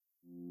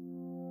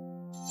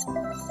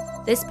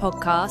This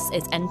podcast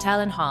is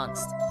Entel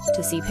enhanced.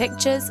 To see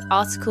pictures,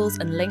 articles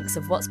and links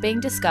of what's being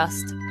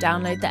discussed,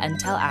 download the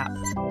Entel app.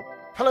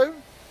 Hello,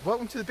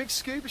 welcome to the Big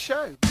Scuba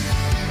Show.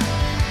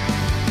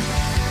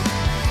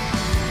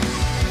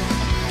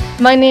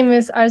 My name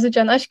is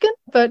Arzucan Askin,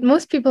 but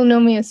most people know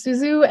me as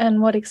Zuzu,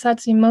 and what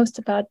excites me most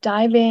about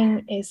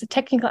diving is the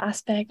technical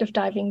aspect of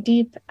diving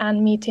deep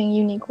and meeting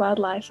unique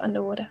wildlife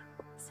underwater.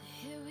 So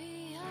here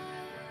we are,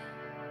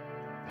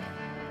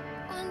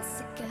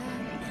 once again.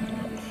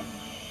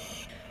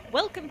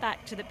 Welcome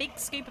back to the Big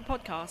Scuba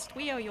Podcast.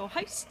 We are your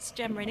hosts,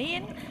 Gemma and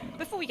Ian.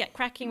 Before we get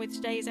cracking with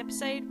today's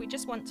episode, we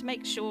just want to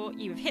make sure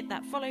you have hit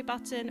that follow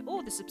button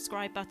or the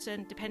subscribe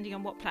button, depending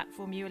on what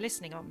platform you are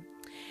listening on.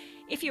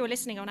 If you are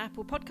listening on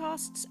Apple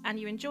Podcasts and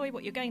you enjoy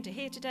what you're going to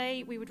hear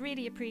today, we would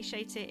really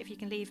appreciate it if you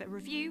can leave a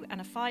review and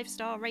a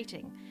 5-star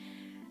rating.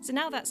 So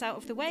now that's out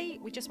of the way,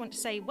 we just want to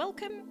say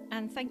welcome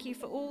and thank you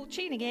for all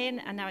tuning in.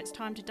 And now it's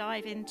time to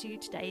dive into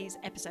today's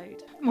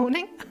episode.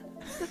 Morning.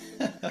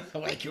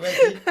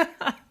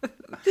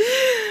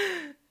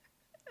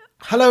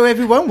 Hello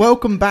everyone,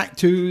 welcome back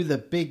to the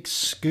Big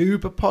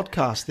Scuba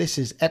Podcast. This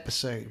is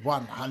episode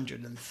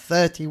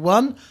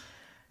 131.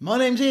 My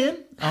name's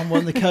Ian, I'm one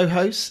of the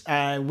co-hosts,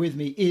 and with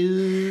me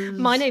is...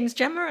 My name's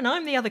Gemma and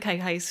I'm the other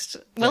co-host.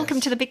 Welcome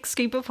to the Big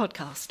Scuba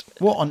Podcast.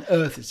 What on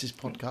earth is this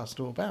podcast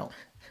all about?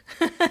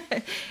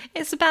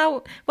 It's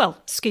about,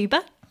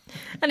 scuba,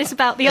 and it's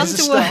about the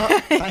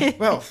underwater...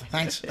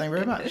 Thank you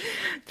very much.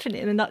 Put it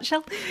in a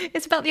nutshell.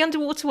 It's about the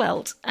underwater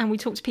world, and we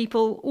talk to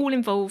people all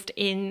involved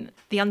in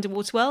the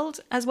underwater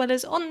world, as well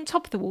as on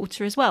top of the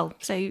water as well.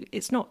 So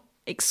it's not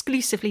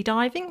exclusively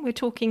diving. We're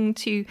talking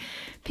to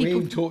people. We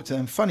even talk to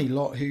them funny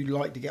lot who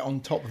like to get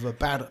on top of a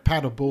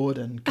paddleboard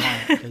and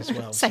kayak as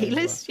well.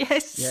 Sailors,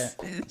 yes. Yeah.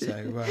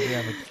 So we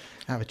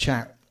have a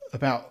chat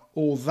about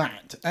all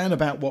that and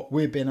about what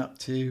we've been up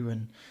to,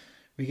 and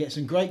we get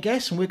some great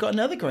guests, and we've got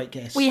another great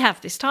guest. We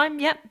have this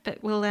time,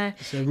 but we'll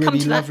it's a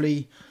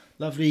really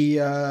lovely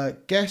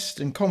guest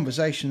and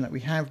conversation that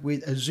we have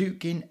with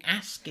Arzucan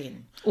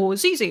Askin. Or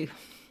Zuzu.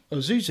 Oh,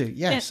 Zuzu,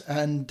 yes. Yeah.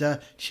 And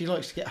she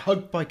likes to get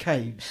hugged by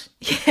caves.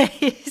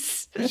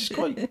 Yes. It's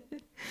quite...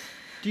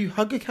 Do you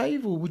hug a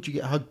cave or would you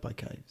get hugged by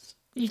caves?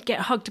 You'd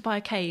get hugged by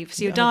a cave,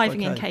 so you're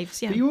diving in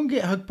caves, yeah. But you wouldn't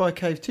get hugged by a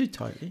cave too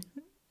tightly.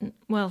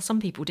 Well, some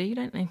people do,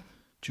 don't they?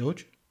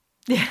 George?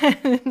 Yeah,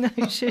 no,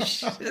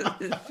 shush.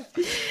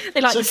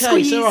 They like it's to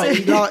okay, squeeze.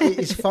 It's all right.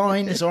 It's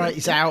fine. It's all right.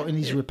 He's out and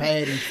he's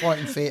repaired and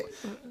fighting fit.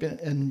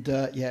 And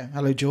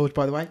hello, George,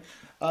 by the way.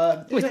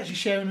 He was actually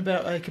sharing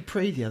about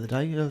Capri the other day.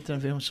 I don't know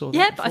if anyone saw that.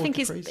 Yeah, but I think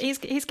he's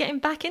getting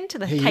back into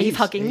the cave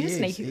hugging,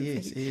 isn't he?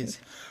 He is.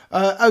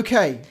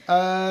 Okay,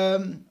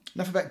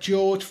 enough about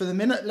George for the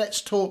minute.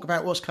 Let's talk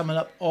about what's coming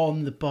up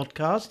on the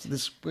podcast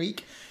this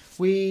week.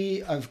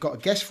 We have got a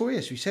guest for you,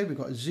 as we said. We've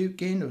got a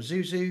Zukin or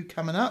Zuzu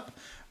coming up.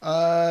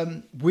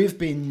 We've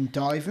been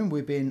diving.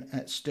 We've been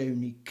at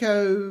Stony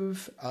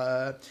Cove.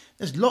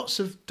 There's lots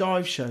of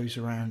dive shows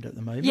around at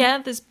the moment. Yeah,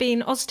 there's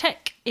been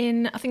Oztech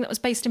I think that was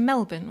based in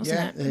Melbourne, wasn't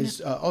it? Yeah,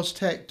 there's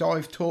Oztech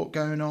Dive Talk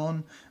going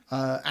on,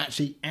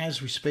 actually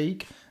as we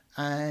speak.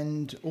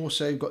 And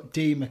also got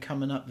DEMA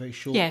coming up very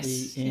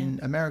shortly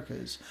in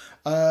Americas.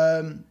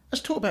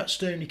 Let's talk about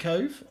Stony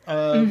Cove,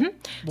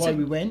 why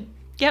we went.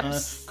 Yep.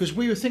 Because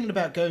we were thinking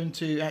about going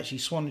to actually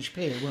Swanage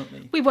Pier, weren't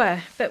we? We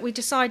were, but we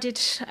decided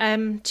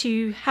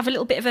to have a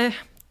little bit of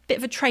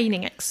a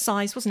training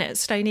exercise, wasn't it, at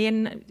Stony?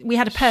 And we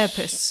had a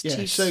purpose.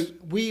 Yeah. So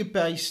we're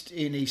based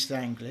in East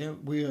Anglia.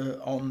 We are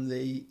on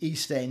the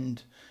east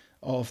end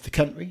of the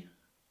country.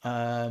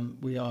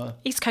 We are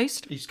East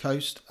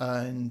Coast,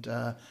 and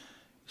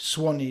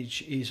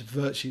Swanage is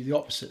virtually the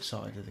opposite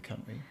side of the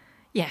country.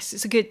 Yes,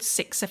 it's a good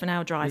 6-7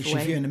 hour drive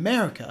away. If you're in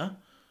America,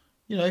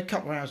 a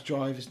couple of hours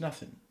drive is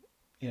nothing.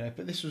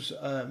 But this was,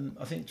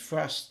 I think for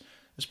us,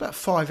 it's about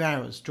 5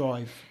 hours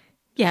drive.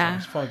 Yeah.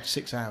 So it's 5 to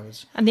 6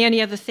 hours. And the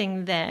only other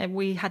thing there,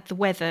 we had the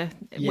weather,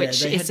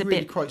 which they is had a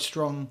really bit... quite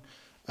strong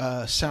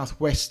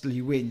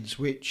southwesterly winds,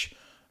 which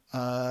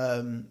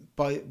when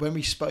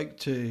we spoke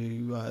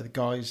to the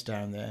guys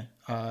down there,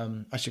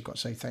 actually I've got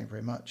to say thank you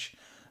very much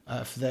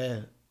for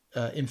their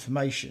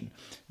information.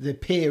 The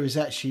pier is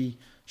actually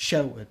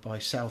sheltered by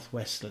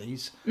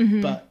southwesterlies,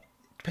 but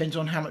depends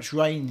on how much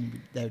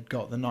rain they'd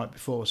got the night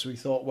before. So we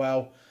thought,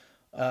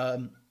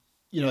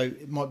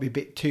 it might be a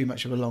bit too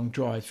much of a long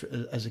drive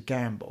as a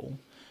gamble.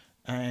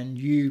 And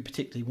you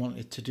particularly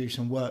wanted to do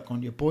some work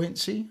on your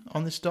buoyancy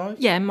on this dive?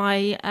 Yeah,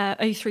 my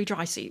O3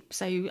 dry suit.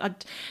 So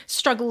I'd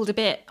struggled a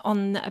bit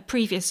on a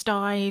previous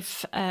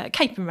dive,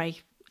 Cape and Ray,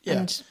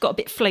 and got a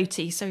bit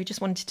floaty. So just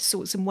wanted to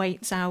sort some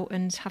weights out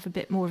and have a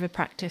bit more of a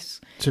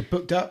practice. So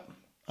booked up.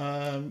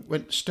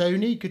 Went to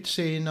Stony, good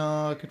seeing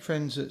our good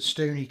friends at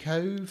Stony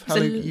Cove.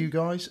 Hello, you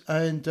guys.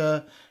 And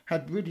had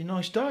a really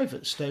nice dive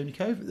at Stony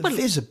Cove. The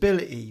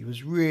visibility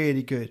was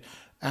really good.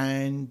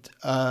 And,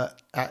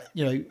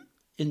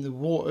 in the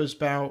water's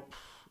about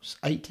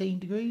 18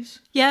 degrees.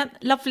 Yeah,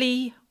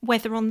 lovely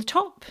weather on the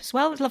top as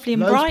well. It was lovely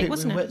and Loads bright, of people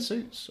wasn't in it?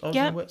 wetsuits. I was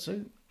in a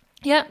wetsuit.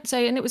 Yeah,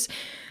 and it was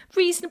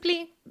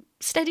reasonably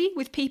steady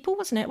with people,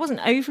 wasn't it? It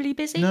wasn't overly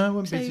busy. No, it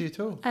wasn't busy at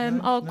all.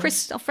 Our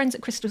friends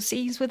at Crystal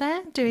Seas were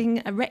there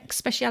doing a rec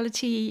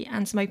speciality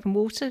and some open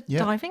water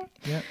diving.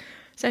 Yeah.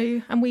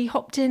 So, and we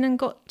hopped in and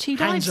got 2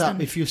 dives Hands up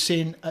done. if you've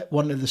seen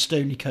one of the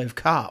Stony Cove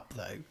carp,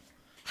 though.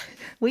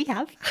 We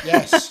have.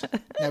 Yes.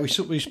 Now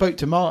we spoke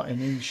to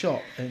Martin in the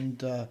shop,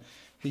 and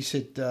he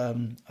said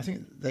I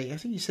think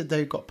he said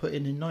they got put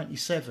in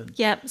 '97.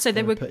 Yeah. So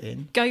they were put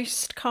in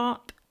ghost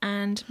carp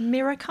and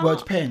mirror carp. Well, it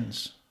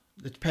depends.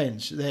 It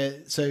depends.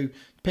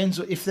 Depends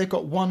if they've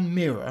got one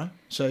mirror.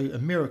 So a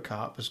mirror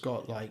carp has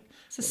got like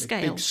It's a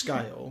big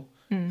scale,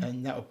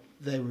 and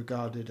they're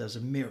regarded as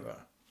a mirror.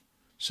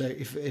 So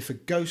if a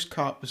ghost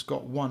carp has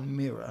got one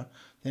mirror,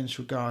 then it's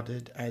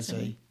regarded as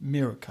a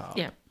mirror carp.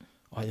 Yeah.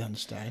 I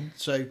understand.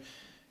 So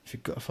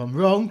if I'm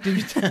wrong, do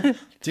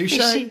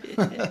say.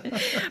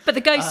 But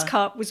the ghost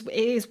carp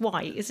is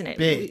white, isn't it?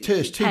 Big.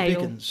 Two big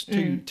Pale. uns.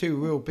 Two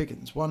real big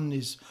uns. One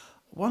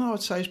I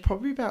would say is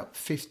probably about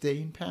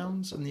 15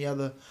 pounds, and the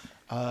other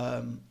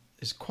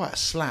is quite a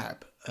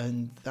slab.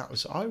 And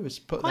I was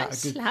put Quite that a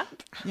slab?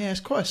 Yeah, it's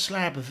quite a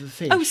slab of a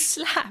fish. Oh,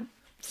 slab.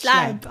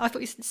 Slab. I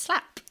thought you said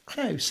slap.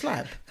 No,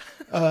 slab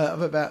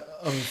of a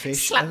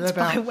fish. Slapped and they're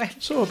by a about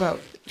web. sort of about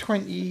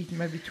 20,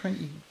 maybe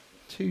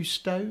 22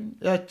 stone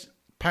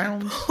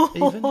pounds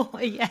even. Oh,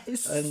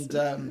 yes.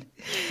 And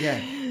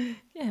yeah.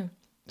 Yeah.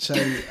 So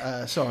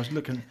I was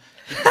looking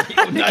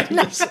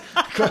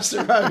across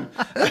the road.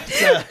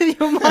 But,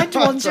 Your mind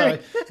wandering. sorry,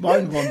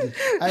 mind wandered.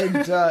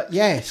 And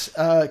yes,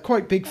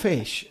 quite big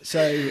fish.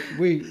 So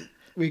we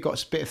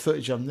got a bit of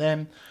footage on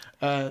them.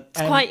 It's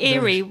quite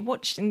eerie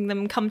watching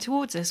them come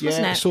towards us,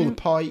 wasn't I it? saw the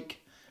pike.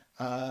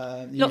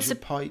 Lots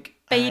of pike,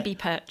 baby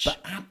perch. but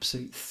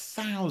absolute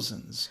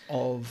thousands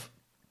of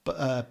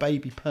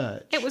baby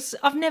perch.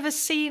 I've never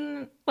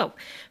seen. Well,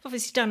 I've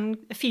obviously done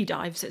a few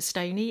dives at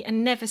Stony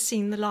and never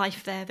seen the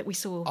life there that we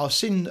saw. I've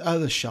seen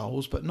other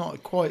shoals, but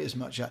not quite as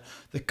much.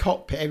 The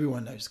cockpit,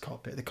 everyone knows the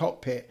cockpit. The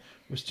cockpit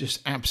was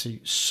just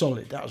absolute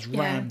solid. That was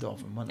rammed off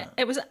them, wasn't it?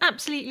 It was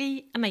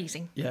absolutely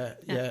amazing. Yeah.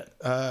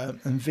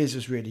 And Viz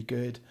was really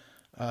good,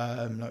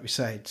 like we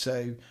said.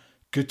 So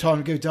good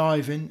time to go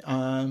diving.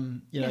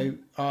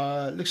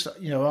 Looks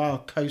like our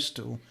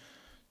coastal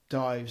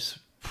dives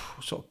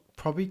sort of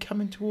probably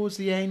coming towards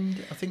the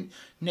end. I think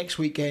next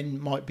weekend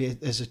might be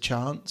there's a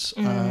chance,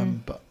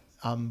 but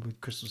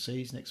with Crystal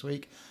Seas next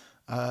week.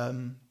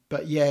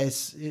 But yeah,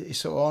 it's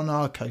sort of on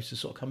our coast. It's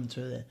sort of coming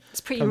to the.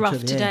 It's pretty rough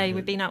today.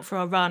 We've been out for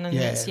our run, and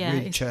it's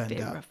really it's churned a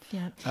bit up. rough.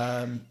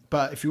 Yeah.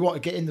 But if you want to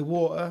get in the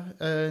water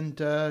and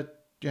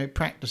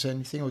practice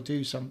anything or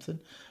do something,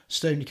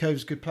 Stony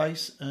Cove's a good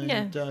place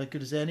and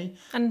good as any.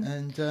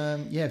 And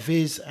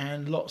Viz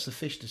and lots of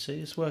fish to see.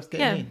 It's worth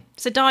getting in.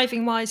 So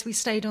diving wise, we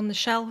stayed on the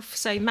shelf.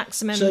 So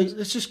maximum. So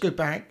let's just go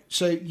back.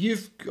 So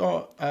you've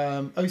got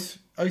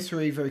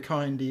O3 very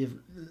kindly have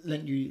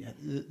lent you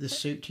the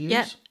suit to use.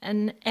 Yeah,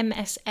 an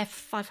MSF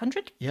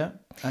 500. Yeah,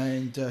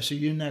 and so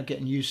you're now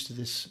getting used to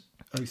this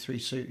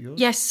O3 suit of yours.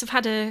 Yes, I've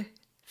had a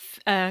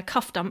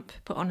cuff dump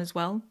put on as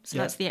well. So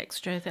that's the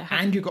extra that.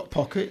 And you've got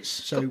pockets.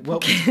 So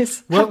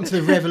pockets. welcome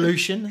to the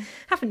revolution.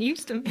 Haven't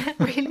used them yet,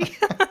 really.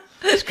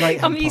 It's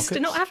great. I'm used to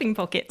not having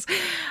pockets.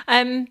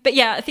 But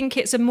yeah, I think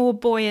it's a more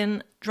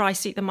buoyant dry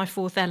suit than my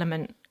Fourth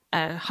Element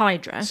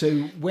Hydra.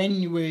 So when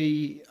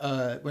you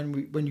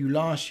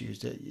last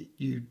used it,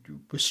 you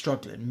were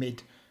struggling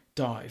mid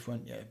dive,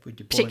 weren't you? With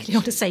your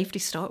particularly on a safety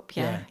stop.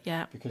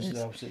 Yeah. Because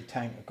obviously the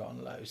tank had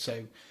gone low.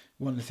 So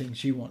one of the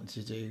things you wanted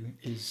to do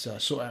is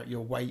sort out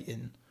your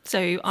weighting.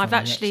 So I've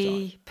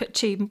actually put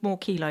 2 more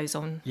kilos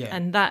on,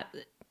 and that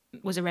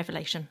was a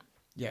revelation.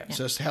 Yeah,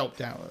 so it's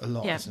helped out a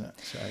lot, hasn't it?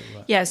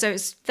 So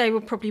so they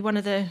were probably one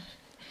of the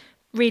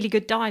really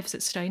good dives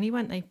at Stony,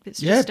 weren't they?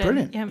 It's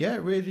brilliant. Yeah,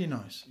 really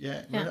nice.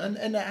 Yeah.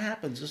 And that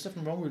happens. There's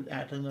nothing wrong with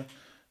adding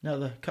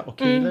another couple of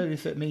kilo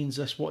if it means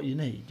that's what you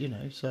need,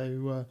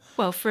 So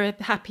well, for a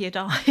happier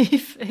dive,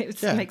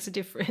 it makes a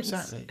difference.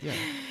 Exactly.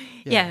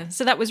 Yeah.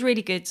 So that was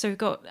really good. So we've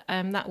got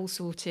that all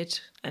sorted,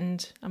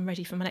 and I'm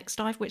ready for my next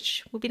dive,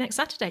 which will be next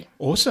Saturday.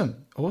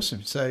 Awesome.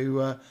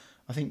 So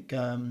I think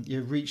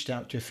you've reached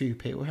out to a few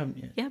people, haven't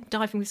you? Yeah,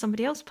 diving with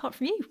somebody else apart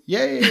from you.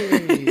 Yay!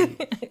 You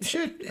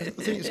should. I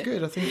think it's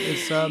good. I think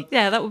it's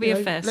that will be a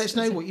first. Let us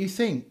know what you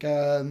think.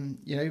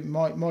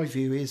 My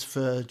view is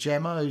for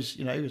Gemma, who's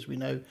as we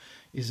know,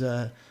 is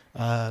a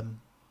I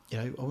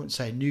wouldn't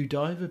say a new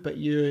diver, but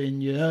you're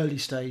in your early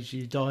stage of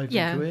your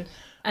diving career.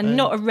 And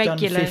not a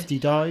regular. Done 50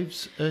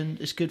 dives, and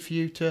it's good for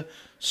you to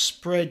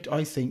spread,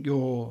 I think,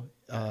 your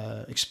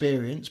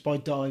experience by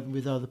diving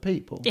with other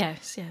people.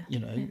 Yes,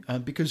 yeah.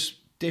 Because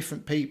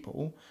different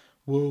people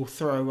will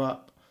throw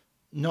up,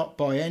 not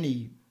by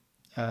any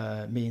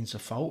means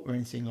of fault or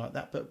anything like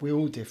that, but we're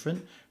all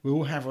different. We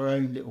all have our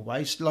own little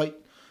ways. Like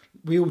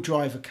we all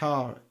drive a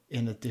car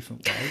in a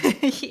different way.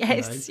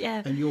 Yes,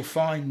 yeah. And you'll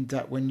find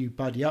that when you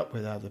buddy up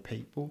with other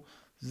people,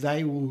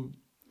 they will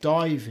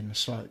dive in a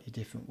slightly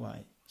different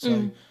way.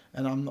 So,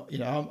 and I'm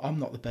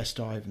not the best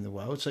diver in the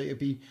world, so it'd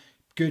be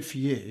good for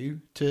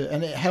you to,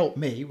 and it helped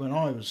me when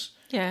I was,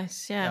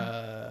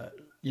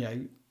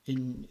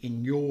 in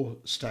your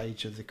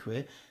stage of the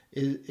career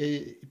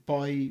is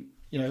by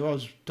I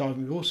was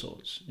diving with all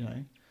sorts.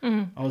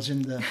 I was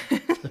in the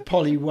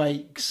Polly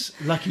Wakes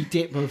lucky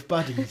dip of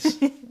buddies.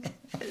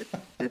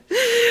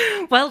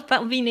 Well,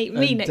 that'll be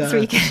me next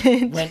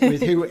weekend. Went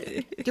with who?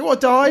 Do you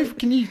want to dive?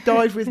 Can you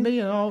dive with me,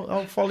 and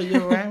I'll follow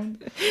you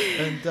around,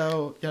 and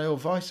or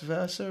vice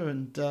versa.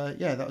 And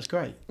that was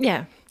great.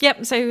 Yeah,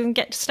 yep. So we can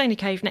get to Stony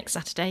Cove next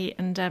Saturday,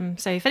 and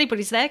so if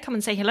anybody's there, come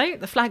and say hello.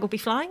 The flag will be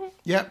flying.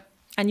 Yep.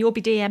 And you'll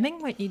be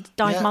DMing, won't you?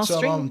 Dive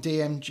mastering. So I'm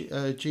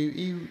DM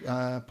duty.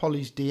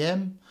 Polly's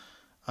DM,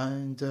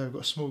 and we've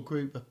got a small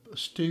group of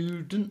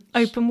students.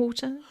 Open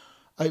water.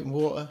 Open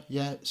water.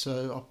 Yeah.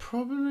 So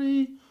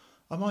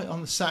I might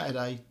on the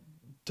Saturday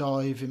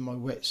dive in my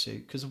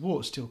wetsuit because the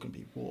water's still going to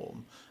be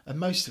warm, and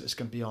most of it's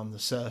going to be on the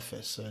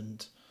surface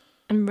and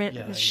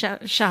shallow.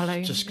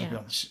 Just going to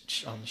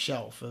be on the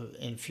shelf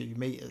in a few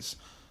meters.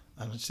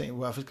 And I was thinking,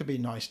 well, if it's going to be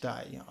a nice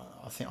day,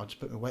 I think I'll just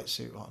put my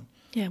wetsuit on.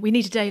 Yeah, we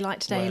need a day like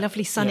today,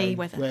 lovely sunny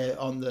weather. Where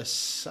on the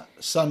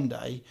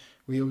Sunday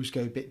we always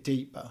go a bit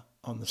deeper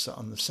on the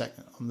Sunday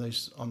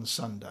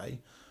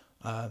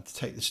to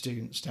take the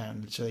students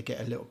down so they get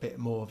a little bit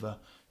more of a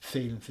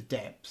feeling for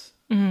depth.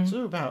 Mm-hmm.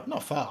 So about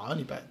not far,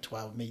 only about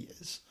 12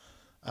 meters.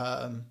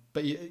 But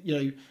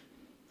so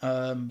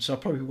I'll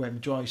probably wear my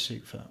dry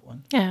suit for that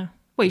one. Yeah.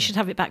 Well, you should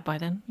have it back by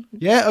then.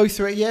 Yeah,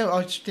 O3. Yeah,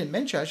 I just didn't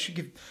mention. I should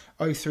give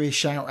O3 a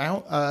shout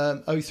out.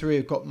 O3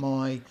 have got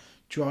my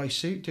dry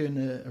suit doing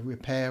a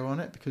repair on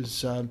it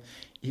because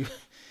it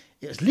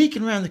was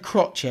leaking around the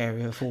crotch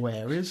area of all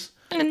areas.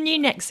 And a new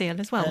neck seal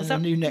as well. And a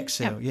new neck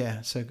seal,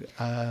 yeah. So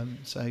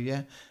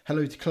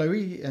hello to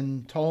Chloe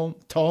and Tom.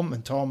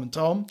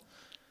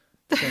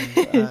 So,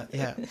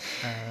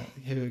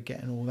 who are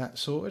getting all that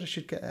sorted. I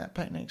should get that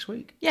back next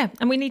week. Yeah,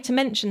 and we need to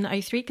mention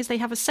O3 because they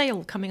have a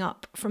sale coming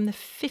up from the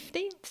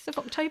 15th of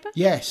October.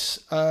 Yes,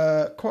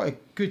 quite a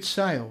good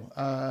sale.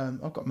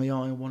 I've got my eye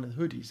on one of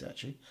the hoodies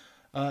actually.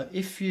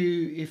 If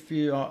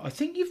you are, I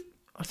think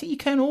you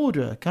can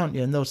order, can't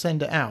you? And they'll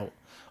send it out.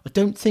 I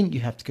don't think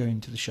you have to go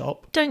into the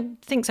shop. Don't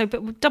think so,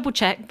 but we'll double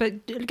check.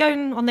 But go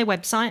on their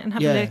website and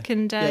have a look,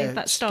 and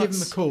that starts. Give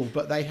them a call.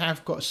 But they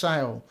have got a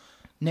sale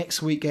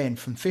next weekend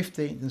from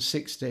 15th and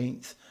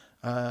 16th.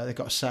 They've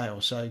got a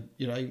sale. So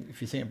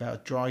if you think about a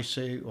dry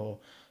suit or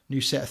new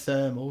set of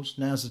thermals,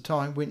 now's the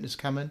time. Winter's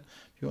coming.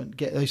 If you want to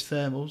get those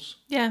thermals.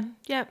 Yeah.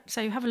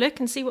 So have a look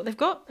and see what they've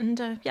got, and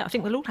I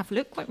think we'll all have a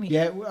look, won't we?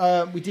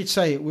 Yeah, we did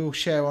say it. We'll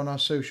share on our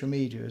social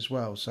media as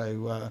well.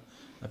 So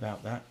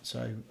about that.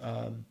 So.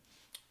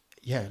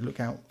 Look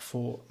out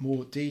for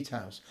more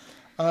details.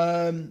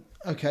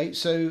 Okay,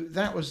 so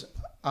that was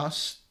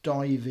us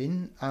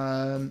diving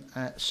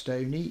at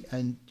Stony,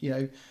 and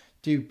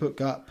do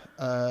book up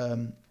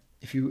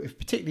if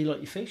particularly like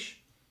your fish.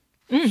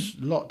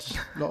 Lot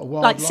of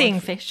wildlife. Like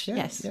seeing fish,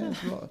 yes. Yeah,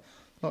 there's a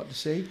lot to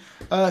see.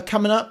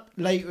 Coming up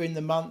later in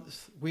the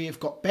month, we have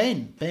got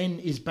Ben. Ben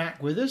is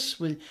back with us,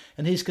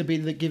 and he's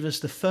going to give us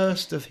the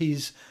first of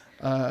his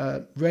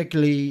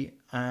regularly.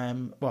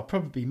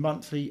 Probably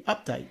monthly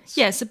updates.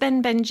 Yeah, so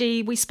Ben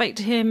Benji, we spoke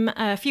to him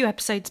a few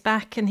episodes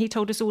back, and he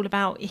told us all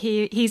about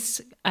he's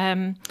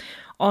on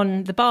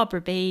the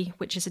Barbara Bee,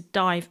 which is a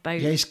dive boat.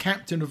 Yeah, he's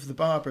captain of the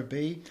Barbara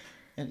Bee,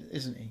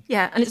 isn't he?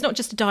 Yeah, and it's not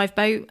just a dive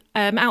boat.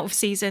 Out of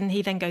season,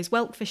 he then goes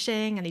whelk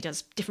fishing, and he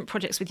does different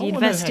projects with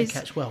universities. I know how to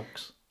catch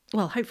whelks.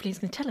 Well, hopefully he's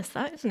going to tell us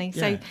that, isn't he?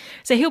 Yeah.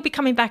 So he'll be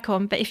coming back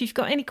on. But if you've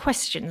got any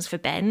questions for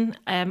Ben,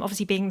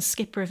 obviously being the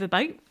skipper of a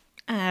boat.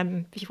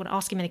 If you want to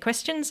ask him any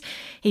questions,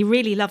 he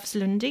really loves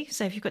Lundy.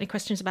 So if you've got any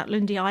questions about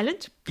Lundy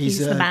Island, he's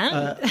the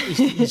man.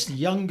 He's the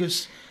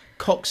youngest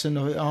coxswain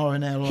of the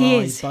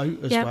RNLI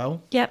boat as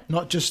well. Yep.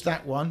 Not just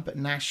that one, but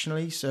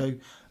nationally. So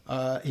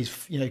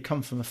he's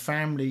come from a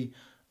family.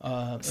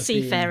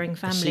 Seafaring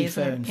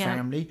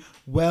family,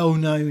 well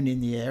known in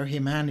the area.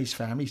 Him and his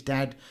family. His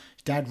dad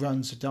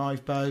runs a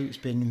dive boat. He's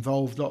been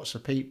involved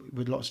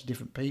with lots of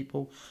different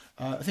people.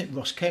 I think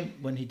Ross Kemp,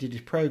 when he did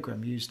his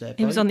programme, used their boat.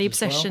 He was on the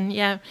Obsession,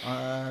 yeah.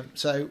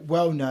 So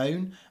well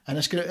known, and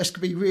it's gonna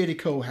be really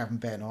cool having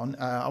Ben on.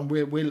 And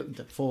we're looking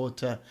forward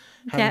to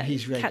having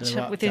his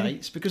regular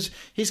updates because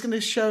he's going to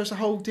show us a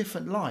whole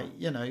different light.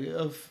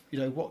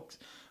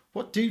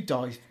 What do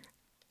dive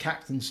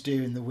captains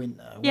do in the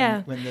winter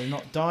when they're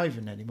not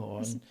diving anymore.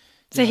 And,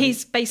 so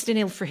he's based in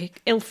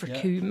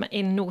Ilfracombe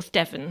in North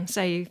Devon.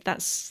 So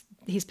that's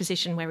his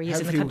position where he is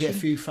in the country. Hopefully we'll get a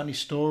few funny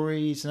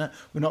stories. And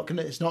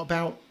it's not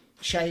about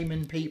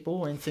shaming people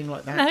or anything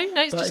like that.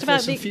 No, it's just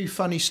about a few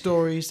funny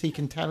stories he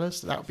can tell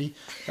us. That'd be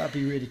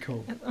really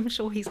cool. I'm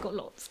sure he's got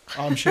lots.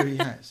 I'm sure he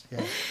has.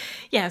 Yeah.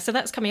 Yeah. So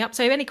that's coming up.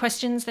 So any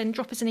questions, then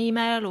drop us an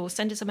email or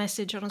send us a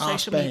message on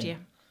social media.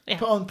 Yeah.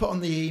 Put on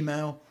the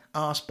email.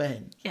 Ask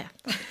Ben. Yeah.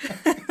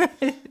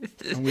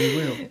 And we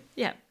will.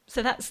 Yeah.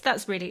 So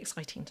that's really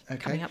exciting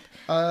coming up.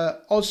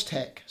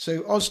 Oztech. So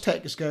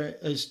Oztech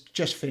has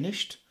just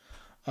finished.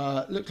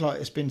 Looked like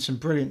there's been some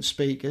brilliant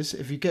speakers.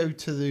 If you go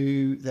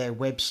to their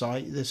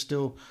website, there's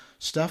still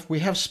stuff. We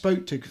have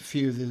spoke to a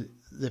few of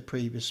the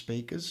previous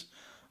speakers,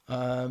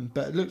 but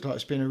it looked like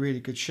it's been a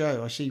really good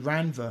show. I see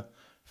Ranva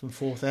from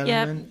Fourth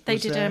Yeah, Element. they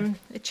was did there.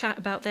 a chat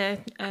about their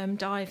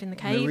dive in the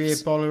caves. Maria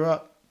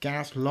Bollerup,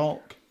 Gareth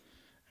Locke,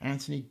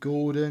 Anthony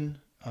Gordon.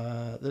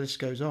 The list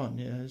goes on.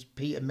 Yeah, there's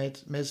Peter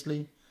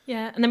Mesley.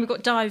 Yeah, and then we've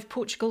got Dive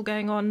Portugal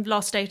going on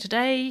last day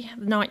today,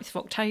 the 9th of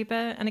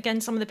October. And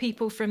again, some of the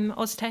people from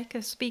Oztech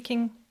are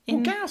speaking in...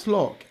 Well, Gareth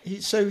Locke,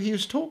 he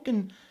was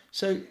talking...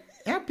 So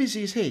how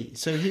busy is he?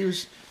 So he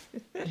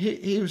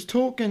was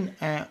talking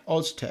at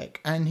Oztech,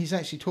 and he's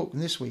actually talking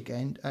this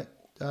weekend at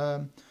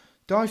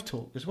Dive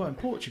Talk as well in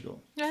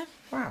Portugal. Yeah,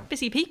 Wow.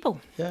 busy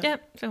people. Yeah.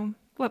 So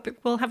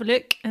we'll have a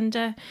look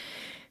and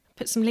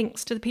put some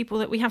links to the people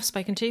that we have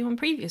spoken to on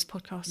previous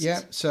podcasts.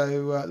 Yeah,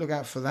 so look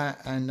out for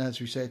that. And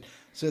as we said,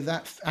 so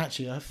that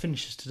actually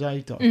finishes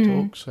today, Dive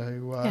Talk.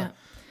 So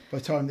by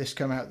the time this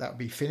come out, that'll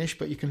be finished.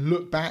 But you can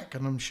look back,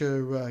 and I'm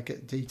sure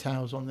get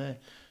details on their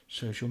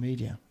social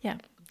media. Yeah,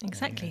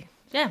 exactly.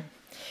 Yeah.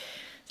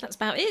 So that's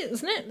about it,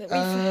 isn't it?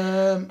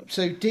 That we've...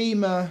 So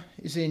DEMA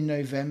is in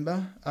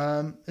November.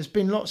 There's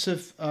been lots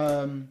of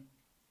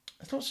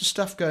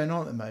stuff going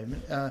on at the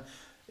moment.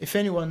 If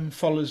anyone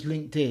follows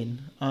LinkedIn,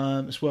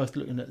 it's worth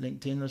looking at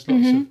LinkedIn. There's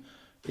lots of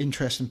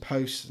interesting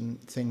posts and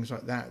things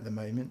like that at the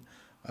moment.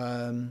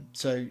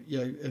 So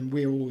and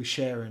we're always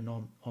sharing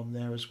on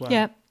there as well.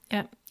 Yeah.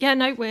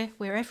 No,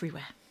 we're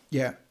everywhere.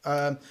 Yeah.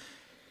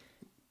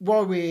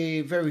 Before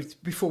we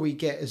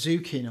get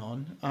Arzucan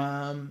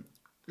on,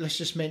 let's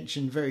just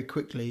mention very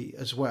quickly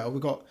as well.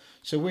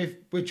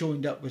 We're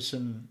joined up with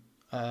some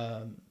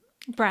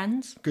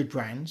Brands. good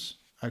brands.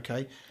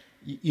 Okay,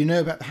 you know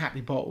about the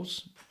Happy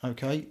Bottles.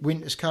 Okay,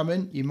 winter's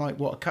coming. You might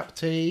want a cup of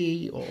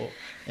tea or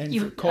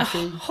anything,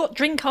 coffee. A hot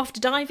drink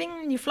after diving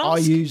in your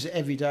flask. I use it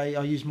every day.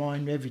 I use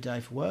mine every day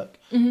for work.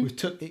 We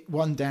took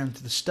one down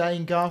to the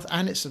staying Garth,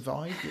 and it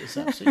survived. It's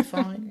absolutely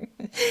fine.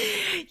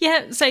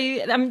 Yeah, so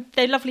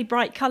they're lovely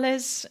bright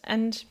colours,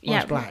 and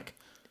Mine's black.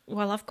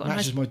 Well, I've got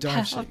Matches my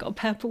dive suit. I've got a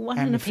purple one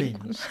And and a the pink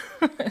one.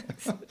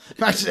 fins.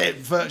 That's it.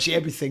 Virtually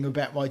everything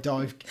about my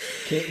dive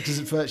kit because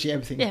virtually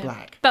everything is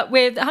black. But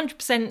with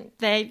 100%,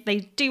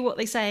 they do what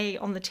they say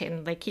on the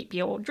tin. They keep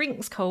your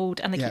drinks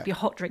cold and they keep your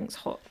hot drinks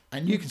hot.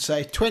 And you can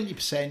save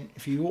 20%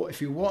 if you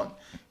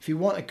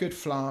want a good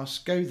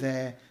flask. Go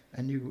there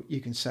and you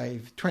can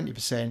save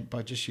 20%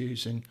 by just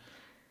using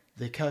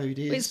the code.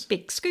 It's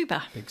Big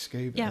Scuba. Big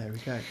Scuba. Yeah. There we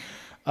go.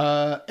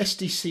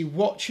 SDC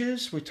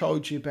watches. We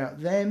told you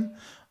about them.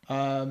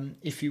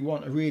 If you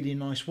want a really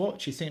nice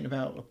watch, you're thinking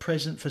about a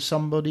present for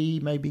somebody,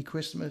 maybe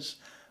Christmas.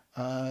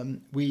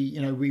 We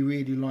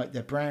really like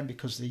their brand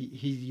because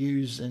he's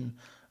using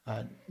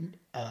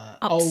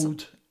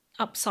old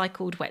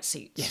upcycled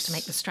wetsuits Yes. to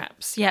make the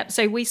straps. Yeah.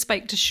 So we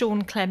spoke to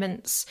Sean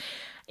Clements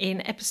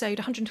in episode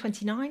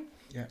 129.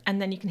 Yeah.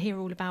 And then you can hear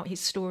all about his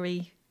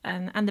story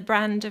and the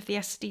brand of the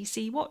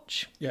SDC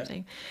watch. Yeah.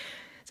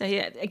 So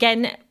yeah,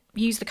 again,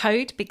 use the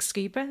code Big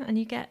Scuba and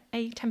you get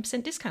a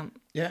 10% discount.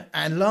 Yeah,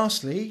 and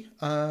lastly,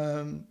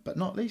 but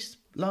not least,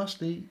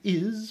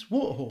 is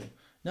Waterhall,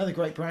 another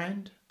great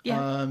brand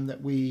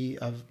that we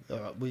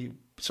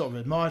sort of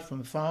admired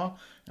from afar,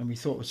 and we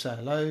thought we'd say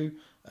hello,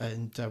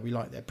 and we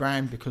like their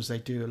brand because they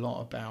do a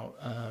lot about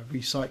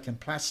recycling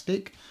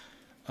plastic.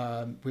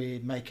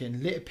 We're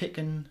making litter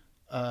picking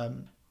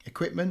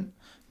equipment,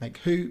 make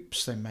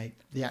hoops, they make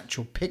the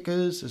actual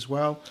pickers as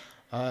well.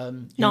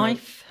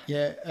 Knife.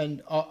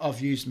 And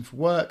I've used them for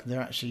work. They're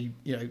actually,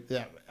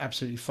 they're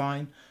absolutely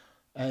fine.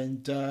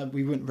 And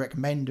we wouldn't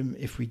recommend them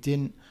if we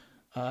didn't.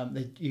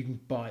 You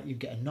can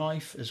get a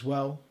knife as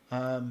well,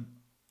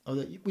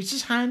 which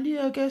is handy,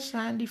 I guess.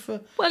 Handy for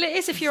it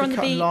is if you're on the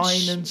cutting beach,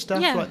 line and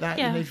stuff like that.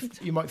 Yeah.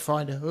 You might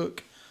find a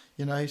hook,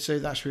 so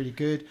that's really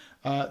good.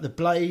 The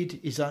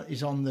blade is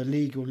on the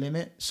legal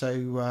limit,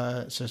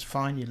 so it's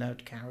fine. You're allowed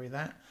to carry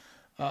that,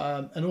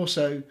 and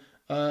also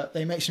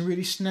they make some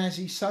really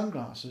snazzy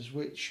sunglasses,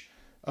 which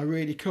are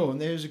really cool.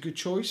 And there's a good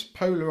choice.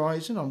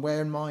 Polarizing. I'm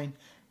wearing mine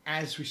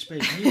as we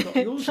speak. And you've got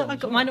yours on. I've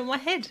got mine on my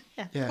head.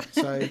 Yeah.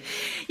 So so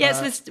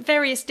there's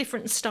various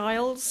different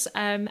styles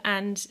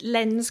and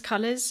lens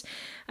colours.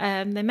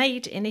 They're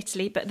made in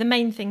Italy, but the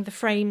main thing, the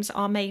frames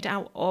are made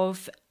out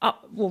of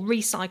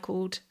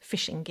recycled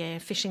fishing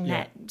gear, fishing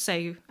net.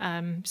 So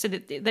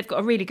that they've got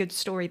a really good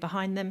story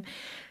behind them.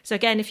 So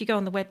again, if you go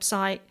on the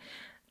website,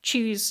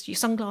 choose your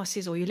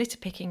sunglasses or your litter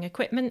picking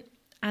equipment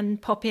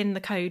and pop in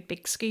the code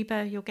Big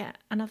Scuba, you'll get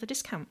another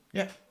discount.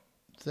 Yeah.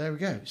 There we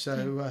go.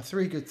 So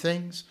 3 good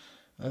things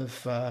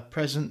of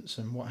presents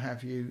and what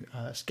have you.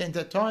 It's getting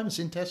that time. It's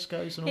in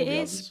Tesco's and all the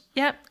others.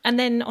 Yeah. And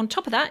then on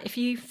top of that, if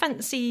you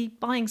fancy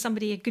buying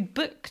somebody a good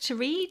book to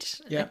read,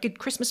 a good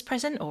Christmas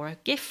present or a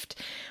gift,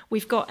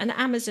 we've got an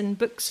Amazon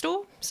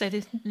bookstore. So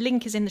the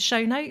link is in the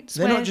show notes.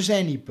 They're not just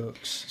any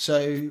books.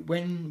 So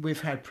when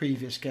we've had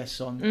previous guests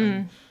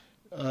on,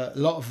 a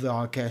lot of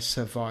our guests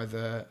have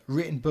either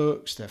written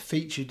books, they're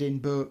featured in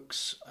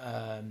books,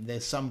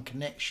 there's some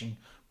connection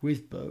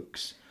with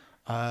books.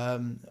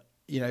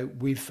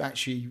 We've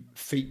actually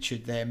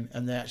featured them,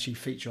 and they actually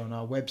feature on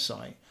our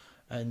website,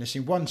 and it's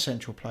in one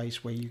central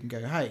place where you can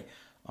go, hey,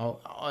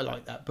 I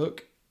like that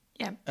book,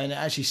 and it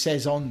actually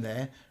says on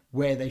there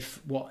where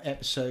what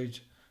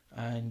episode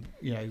and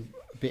a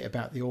bit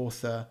about the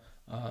author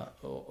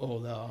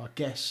or our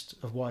guest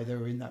of why they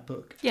were in that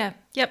book. Yeah.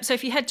 Yep. So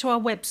if you head to our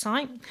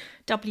website,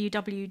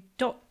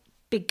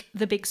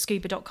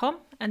 www.thebigscuba.com,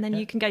 and then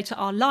you can go to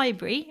our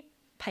library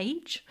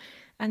page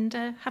and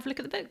have a look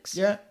at the books.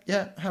 Yeah,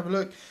 have a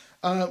look.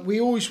 We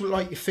always would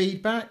like your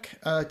feedback.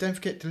 Don't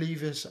forget to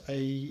leave us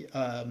a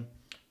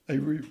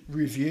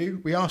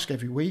review. We ask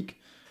every week.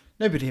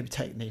 Nobody ever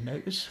take any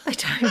notice. I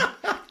don't.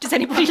 Does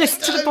anybody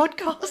listen to the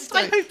podcast?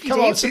 I hope you do. Come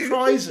on,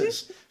 surprise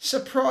us.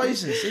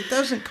 Surprise us. It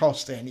doesn't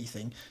cost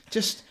anything.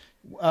 Just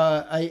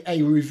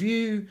a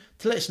review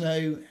to let us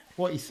know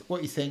what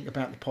you think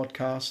about the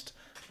podcast,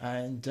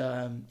 and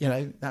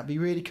that'd be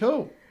really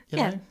cool.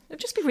 It'd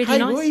just be really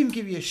nice. We'll even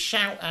give you a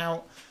shout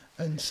out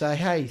and say,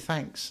 hey,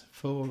 thanks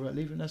for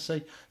leaving us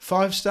a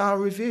 5-star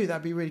review.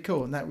 That'd be really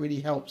cool, and that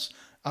really helps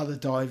other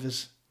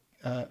divers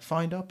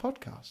find our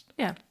podcast.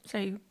 Yeah,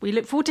 so we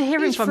look forward to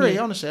hearing from you. It's free,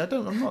 you. honestly.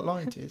 I'm not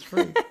lying to you. It's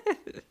free.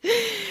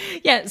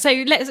 Yeah, so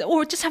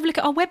or just have a look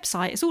at our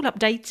website. It's all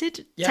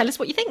updated. Yeah. Tell us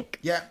what you think.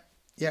 Yeah,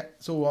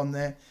 it's all on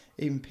there.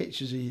 Even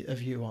pictures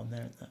of you on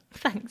there.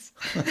 Thanks.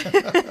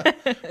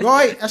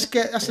 Right,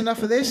 that's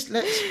enough of this.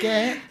 Let's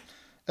get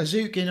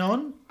Arzucan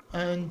on,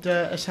 and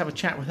let's have a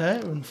chat with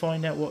her and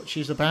find out what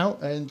she's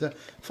about, and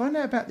find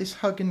out about this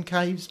Hug and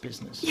Caves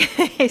business.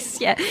 Yes,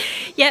 yeah.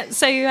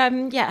 So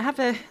have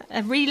a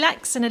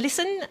relax and a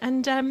listen,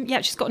 and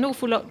she's got an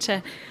awful lot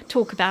to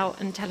talk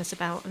about and tell us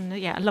about, and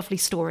a lovely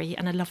story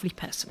and a lovely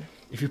person.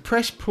 If you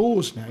press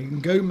pause now, you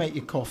can go make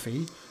your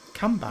coffee,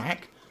 come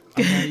back,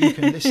 and then you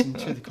can listen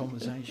to the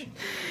conversation.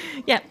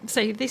 Yeah.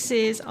 So this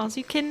is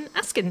Arzucan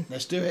Askin.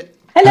 Let's do it.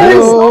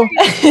 Hello.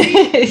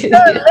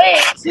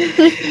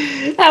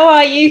 How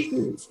are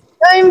you?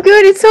 I'm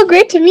good. It's so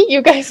great to meet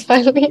you guys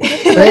finally.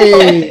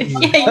 Hey.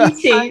 Yeah,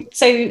 you too.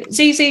 So,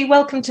 Zuzu,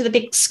 welcome to the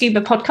Big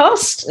Scuba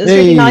podcast. It's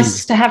really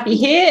nice to have you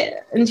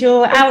here, and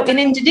you're out in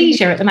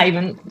Indonesia at the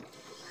moment.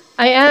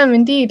 I am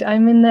indeed.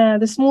 I'm in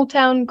the small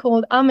town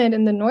called Amed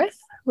in the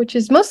north, which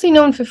is mostly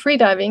known for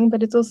freediving,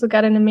 but it's also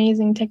got an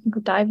amazing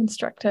technical dive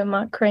instructor,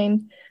 Mark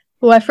Crane,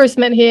 who I first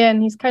met here,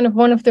 and he's kind of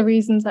one of the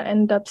reasons I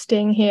ended up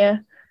staying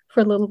here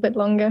for a little bit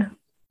longer.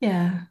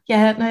 Yeah,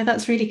 no,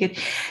 that's really good.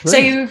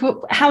 Brilliant.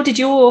 So how did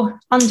your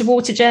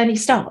underwater journey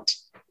start?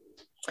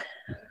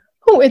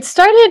 Oh, it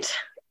started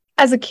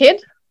as a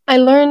kid. I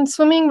learned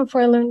swimming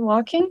before I learned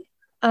walking.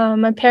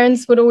 My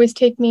parents would always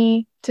take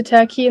me to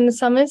Turkey in the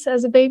summers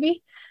as a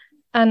baby,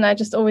 and I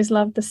just always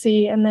loved the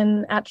sea. And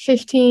then at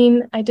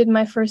 15, I did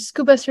my first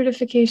scuba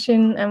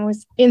certification and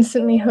was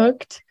instantly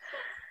hooked.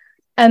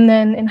 And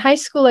then in high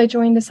school, I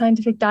joined a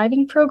scientific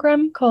diving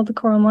program called the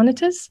Coral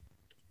Monitors.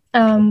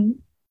 And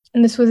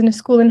this was in a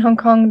school in Hong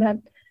Kong that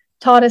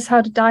taught us how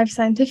to dive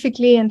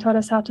scientifically and taught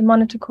us how to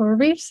monitor coral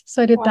reefs.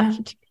 So I did that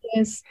for 2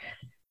 years.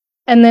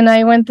 And then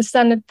I went the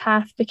standard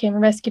path, became a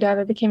rescue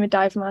diver, became a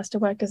dive master,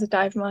 worked as a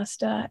dive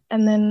master.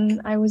 And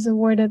then I was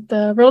awarded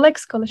the Rolex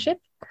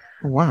Scholarship,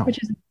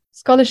 which is a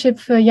scholarship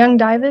for young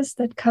divers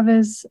that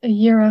covers a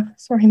year of...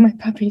 Sorry, my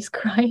puppy's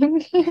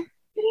crying.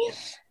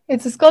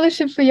 It's a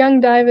scholarship for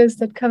young divers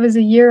that covers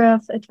a year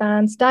of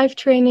advanced dive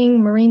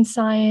training, marine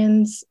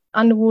science,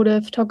 underwater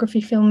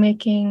photography,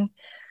 filmmaking,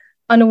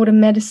 underwater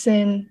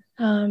medicine.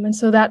 And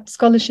so that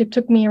scholarship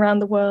took me around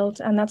the world.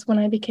 And that's when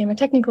I became a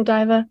technical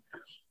diver.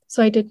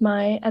 So I did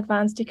my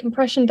advanced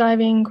decompression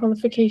diving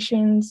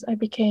qualifications. I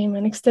became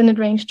an extended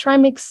range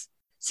trimix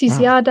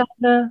CCR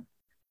diver.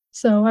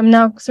 So I'm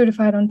now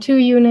certified on 2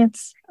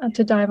 units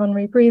to dive on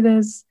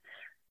rebreathers.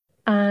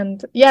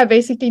 And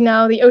basically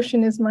now the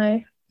ocean is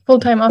my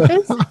full-time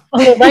office.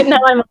 Although right now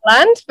I'm on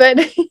land, but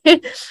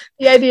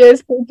the idea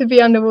is to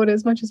be underwater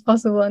as much as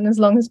possible and as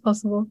long as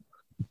possible.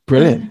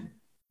 Brilliant.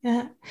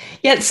 Yeah.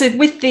 So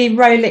with the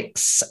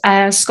Rolex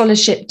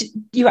scholarship,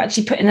 you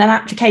actually put in an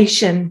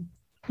application.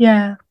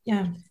 Yeah.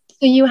 So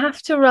you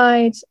have to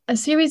write a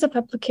series of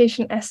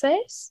application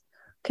essays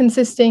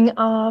consisting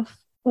of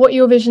what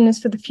your vision is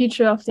for the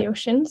future of the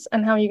oceans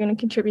and how you're going to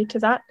contribute to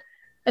that.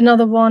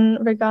 Another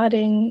one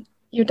regarding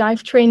your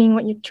dive training,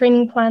 what your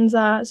training plans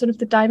are, sort of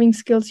the diving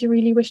skills you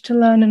really wish to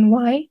learn and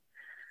why.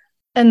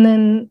 And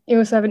then you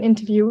also have an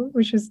interview,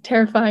 which was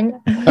terrifying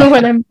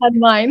when I had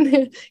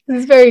mine.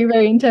 It's very,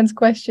 very intense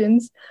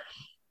questions.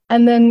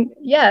 And then,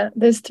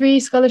 there's 3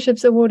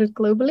 scholarships awarded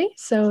globally.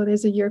 So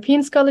there's a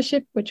European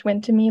scholarship, which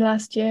went to me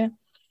last year.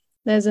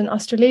 There's an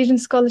Australasian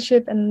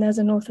scholarship, and there's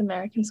a North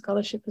American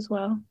scholarship as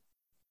well.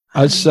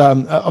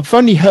 I've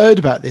only heard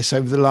about this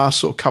over the last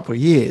sort of couple of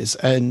years,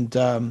 and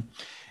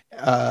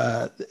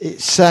it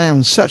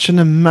sounds such an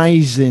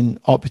amazing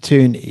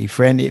opportunity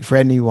for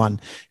anyone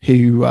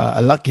who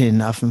are lucky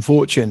enough and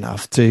fortunate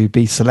enough to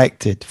be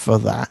selected for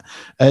that.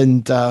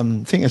 And I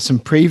think there's some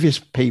previous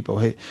people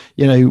who,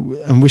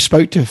 and we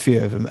spoke to a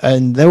few of them,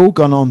 and they're all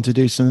gone on to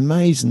do some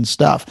amazing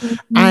stuff.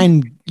 Mm-hmm.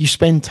 And you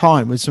spend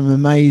time with some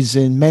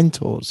amazing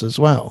mentors as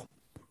well.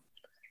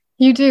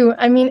 You do.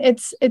 I mean,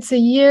 it's a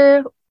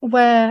year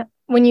where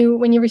when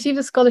you receive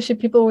the scholarship,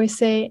 people always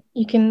say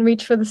you can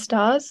reach for the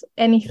stars.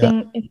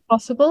 Anything is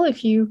possible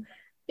if you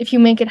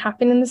make it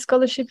happen in the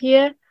scholarship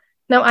year.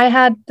 Now, I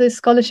had the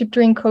scholarship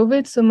during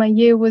COVID, so my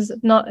year was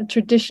not a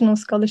traditional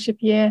scholarship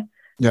year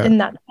in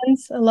that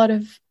sense. A lot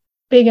of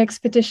big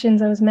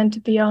expeditions I was meant to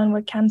be on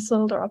were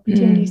cancelled, or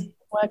opportunities to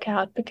work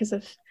out because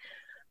of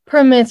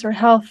permits or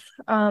health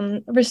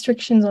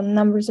restrictions on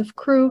numbers of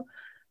crew.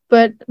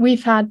 But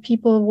we've had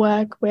people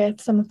work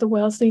with some of the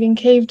world's leading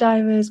cave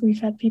divers.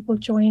 We've had people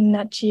join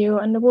Nat Geo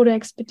underwater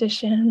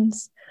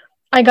expeditions.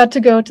 I got to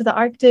go to the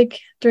Arctic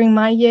during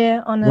my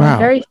year on a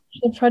very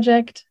special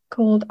project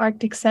called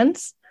Arctic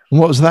Sense. And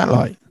what was that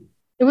like?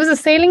 It was a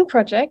sailing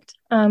project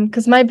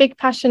because my big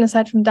passion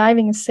aside from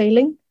diving is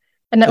sailing.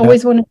 And I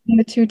always wanted to bring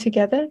the two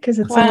together because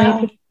it's a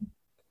way to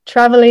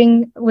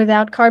traveling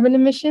without carbon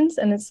emissions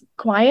and it's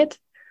quiet.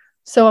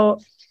 So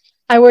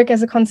I work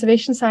as a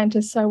conservation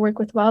scientist, so I work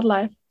with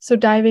wildlife. So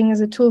diving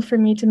is a tool for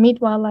me to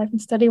meet wildlife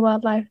and study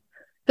wildlife.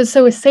 But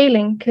so is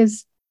sailing,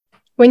 because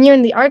when you're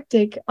in the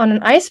Arctic on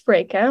an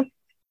icebreaker,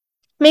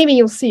 maybe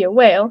you'll see a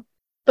whale,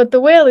 but the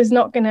whale is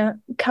not going to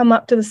come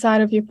up to the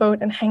side of your boat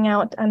and hang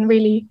out and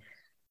really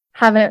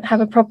have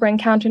a proper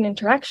encounter and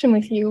interaction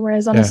with you.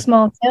 Whereas on a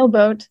small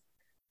sailboat,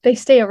 they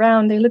stay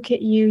around, they look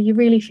at you, you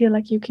really feel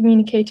like you're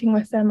communicating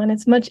with them, and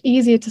it's much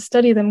easier to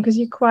study them because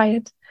you're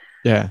quiet.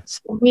 Yeah. So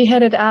we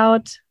headed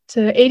out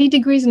to 80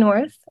 degrees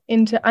north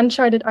into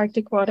uncharted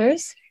Arctic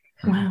waters.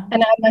 Wow.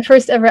 And I had my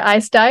first ever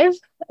ice dive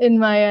in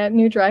my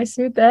new dry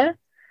suit there.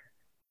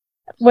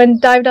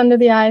 Dived under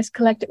the ice,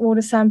 collected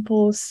water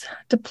samples,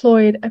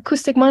 deployed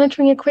acoustic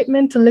monitoring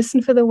equipment to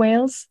listen for the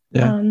whales.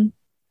 Yeah.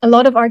 A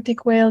lot of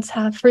Arctic whales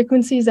have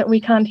frequencies that we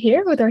can't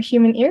hear with our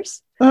human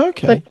ears. Oh,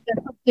 okay. But the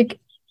acoustic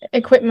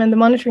equipment, the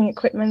monitoring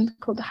equipment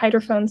called the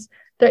hydrophones,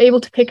 they're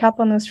able to pick up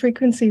on those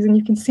frequencies, and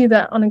you can see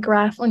that on a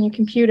graph on your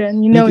computer,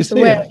 and you know it's a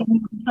whale.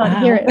 You can't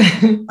hear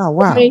it. Oh,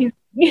 wow.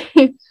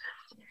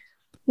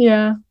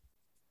 Yeah.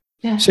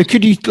 So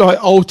could you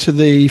like alter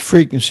the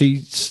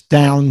frequencies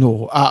down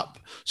or up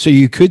so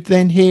you could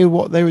then hear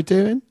what they were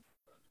doing?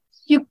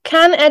 You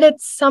can edit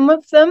some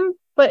of them,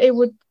 but it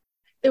would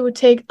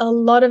take a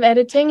lot of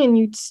editing and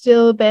you'd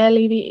still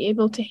barely be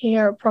able to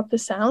hear a proper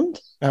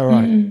sound. Oh,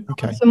 right.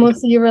 Okay. So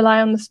mostly you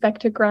rely on the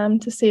spectrogram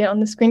to see it on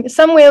the screen.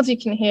 Some whales you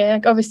can hear,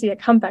 like obviously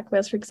like humpback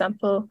whales, for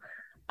example,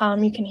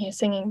 you can hear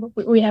singing,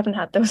 but we haven't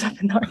had those up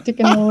in the Arctic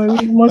in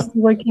Norway. We're mostly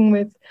working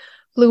with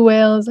blue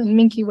whales and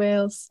minke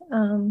whales.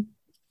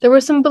 There were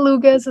some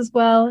belugas as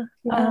well.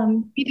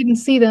 We didn't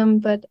see them,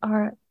 but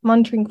our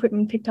monitoring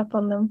equipment picked up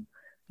on them.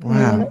 Wow. We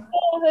were like,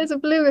 oh, there's a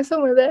beluga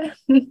somewhere there.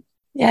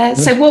 Yeah.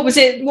 So what was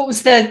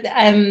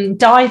the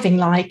diving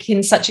like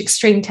in such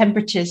extreme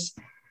temperatures?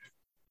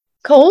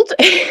 Cold.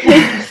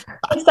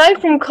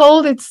 Aside from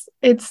cold,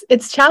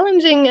 it's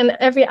challenging, and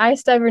every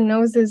ice diver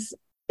knows is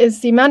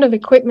the amount of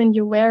equipment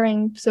you're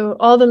wearing. So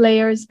all the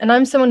layers, and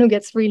I'm someone who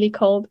gets really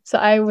cold, so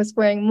I was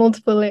wearing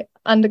multiple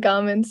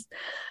undergarments,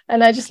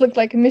 and I just looked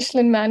like a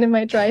Michelin man in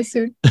my dry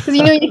suit. Because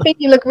you think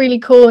you look really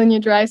cool in your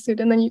dry suit,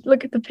 and then you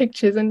look at the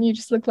pictures and you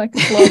just look like a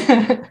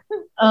slob.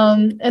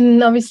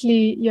 And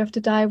obviously you have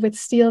to dive with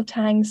steel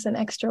tanks and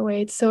extra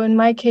weights. So in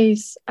my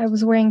case, I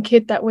was wearing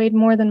kit that weighed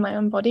more than my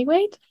own body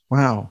weight.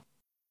 Wow.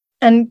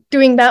 And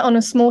doing that on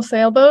a small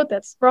sailboat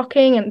that's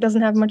rocking and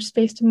doesn't have much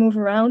space to move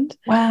around.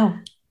 Wow.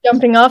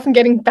 Jumping off and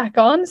getting back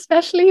on,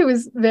 especially, it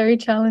was very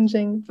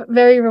challenging, but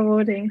very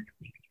rewarding.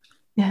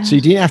 Yeah. So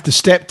you didn't have to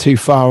step too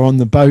far on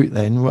the boat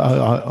then,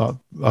 I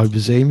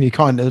presume. You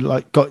kind of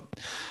like got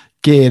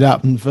geared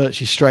up and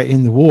virtually straight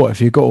in the water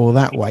if you got all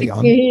that weight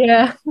on.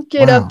 Yeah,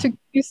 geared up, took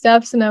 2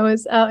 steps and I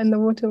was out in the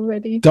water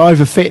already.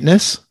 Diver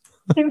fitness.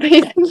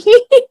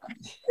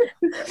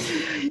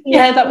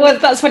 Yeah,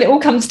 that's when it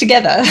all comes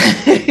together.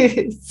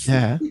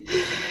 Yeah.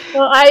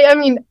 Well, I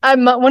mean,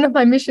 one of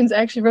my missions, I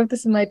actually wrote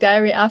this in my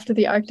diary after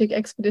the Arctic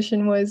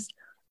expedition, was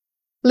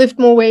lift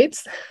more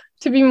weights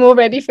to be more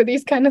ready for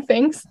these kind of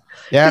things.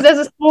 Yeah. Because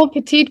as a small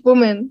petite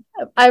woman,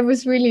 I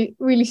was really,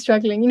 really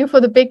struggling.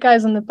 For the big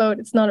guys on the boat,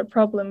 it's not a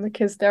problem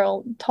because they're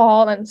all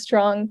tall and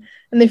strong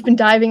and they've been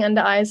diving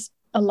under ice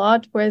a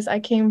lot, whereas I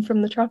came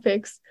from the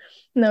tropics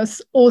and I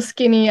was all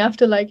skinny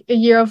after like a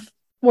year of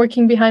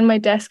working behind my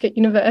desk at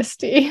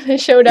university. I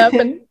showed up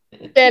and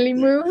barely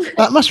move.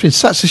 That must have been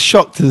such a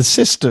shock to the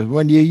system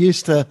when you're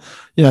used to,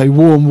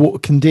 warm water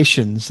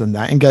conditions and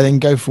that, and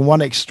go from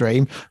one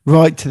extreme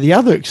right to the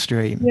other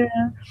extreme.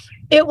 Yeah,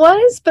 it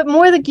was, but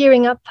more the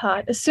gearing up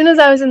part. As soon as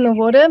I was in the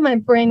water, my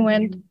brain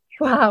went,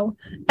 wow.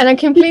 And I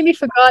completely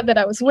forgot that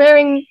I was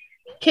wearing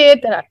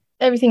kit, that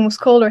everything was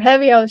cold or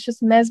heavy. I was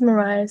just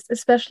mesmerized,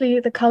 especially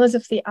the colors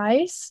of the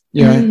ice.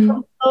 Yeah.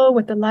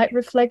 With the light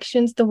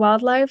reflections, the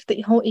wildlife,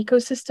 the whole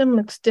ecosystem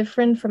looks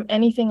different from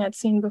anything I'd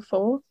seen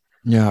before.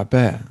 Yeah, I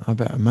bet.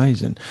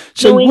 Amazing.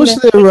 So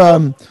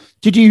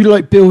did you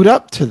like build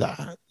up to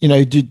that?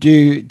 Did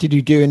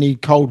you do any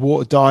cold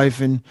water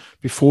diving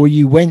before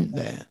you went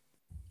there?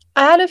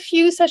 I had a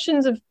few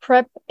sessions of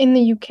prep in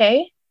the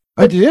UK.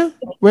 Oh, did you?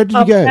 Where did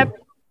you go?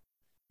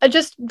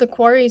 Just the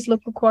quarries,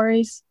 local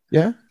quarries.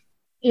 Yeah.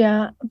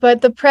 Yeah,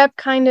 but the prep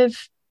kind of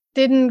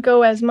didn't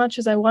go as much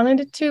as I wanted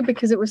it to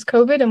because it was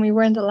COVID and we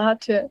weren't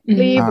allowed to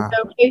leave or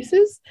go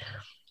places.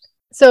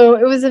 So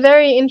it was a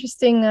very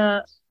interesting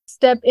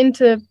step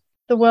into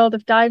the world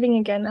of diving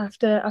again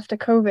after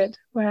COVID,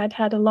 where I'd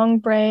had a long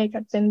break.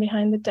 I'd been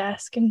behind the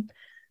desk, and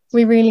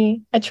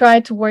I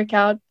tried to work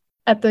out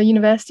at the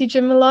university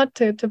gym a lot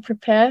to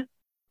prepare.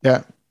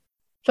 Yeah.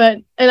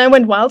 And I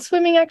went wild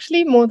swimming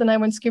actually more than I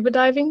went scuba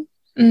diving,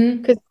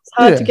 because it's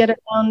hard to get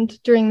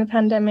around during the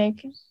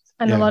pandemic,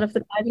 and a lot of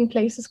the diving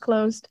places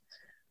closed.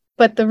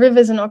 But the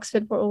rivers in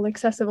Oxford were all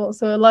accessible,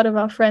 so a lot of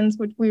our friends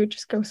we would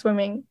just go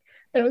swimming,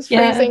 and it was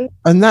freezing.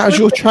 And that was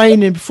your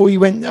training before you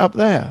went up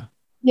there?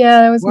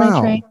 Yeah, that was my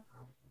training.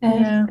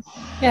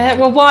 Yeah.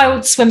 Well,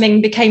 wild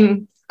swimming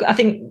became, I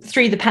think,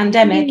 through the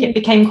pandemic, it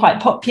became quite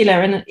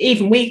popular, and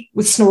even we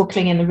were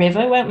snorkeling in the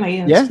river, weren't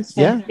we? Yeah.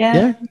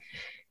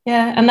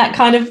 And that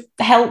kind of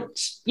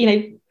helped,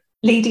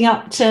 leading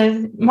up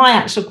to my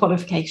actual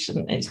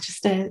qualification. It's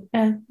just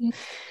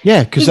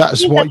because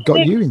that's what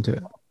got you into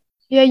it.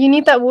 Yeah, you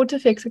need that water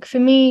fix. Like for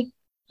me,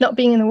 not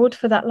being in the water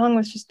for that long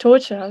was just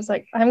torture. I was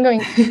like, I'm going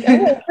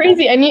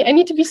crazy. I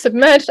need to be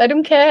submerged. I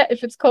don't care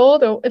if it's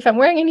cold or if I'm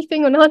wearing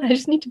anything or not. I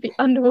just need to be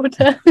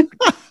underwater.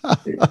 I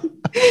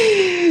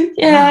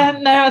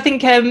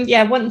think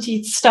once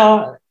you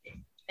start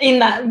in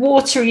that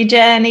watery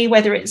journey,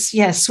 whether it's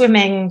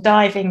swimming,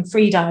 diving,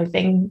 free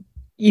diving,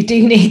 you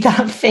do need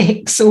that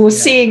fix, or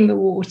seeing the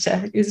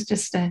water is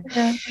just No,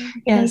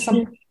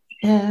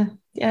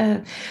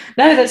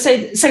 that's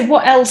so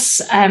what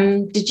else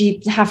did you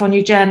have on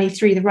your journey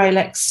through the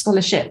Rolex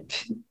scholarship?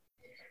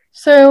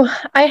 So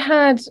I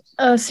had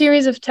a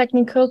series of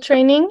technical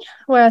training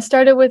where I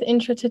started with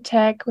Intro to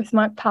Tech with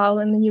Mark Powell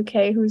in the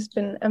UK, who's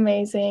been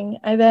amazing.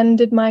 I then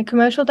did my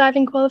commercial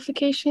diving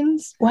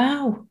qualifications.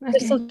 Wow. Okay.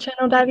 Crystal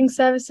Channel Diving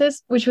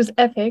Services, which was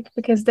epic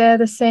because they're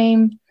the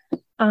same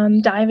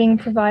diving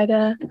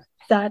provider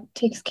that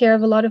takes care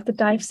of a lot of the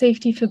dive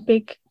safety for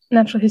big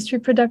natural history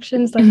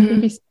productions like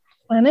BBC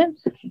Planet.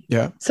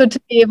 Yeah. So to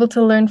be able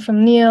to learn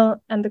from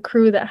Neil and the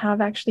crew that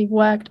have actually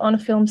worked on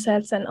film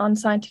sets and on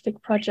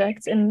scientific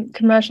projects in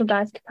commercial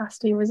dive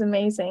capacity was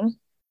amazing.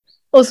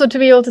 Also to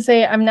be able to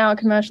say I'm now a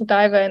commercial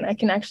diver and I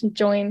can actually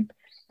join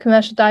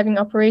commercial diving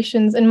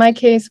operations, in my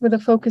case with a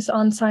focus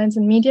on science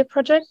and media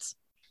projects.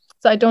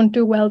 So I don't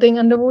do welding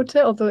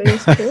underwater, although it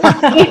is cool.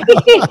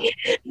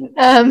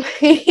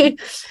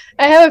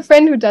 I have a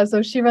friend who does,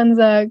 though. She runs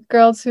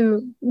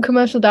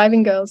commercial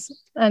diving girls,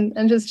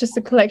 and just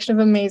a collection of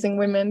amazing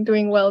women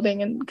doing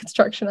welding and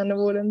construction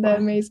underwater, and they're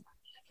amazing.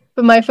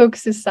 But my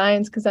focus is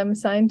science because I'm a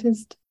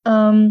scientist.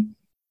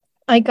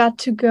 I got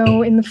to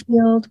go in the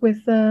field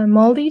with the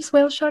Maldives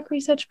Whale Shark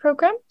Research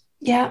Program.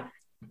 Yeah.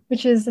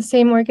 Which is the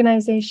same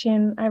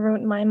organization I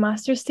wrote my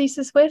master's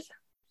thesis with.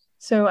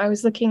 So I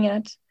was looking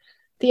at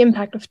the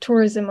impact of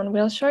tourism on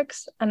whale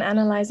sharks and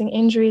analyzing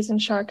injuries in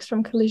sharks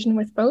from collision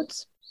with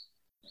boats.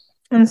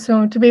 And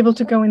so to be able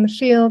to go in the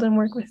field and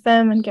work with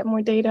them and get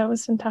more data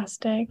was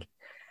fantastic.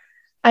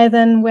 I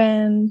then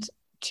went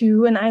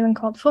to an island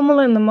called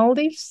Fumala in the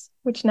Maldives,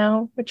 which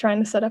now we're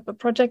trying to set up a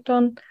project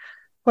on,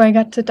 where I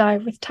got to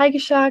dive with tiger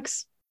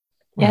sharks.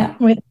 Yeah.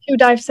 With 2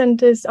 dive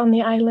centers on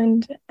the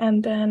island.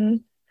 And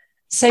then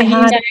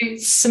know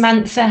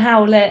Samantha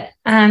Howlett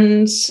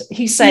and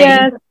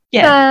Hussein.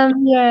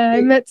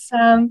 I met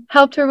Sam,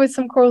 helped her with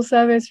some coral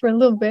surveys for a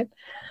little bit.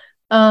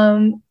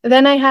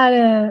 Then I had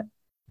a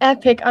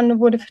epic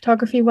underwater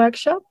photography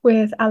workshop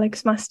with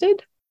Alex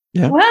Mustard.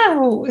 Yeah.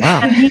 Wow.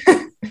 And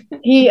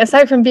he,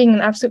 aside from being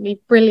an absolutely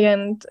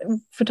brilliant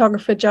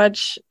photographer,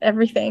 judge,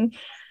 everything,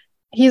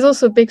 he's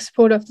also a big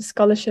supporter of the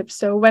scholarship.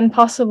 So when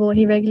possible,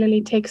 he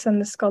regularly takes on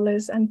the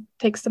scholars and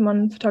takes them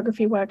on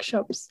photography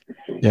workshops.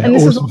 Yeah, and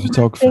this awesome was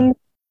photographer.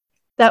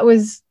 That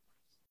was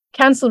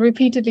cancelled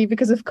repeatedly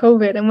because of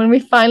COVID, and when we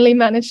finally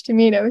managed to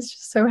meet, I was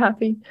just so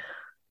happy.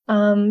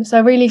 So I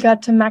really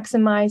got to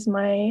maximize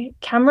my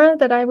camera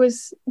that I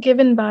was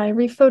given by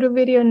Reef Photo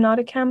Video and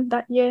Nauticam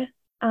that year,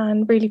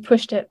 and really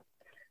pushed it.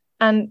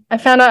 And I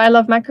found out I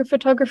love macro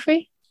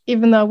photography,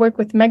 even though I work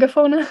with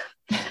megafauna.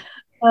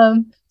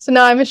 So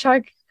now I'm a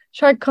shark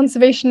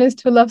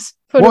conservationist who loves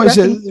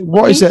photography.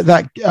 What is it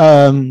that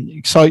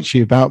excites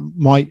you about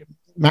my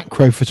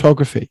macro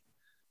photography?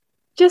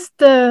 Just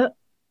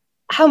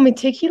how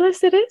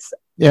meticulous it is.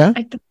 Yeah.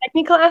 Like the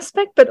technical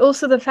aspect, but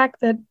also the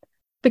fact that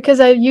because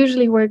I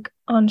usually work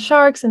on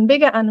sharks and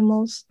bigger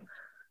animals,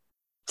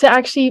 to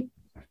actually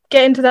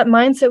get into that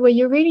mindset where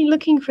you're really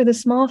looking for the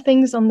small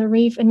things on the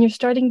reef and you're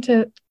starting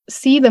to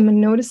see them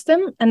and notice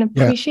them and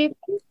appreciate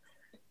them.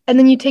 And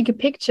then you take a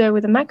picture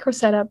with a macro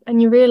setup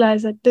and you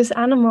realize that this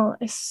animal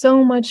is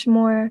so much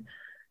more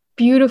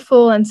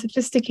beautiful and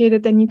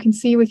sophisticated than you can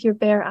see with your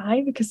bare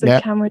eye because the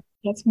camera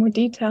gets more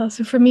detail.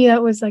 So for me,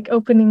 that was like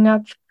opening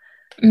up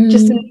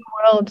just a new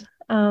world.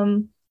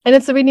 And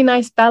it's a really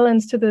nice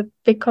balance to the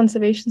big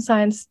conservation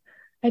science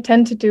I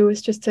tend to do, is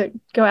just to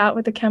go out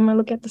with the camera,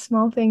 look at the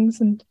small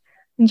things and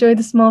enjoy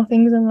the small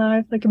things in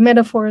life, like a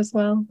metaphor as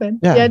well. But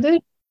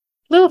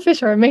little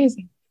fish are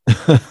amazing.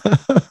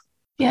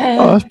 Yeah.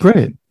 Oh, that's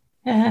brilliant.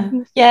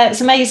 Yeah,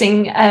 it's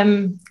amazing.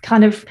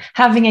 Kind of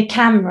having a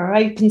camera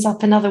opens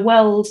up another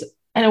world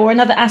or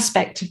another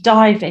aspect of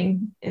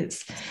diving.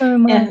 It's so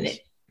much.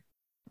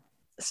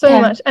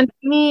 so much. And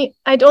for me,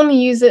 I'd only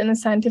use it in a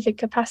scientific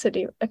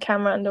capacity, a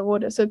camera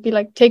underwater. So it'd be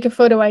like, take a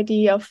photo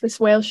ID of this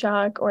whale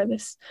shark or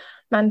this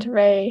manta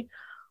ray,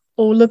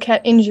 or look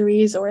at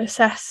injuries or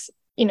assess,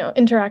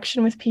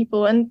 interaction with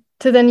people, and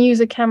to then use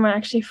a camera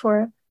actually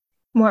for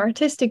more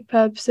artistic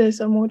purposes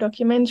or more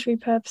documentary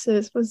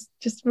purposes was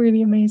just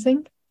really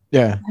amazing.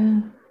 Yeah.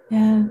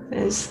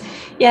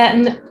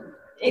 And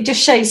it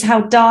just shows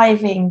how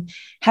diving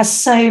has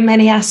so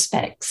many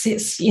aspects.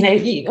 It's,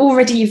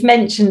 you've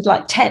mentioned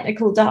like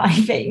technical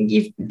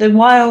diving, the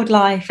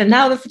wildlife, and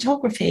now the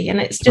photography, and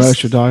it's just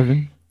commercial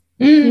diving.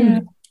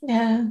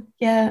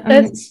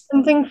 There's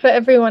something for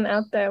everyone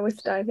out there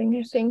with diving,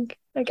 I think.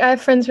 Like, I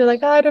have friends who are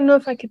like, I don't know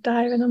if I could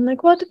dive, and I'm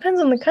like, well, it depends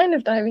on the kind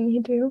of diving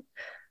you do.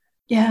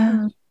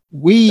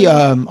 We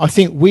I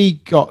think we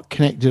got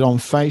connected on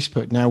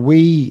Facebook. Now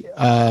we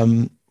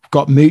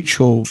got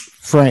mutual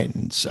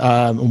friends,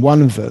 and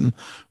one of them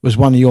was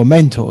one of your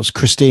mentors,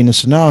 Christina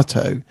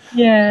Sonato.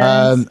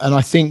 Yeah. And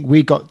I think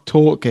we got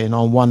talking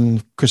on one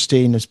of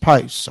Christina's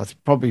posts, I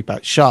think probably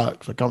about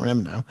sharks, I can't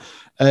remember now.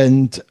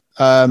 And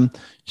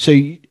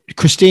so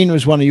Christina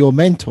was one of your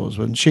mentors,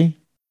 wasn't she?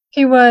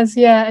 She was,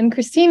 yeah. And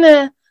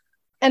Christina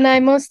and I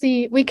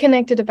we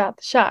connected about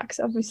the sharks,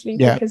 obviously,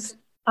 because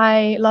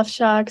I love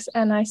sharks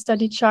and I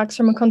studied sharks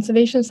from a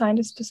conservation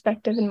scientist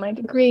perspective in my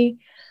degree.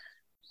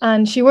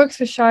 And she works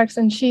with sharks,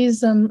 and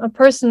she's a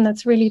person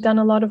that's really done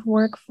a lot of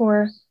work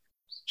for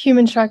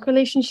human-shark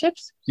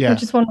relationships,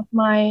 which is one of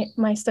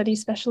my study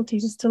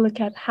specialties, is to look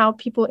at how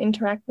people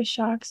interact with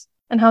sharks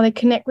and how they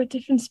connect with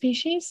different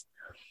species.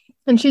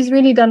 And she's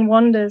really done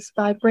wonders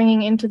by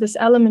bringing into this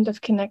element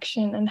of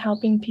connection and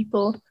helping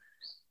people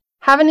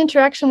have an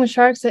interaction with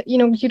sharks that,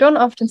 you don't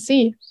often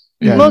see.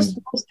 Most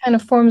kind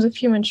of forms of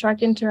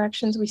human-shark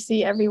interactions we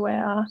see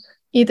everywhere are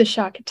either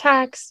shark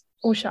attacks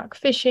or shark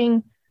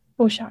fishing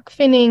or shark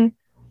finning.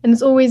 And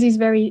it's always these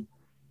very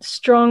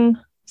strong,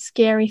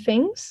 scary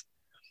things.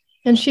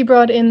 And she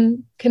brought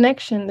in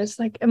connection, this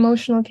like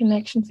emotional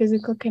connection,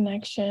 physical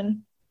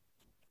connection,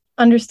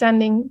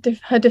 understanding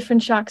her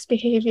different sharks'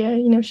 behavior.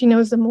 She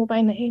knows them all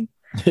by name.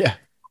 Yeah.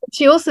 What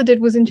she also did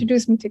was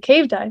introduce me to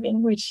cave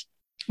diving, which,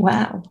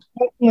 wow,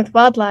 working with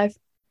wildlife,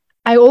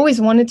 I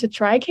always wanted to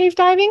try cave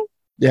diving.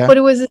 Yeah. But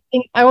it was a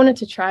thing I wanted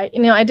to try.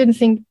 I didn't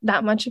think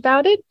that much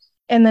about it.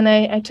 And then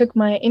I took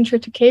my intro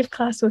to cave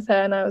class with her,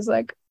 and I was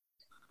like,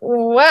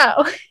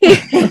 wow,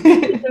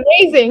 it's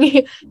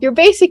amazing. You're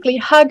basically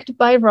hugged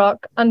by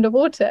rock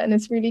underwater, and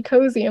it's really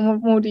cozy. And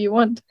what more do you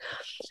want?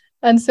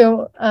 And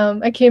so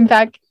I came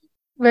back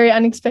very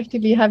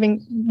unexpectedly,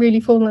 having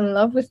really fallen in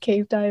love with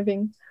cave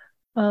diving.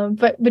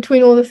 But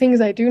between all the things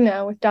I do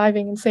now with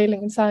diving and sailing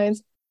and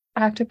science,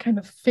 I have to kind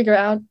of figure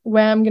out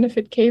where I'm going to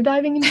fit cave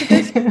diving into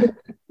this.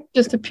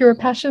 Just a pure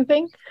passion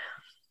thing.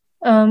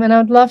 And I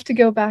would love to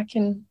go back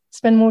and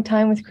spend more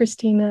time with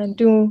Christina and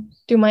do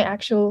my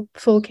actual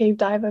full cave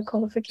diver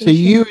qualification. So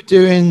you were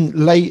doing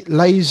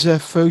laser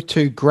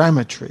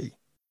photogrammetry.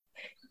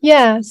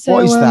 Yeah. So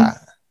what is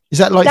that? Is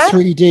that like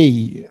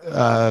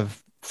 3D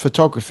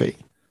photography?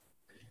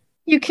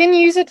 You can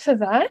use it for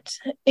that.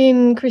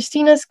 In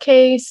Christina's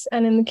case,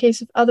 and in the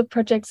case of other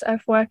projects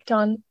I've worked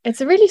on,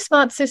 it's a really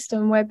smart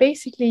system where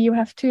basically you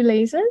have two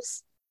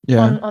lasers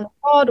on a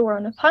rod or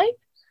on a pipe.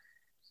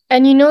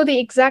 And you know the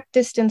exact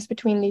distance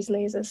between these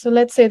lasers. So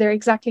let's say they're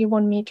exactly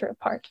 1 meter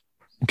apart.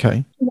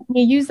 Okay.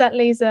 You use that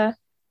laser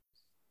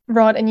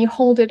rod and you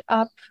hold it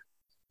up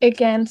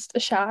against a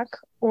shark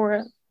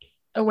or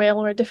a whale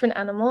or a different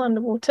animal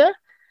underwater.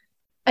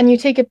 And you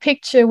take a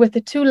picture with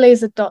the two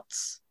laser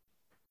dots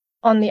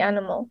on the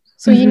animal.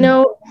 So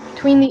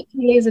between the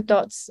laser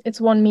dots,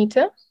 it's 1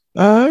 meter.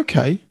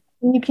 Okay.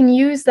 And you can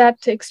use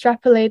that to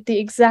extrapolate the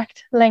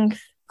exact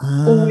length.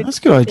 That's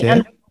a good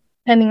idea.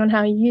 Depending on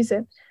how you use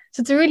it. So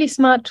it's a really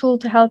smart tool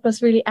to help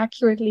us really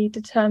accurately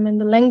determine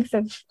the length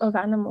of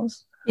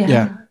animals.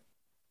 Yeah.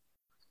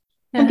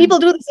 And people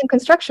do this in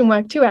construction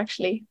work too,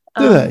 actually.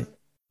 Do they?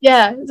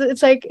 Yeah.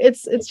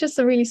 It's just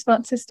a really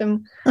smart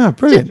system. Oh,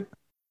 brilliant.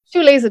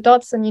 Two laser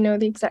dots, and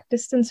the exact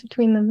distance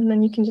between them, and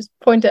then you can just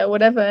point it at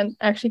whatever and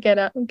actually get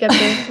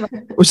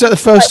the Was that the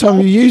first time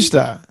you used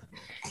that?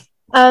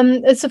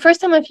 It's the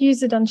first time I've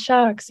used it on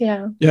sharks,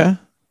 yeah. Yeah.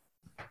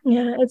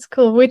 Yeah, it's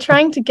cool. We're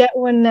trying to get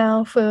one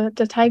now for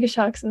the tiger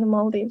sharks in the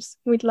Maldives.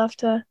 We'd love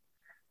to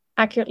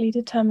accurately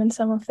determine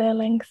some of their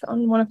length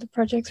on one of the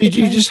projects. You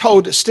just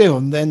hold it still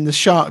and then the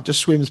shark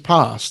just swims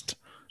past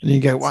and you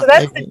go, so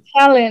that's the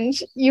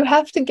challenge. You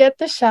have to get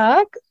the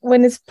shark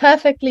when it's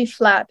perfectly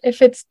flat.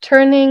 If it's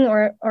turning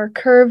or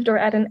curved or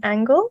at an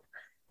angle,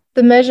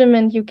 the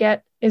measurement you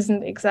get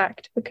isn't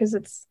exact because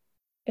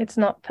it's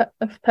not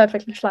a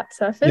perfectly flat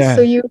surface.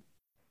 Yeah.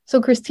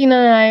 So Christina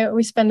and I,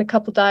 we spent a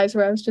couple dives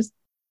where I was just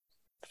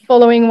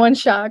following one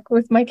shark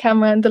with my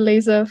camera and the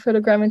laser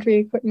photogrammetry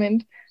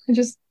equipment and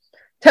just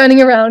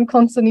turning around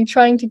constantly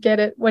trying to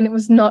get it when it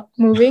was not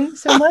moving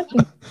so much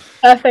and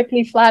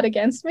perfectly flat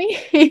against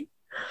me.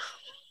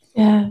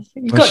 Yeah,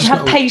 you've got to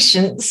have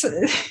patience.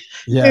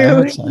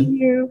 Yeah.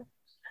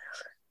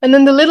 And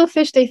then the little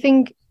fish, they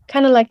think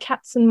kind of like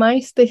cats and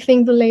mice. They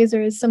think the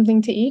laser is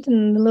something to eat,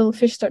 and the little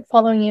fish start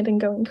following it and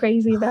going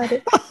crazy about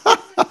it.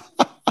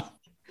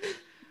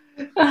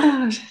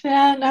 Oh,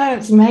 yeah, no,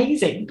 it's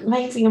amazing,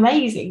 amazing,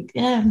 amazing.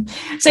 Yeah.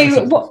 That So,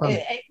 sounds what fun.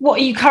 what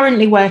are you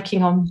currently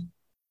working on?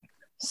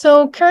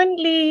 So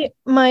currently,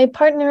 my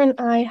partner and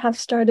I have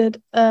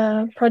started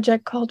a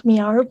project called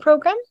Miaru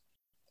Program.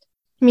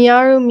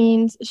 Miaru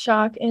means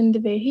shark in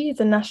Divehi,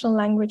 the national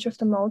language of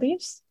the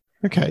Maldives.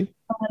 Okay.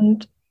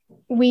 And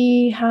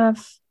we're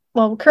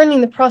currently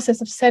in the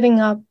process of setting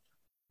up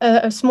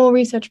a small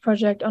research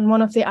project on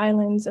one of the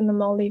islands in the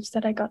Maldives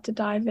that I got to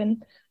dive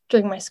in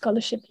during my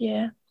scholarship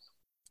year.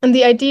 And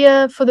the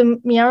idea for the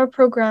Miaru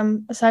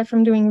program, aside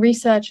from doing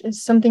research,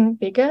 is something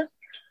bigger.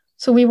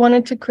 So we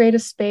wanted to create a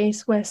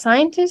space where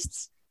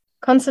scientists,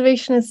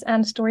 conservationists,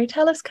 and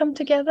storytellers come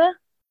together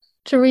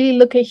to really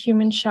look at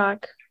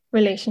human-shark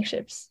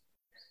relationships.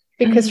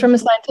 Because from a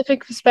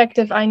scientific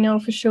perspective, I know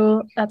for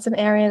sure that's an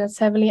area that's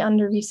heavily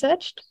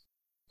under-researched.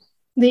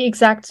 The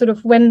exact sort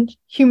of when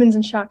humans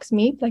and sharks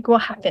meet, like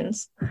what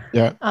happens.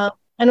 Yeah.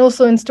 And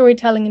also in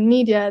storytelling and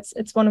media,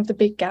 it's one of the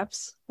big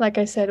gaps. Like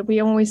I said,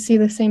 we always see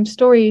the same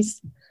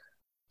stories.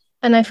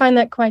 And I find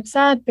that quite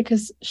sad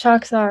because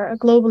sharks are a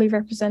globally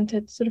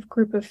represented sort of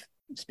group of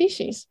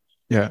species.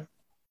 Yeah.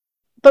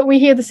 But we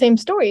hear the same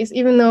stories,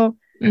 even though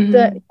we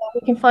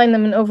can find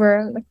them in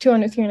over like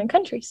 200, 300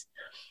 countries.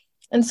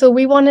 And so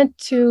we wanted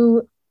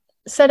to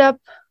set up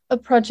a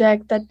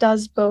project that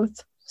does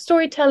both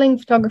storytelling,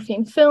 photography,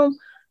 and film,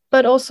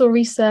 but also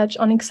research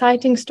on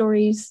exciting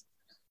stories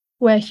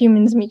where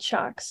humans meet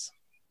sharks.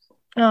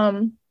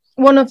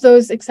 One of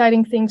those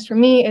exciting things for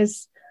me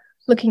is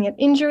looking at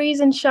injuries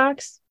in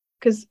sharks,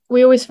 because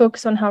we always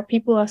focus on how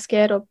people are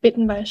scared or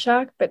bitten by a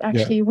shark, but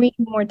actually we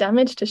do more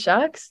damage to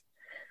sharks.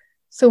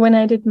 So when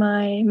I did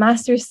my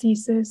master's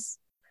thesis,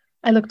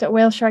 I looked at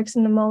whale sharks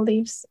in the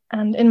Maldives,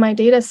 and in my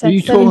data set, Are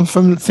you talking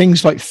from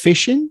things like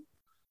fishing,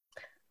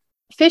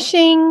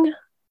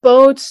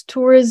 boats,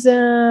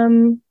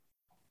 tourism,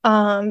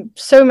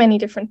 so many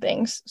different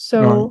things.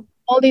 So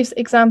all these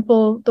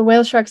example, the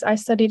whale sharks I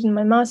studied in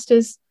my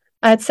master's,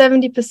 I had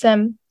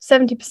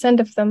 70%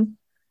 of them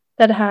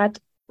that had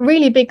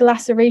really big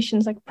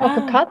lacerations, like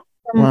proper cuts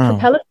from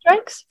propeller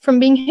strikes from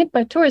being hit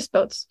by tourist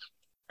boats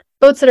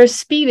that are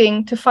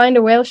speeding to find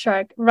a whale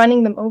shark,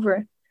 running them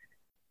over.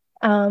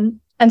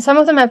 And some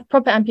of them have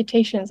proper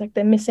amputations, like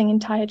they're missing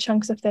entire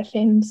chunks of their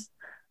fins.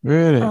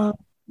 Really?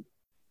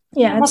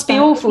 Yeah, it must be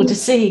awful to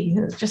see.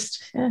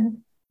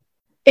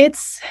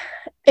 It's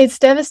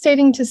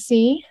devastating to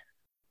see.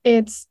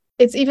 It's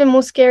even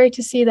more scary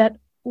to see that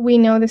we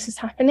know this is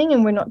happening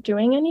and we're not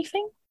doing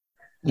anything.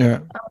 Yeah.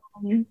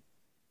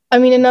 I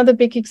mean, another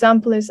big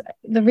example is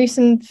the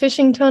recent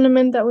fishing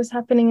tournament that was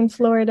happening in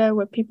Florida,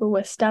 where people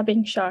were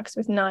stabbing sharks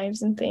with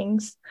knives and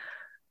things.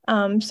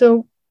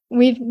 So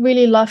we'd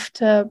really love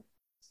to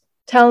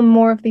tell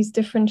more of these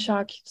different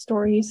shark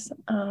stories.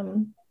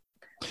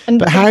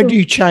 But how do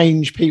you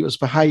change people's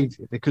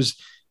behavior? Because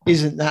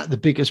isn't that the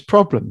biggest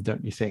problem,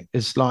 don't you think?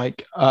 It's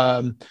like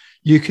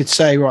you could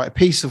say, right, a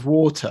piece of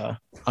water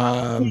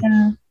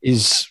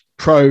is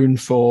prone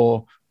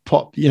for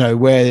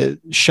where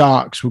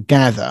sharks will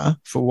gather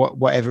for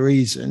whatever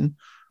reason,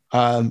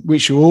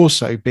 which will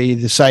also be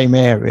the same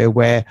area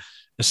where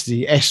it's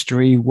the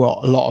estuary,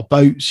 what a lot of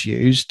boats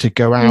use to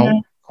go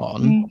out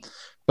on.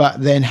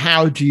 But then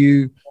how do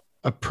you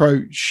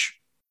approach?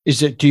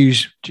 Is it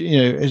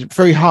it's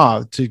very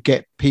hard to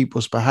get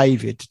people's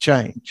behavior to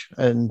change,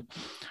 and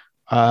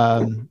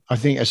I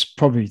think it's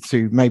probably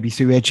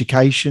through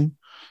education.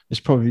 It's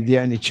probably the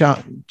only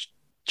chance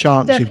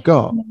you've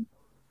got.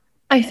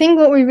 I think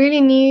what we really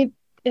need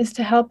is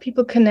to help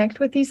people connect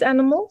with these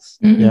animals.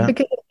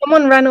 Because if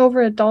someone ran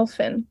over a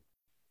dolphin,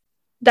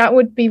 that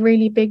would be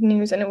really big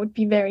news and it would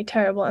be very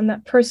terrible, and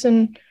that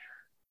person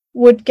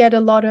would get a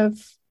lot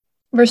of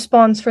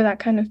response for that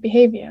kind of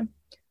behavior.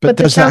 But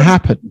does that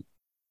happen?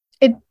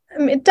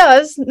 It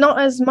does,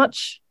 not as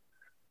much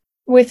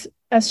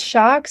as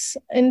sharks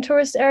in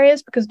tourist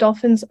areas, because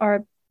dolphins are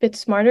a bit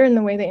smarter in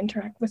the way they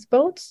interact with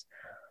boats.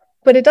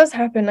 But it does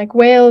happen. Like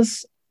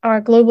whales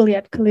are globally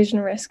at collision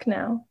risk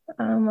now.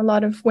 A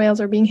lot of whales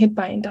are being hit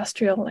by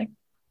industrial, like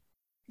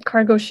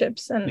cargo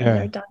ships, and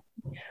they're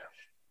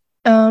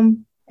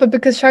dying. But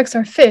because sharks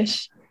are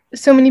fish,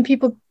 so many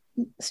people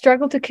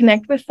struggle to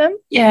connect with them.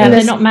 Yeah,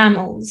 they're not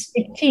mammals.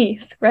 Big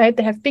teeth, right?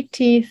 They have big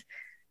teeth.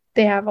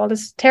 They have all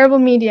this terrible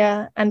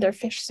media, and they're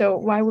fish. So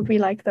why would we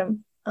like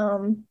them?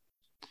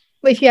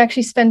 But if you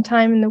actually spend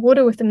time in the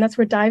water with them, that's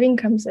where diving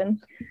comes in.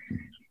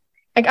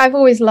 Like I've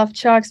always loved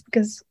sharks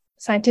because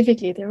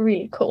scientifically they're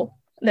really cool.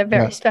 They're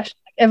very special.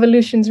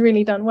 Evolution's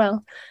really done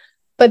well.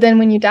 But then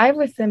when you dive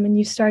with them and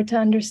you start to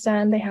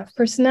understand they have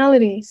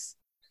personalities,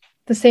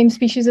 the same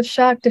species of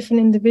shark, different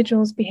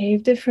individuals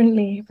behave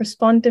differently,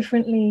 respond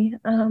differently.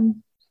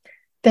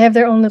 They have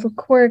their own little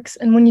quirks.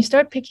 And when you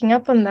start picking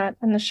up on that,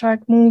 and the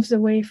shark moves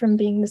away from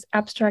being this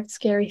abstract,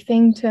 scary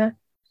thing to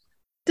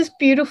this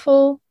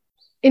beautiful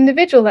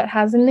individual that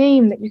has a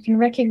name that you can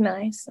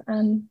recognize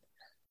and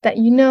that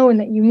you know and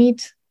that you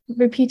meet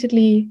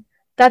repeatedly,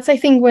 that's I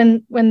think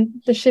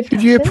when the shift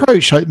Could you happened.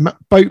 approach like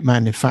boat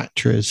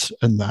manufacturers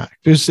and that?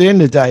 Because at the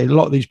end of the day, a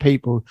lot of these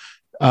people,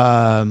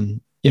 when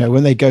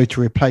they go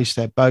to replace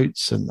their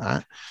boats and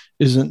that,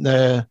 isn't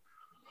there,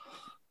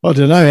 I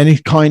don't know, any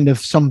kind of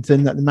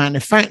something that the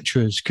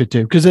manufacturers could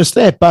do? Because it's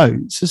their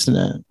boats, isn't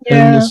it?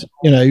 Yeah.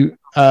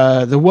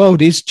 And the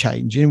world is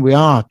changing. We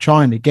are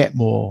trying to get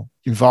more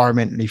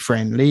environmentally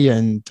friendly,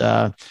 and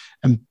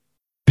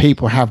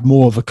people have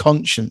more of a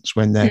conscience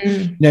when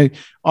they're,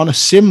 on a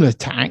similar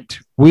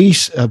tact. We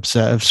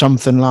observed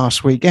something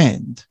last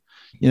weekend,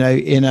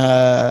 in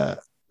a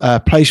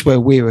place where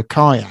we were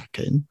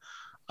kayaking.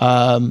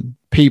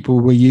 People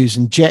were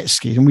using jet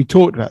skis, and we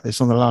talked about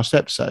this on the last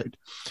episode.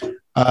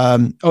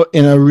 In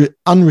a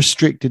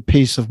unrestricted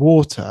piece of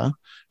water,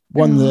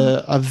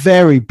 a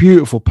very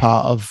beautiful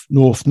part of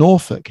North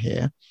Norfolk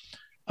here,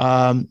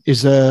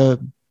 is a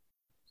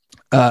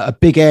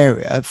big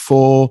area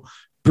for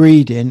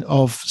breeding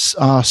of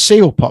our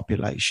seal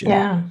population.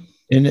 Yeah.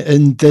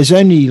 And there's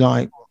only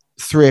like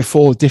 3 or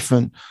 4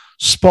 different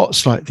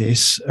spots like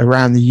this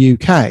around the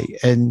UK,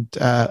 and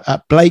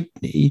at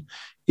Blakeney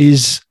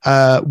is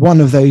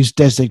one of those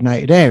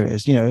designated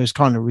areas. It's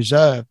kind of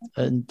reserved,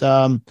 and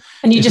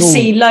you just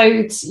see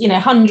loads,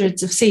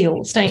 hundreds of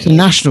seals, don't it's you? a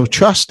National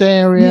Trust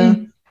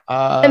area.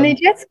 And they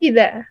jet ski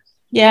there.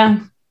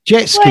 Yeah.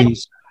 Jet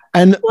skis,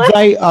 and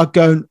they are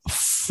going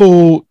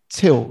full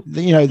tilt.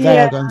 They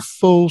are going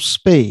full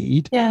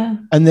speed. Yeah.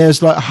 And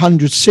there's like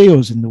 100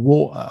 seals in the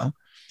water,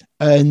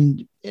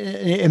 and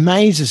it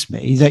amazes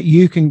me that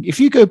you can, if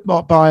you go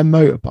buy a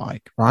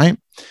motorbike, right,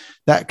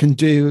 that can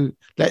do,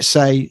 let's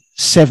say,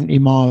 70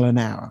 mile an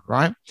hour,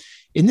 right?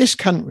 In this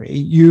country,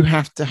 you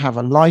have to have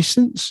a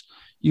license.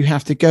 You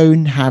have to go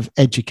and have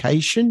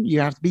education.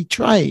 You have to be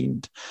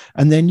trained.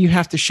 And then you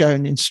have to show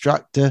an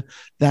instructor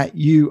that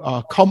you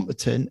are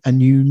competent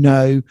and you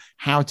know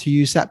how to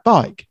use that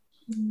bike.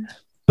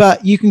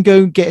 But you can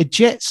go and get a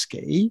jet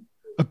ski,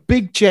 a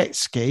big jet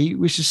ski,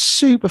 which is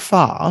super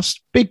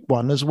fast, big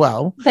one as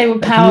well. They were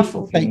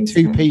powerful. Take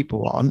 2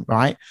 people on,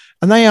 right?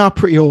 And they are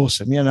pretty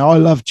awesome. I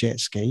love jet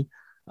ski.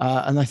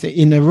 And I think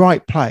in the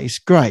right place,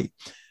 great.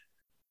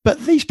 But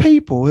these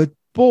people had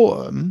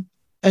bought them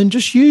and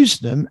just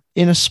used them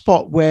in a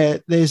spot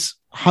where there's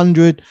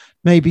 100,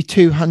 maybe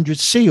 200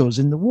 seals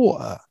in the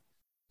water.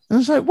 And I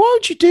was like, why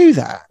would you do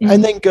that?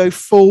 And then go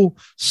full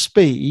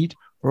speed,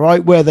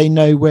 right, where they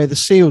know where the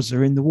seals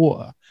are in the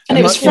water. And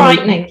it was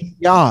frightening.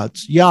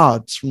 Yards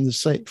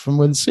from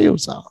where the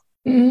seals are.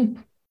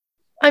 Mm.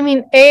 I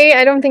mean, A,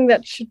 I don't think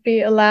that should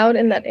be allowed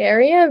in that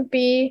area.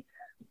 B,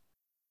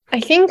 I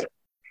think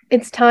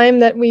it's time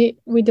that we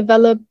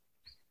develop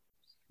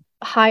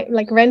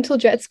rental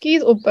jet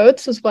skis or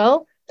boats as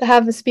well, to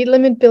have a speed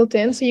limit built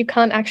in, so you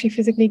can't actually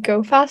physically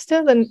go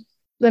faster than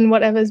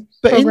whatever's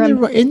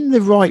programmed. But in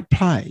the right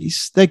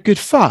place, they're good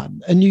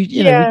fun. And we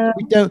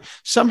don't,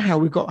 somehow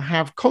we've got to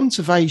have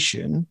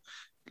conservation,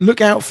 look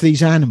out for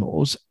these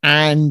animals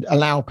and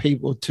allow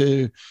people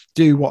to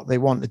do what they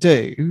want to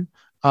do.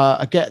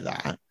 I get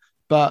that,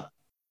 but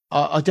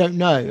I don't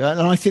know.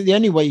 And I think the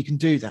only way you can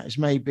do that is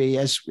maybe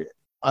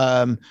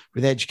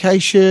with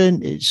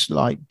education. It's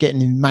like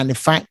getting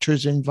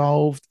manufacturers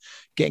involved,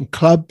 getting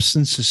clubs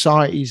and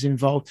societies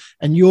involved.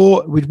 And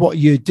with what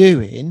you're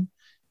doing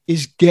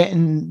is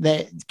getting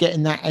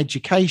that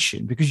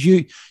education, because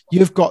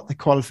you've got the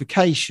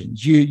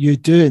qualifications, you're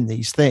doing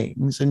these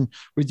things, and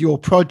with your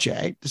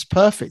project, it's a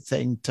perfect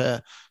thing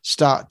to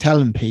start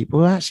telling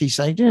people, actually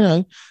say,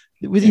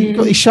 you've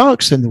got these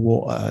sharks in the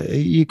water,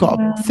 you've got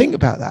to think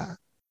about that.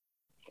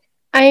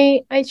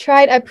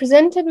 I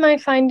presented my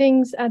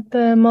findings at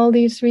the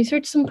Maldives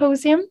Research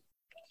Symposium,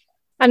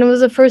 and it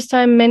was the first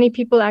time many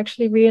people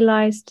actually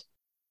realized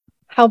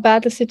how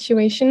bad the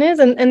situation is.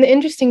 And the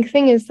interesting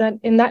thing is that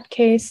in that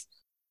case,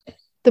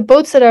 the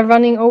boats that are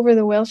running over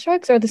the whale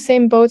sharks are the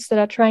same boats that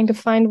are trying to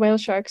find whale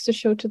sharks to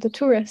show to the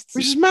tourists.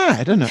 Which is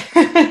mad, isn't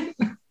it?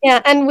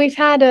 Yeah, and we've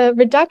had a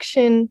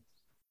reduction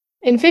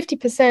in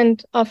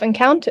 50% of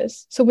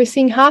encounters. So we're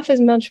seeing half as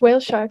much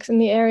whale sharks in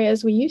the area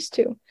as we used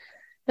to.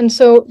 And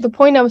so the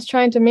point I was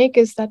trying to make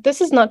is that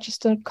this is not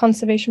just a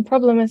conservation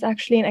problem, it's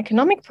actually an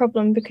economic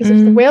problem, because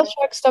if the whale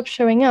sharks stop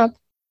showing up,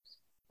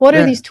 what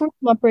are these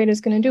tourism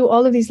operators going to do?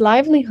 All of these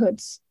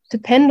livelihoods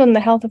depend on the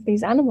health of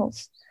these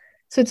animals.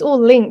 So it's all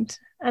linked.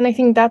 And I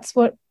think that's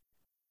what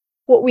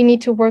we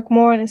need to work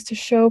more on, is to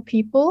show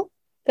people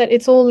that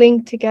it's all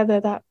linked together,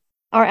 that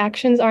our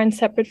actions aren't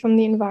separate from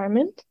the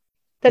environment,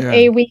 that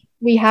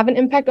we have an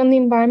impact on the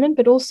environment,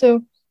 but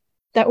also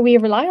that we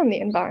rely on the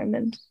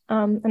environment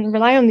and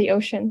rely on the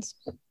oceans.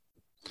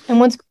 And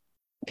once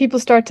people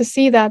start to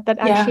see that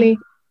actually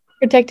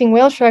protecting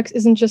whale sharks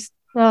isn't just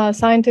a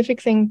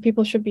scientific thing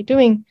people should be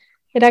doing,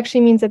 it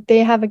actually means that they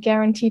have a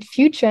guaranteed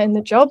future in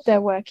the job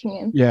they're working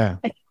in. Yeah.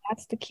 I think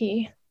that's the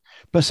key.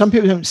 But some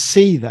people don't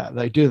see that,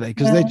 though, do they?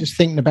 Because they're just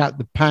thinking about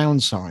the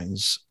pound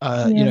signs,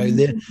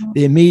 the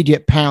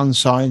immediate pound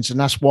signs, and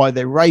that's why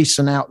they're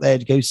racing out there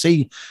to go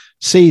see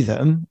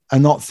them,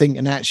 and not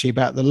thinking actually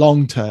about the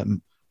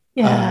long-term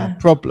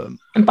problem.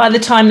 And by the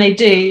time they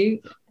do,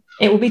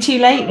 it will be too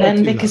late then,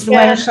 too because late.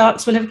 the whale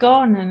sharks will have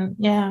gone. And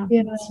Yeah.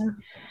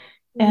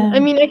 Yeah. I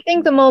mean, I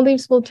think the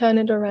Maldives will turn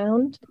it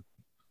around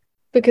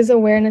because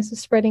awareness is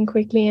spreading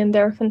quickly, and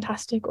there are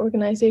fantastic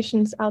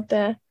organizations out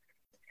there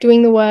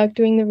doing the work,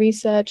 doing the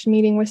research,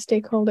 meeting with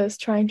stakeholders,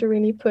 trying to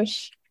really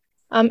push.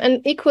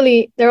 And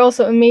equally, there are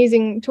also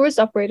amazing tourist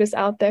operators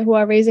out there who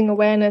are raising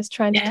awareness,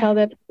 trying to tell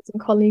their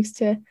colleagues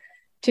to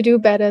do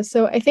better.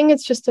 So I think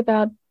it's just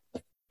about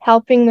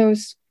helping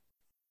those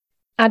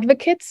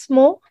advocates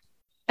more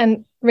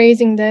and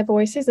raising their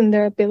voices and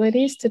their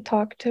abilities to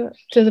talk to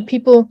the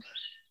people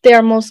they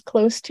are most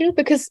close to,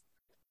 because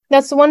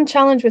that's the one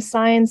challenge with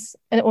science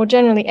or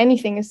generally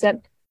anything, is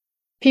that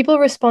people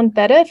respond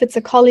better if it's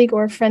a colleague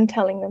or a friend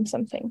telling them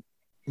something.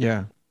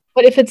 Yeah.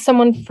 But if it's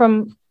someone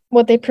from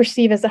what they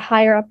perceive as a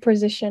higher up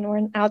position or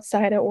an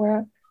outsider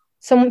or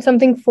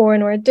something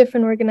foreign or a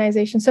different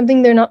organization,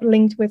 something they're not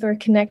linked with or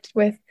connected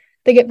with,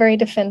 they get very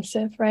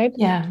defensive, right?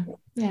 Yeah.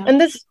 And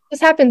this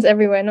happens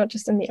everywhere, not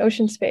just in the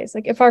ocean space.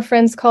 Like if our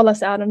friends call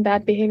us out on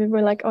bad behavior,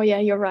 we're like, oh yeah,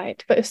 you're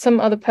right. But if some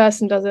other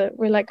person does it,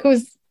 we're like, who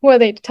are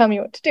they to tell me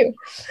what to do?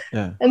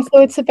 Yeah. And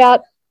so it's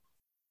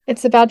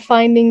about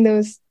finding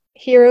those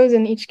heroes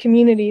in each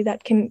community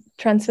that can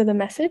transfer the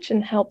message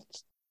and help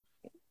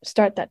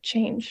start that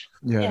change.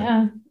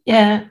 And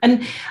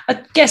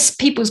I guess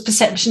people's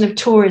perception of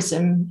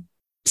tourism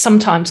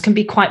sometimes can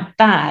be quite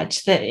bad,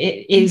 that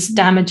it is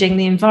damaging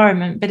the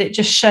environment, but it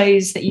just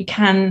shows that you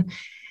can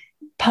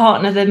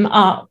partner them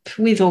up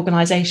with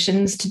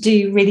organizations to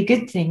do really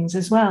good things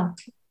as well.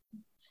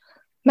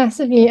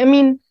 Massively. I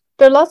mean,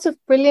 there are lots of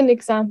brilliant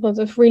examples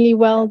of really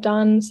well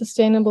done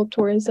sustainable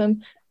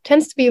tourism.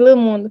 Tends to be a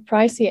little more on the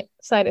pricey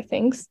side of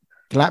things.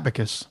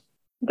 Galapagos,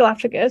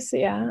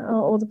 yeah,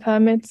 all the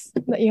permits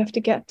that you have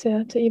to get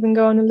to even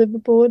go on a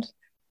liveaboard.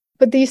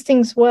 But these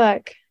things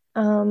work.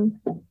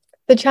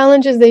 The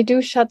challenge is they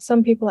do shut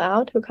some people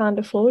out who can't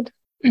afford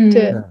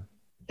to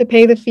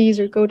pay the fees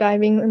or go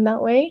diving in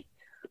that way.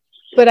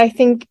 But I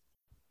think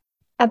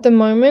at the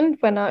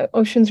moment, when our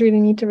oceans really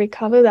need to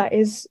recover, that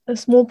is a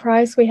small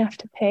price we have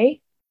to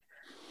pay,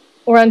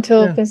 or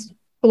until there's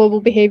global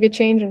behavior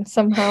change and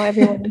somehow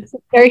everyone is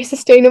very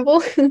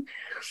sustainable.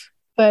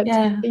 But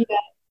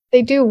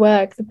they do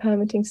work. The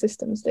permitting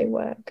systems, they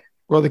work.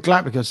 Well, the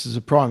Galapagos is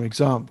a prime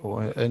example,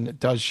 and it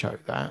does show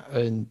that.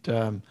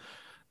 And,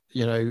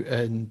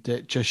 and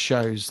it just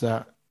shows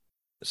that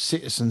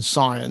citizen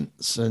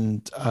science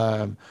and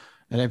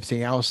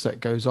everything else that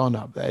goes on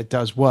up there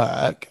does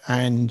work.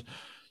 And,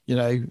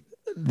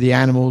 the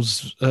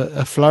animals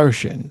are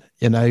flourishing,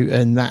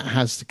 and that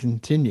has to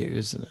continue,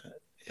 isn't it?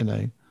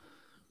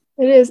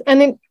 It is.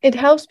 And it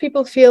helps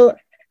people feel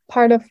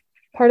part of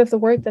the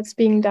work that's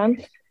being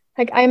done.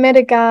 Like I met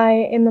a guy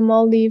in the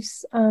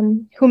Maldives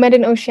who met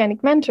an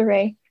oceanic manta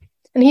ray,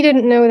 and he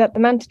didn't know that the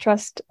Manta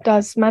Trust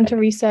does manta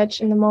research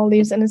in the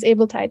Maldives and is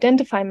able to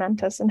identify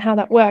mantas and how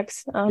that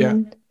works.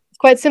 It's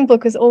quite simple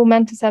because all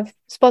mantas have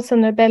spots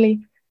on their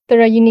belly that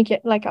are unique,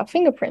 like our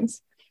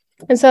fingerprints.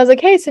 And so I was like,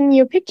 hey, send me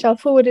your picture. I'll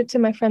forward it to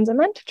my friends at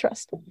Manta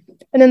Trust.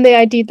 And then they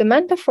ID'd the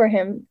manta for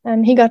him,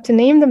 and he got to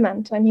name the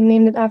manta, and he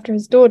named it after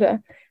his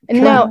daughter.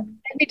 And now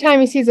every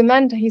time he sees a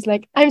manta, he's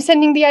like, I'm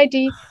sending the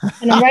ID,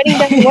 and I'm writing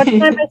down what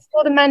time I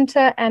saw the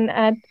manta and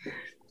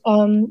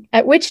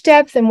at which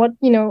depth and what,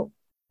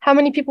 how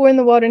many people were in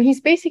the water. And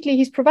he's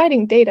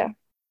providing data.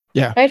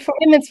 Yeah. Right. For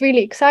him, it's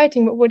really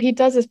exciting. But what he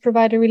does is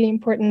provide a really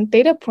important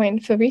data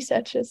point for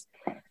researchers.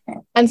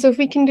 And so if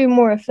we can do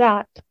more of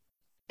that,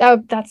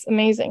 that's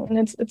amazing. And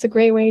it's a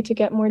great way to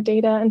get more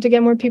data and to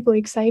get more people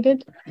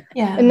excited.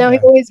 Yeah. And now he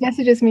always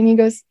messages me and he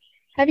goes,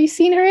 have you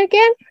seen her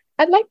again?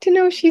 I'd like to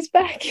know if she's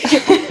back. She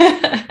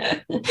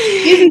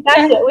isn't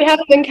back yet. We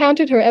haven't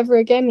encountered her ever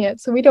again yet,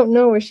 so we don't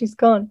know where she's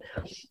gone.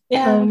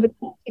 But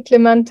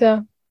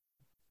Clementa.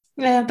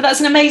 Yeah, but that's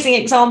an amazing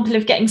example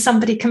of getting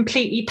somebody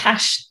completely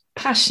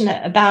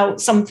passionate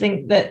about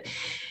something, that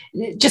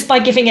just by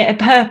giving it a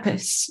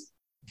purpose.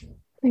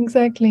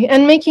 Exactly.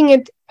 And making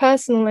it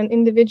personal and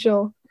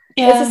individual.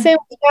 It's the same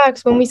with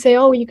sharks. When we say,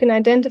 oh, you can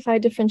identify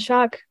different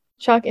shark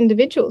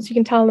individuals, you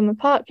can tell them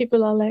apart.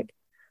 People are like,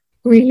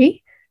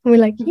 really? And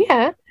we're like,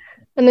 yeah.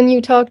 And then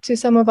you talk to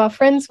some of our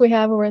friends we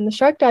have who are in the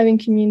shark diving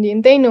community,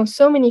 and they know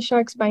so many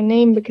sharks by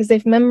name because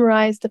they've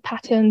memorized the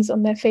patterns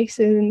on their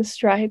faces and the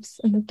stripes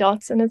and the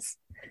dots. And it's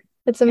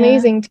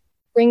amazing to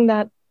bring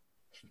that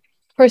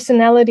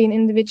personality and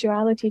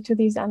individuality to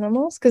these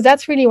animals, because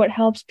that's really what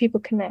helps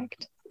people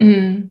connect.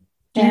 Do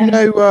you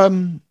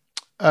know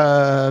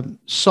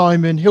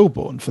Simon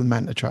Hilborn from the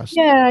Manta Trust?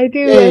 Yeah, I do.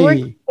 Yay. I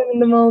worked with him in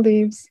the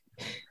Maldives.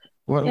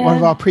 One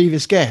of our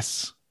previous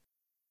guests.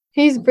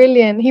 He's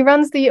brilliant. He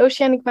runs the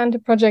Oceanic Manta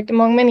Project,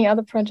 among many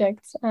other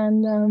projects.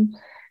 And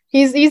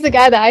he's the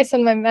guy that I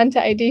send my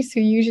Manta IDs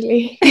to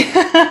usually.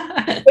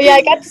 But yeah,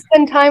 I got to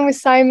spend time with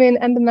Simon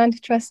and the Manta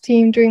Trust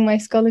team during my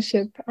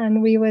scholarship.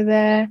 And we were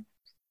there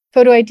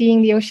photo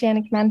IDing the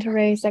Oceanic Manta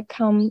rays that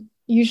come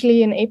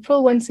usually in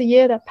April once a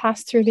year, that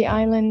pass through the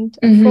island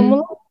of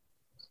Formula.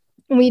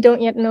 And we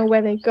don't yet know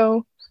where they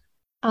go.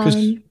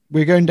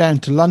 we're going down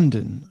to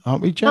London,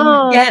 aren't we, Jen?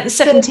 Oh, Yeah, the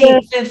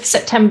 17th of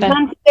September.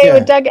 Nancy Day Yeah.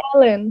 with Doug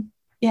Allen.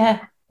 Yeah.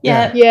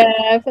 Yeah.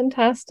 Yeah,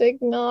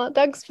 fantastic. No,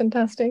 Doug's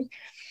fantastic.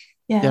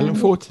 Yeah, looking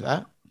forward to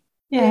that.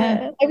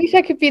 Yeah. I wish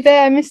I could be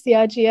there. I miss the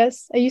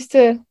RGS. I used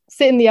to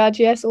sit in the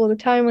RGS all the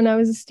time when I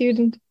was a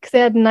student because they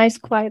had a nice,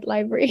 quiet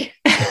library.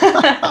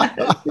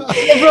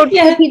 They brought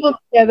people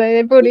together.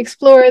 They brought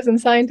explorers and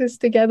scientists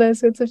together.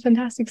 So it's a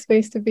fantastic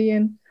space to be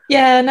in.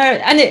 Yeah, no,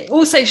 and it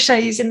also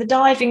shows in the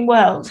diving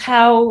world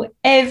how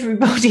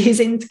everybody is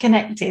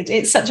interconnected.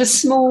 It's such a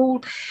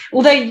small,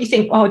 although you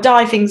think, oh,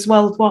 diving's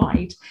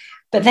worldwide,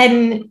 but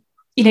then,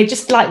 you know,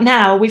 just like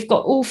now, we've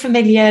got all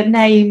familiar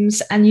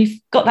names and you've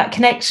got that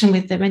connection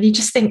with them, and you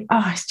just think,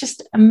 oh, it's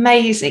just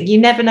amazing. You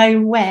never know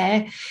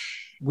where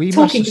We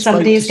talking to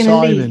somebody is going to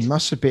lead.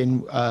 Must have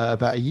been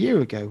about a year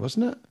ago,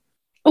 wasn't it?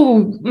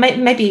 Oh,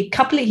 maybe a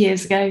couple of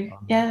years ago.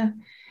 Yeah.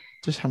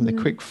 Just having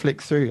a quick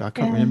flick through. I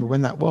can't remember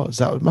when that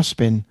was. Must have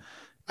been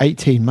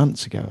 18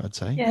 months ago, I'd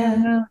say.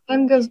 Yeah.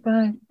 Time goes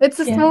by. It's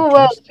a small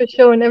world for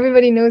sure, and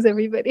everybody knows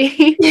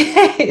everybody.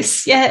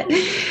 Yes, yeah.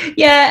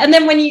 And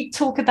then when you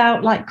talk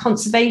about like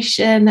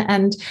conservation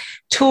and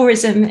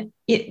tourism,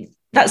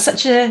 that's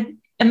such an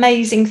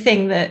amazing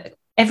thing that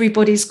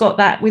everybody's got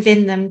that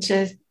within them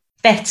to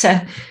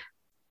better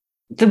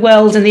the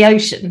world and the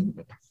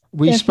ocean.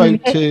 We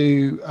spoke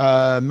to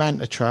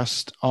Manta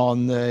Trust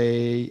on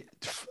the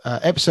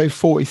episode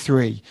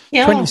 43,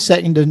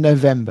 22nd of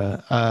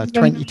November,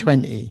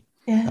 2020.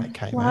 Yeah, that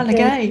came a while out.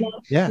 ago.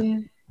 Yeah.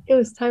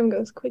 Time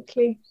goes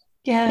quickly.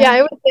 Yeah,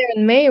 I was there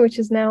in May, which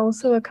is now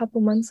also a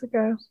couple months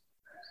ago.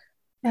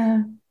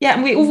 And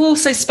we've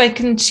also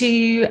spoken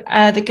to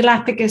the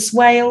Galapagos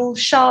whale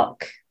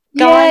shark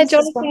guys.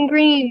 Jonathan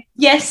Green.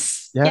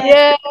 Yes.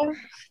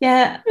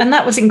 Yeah, and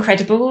that was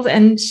incredible.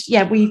 And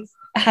we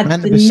had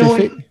Manta the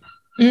Pacific.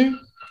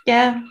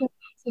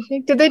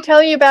 Did they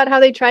tell you about how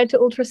they tried to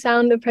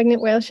ultrasound a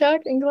pregnant whale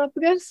shark in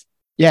Galapagos?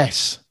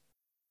 Yes.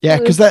 Yeah,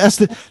 because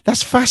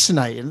that's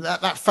fascinating.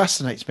 That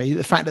fascinates me.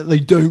 The fact that they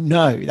don't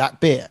know that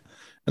bit,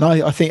 and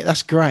I think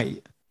that's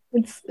great.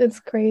 It's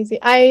crazy.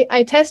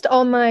 I test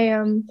all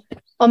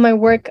my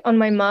work on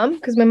my mom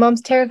because my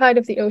mom's terrified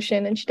of the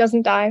ocean and she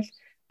doesn't dive.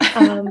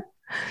 And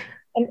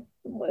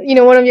you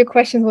know, one of your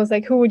questions was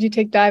like, who would you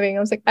take diving? I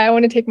was like, I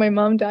want to take my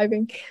mom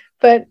diving.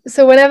 But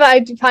so whenever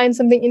I find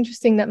something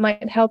interesting that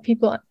might help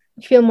people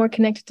feel more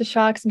connected to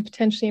sharks and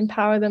potentially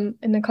empower them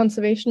in a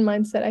conservation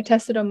mindset, I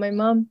tested on my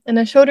mom, and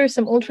I showed her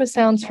some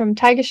ultrasounds from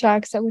tiger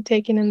sharks that were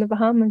taken in the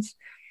Bahamas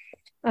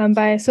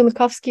by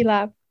Sulikovsky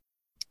lab,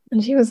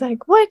 and she was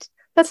like, "What?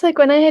 That's like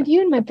when I had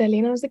you in my belly."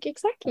 And I was like,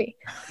 "Exactly.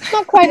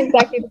 Not quite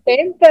exactly the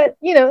same, but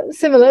you know,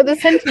 similar. The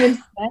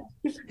sentiments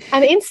there."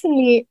 And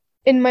instantly,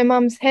 in my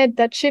mom's head,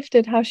 that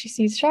shifted how she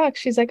sees sharks.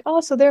 She's like,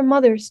 "Oh, so they're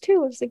mothers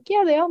too." I was like,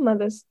 "Yeah, they are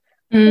mothers.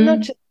 They're not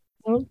just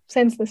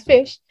senseless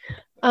fish."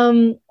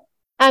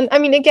 And I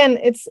mean, again,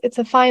 it's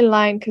a fine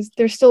line because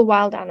they're still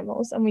wild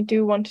animals, and we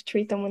do want to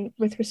treat them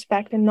with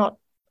respect and not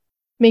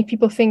make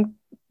people think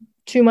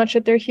too much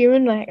that they're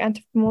human, like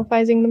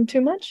anthropomorphizing them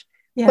too much.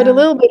 Yeah. But a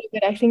little bit of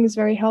it, I think, is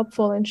very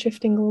helpful in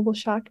shifting global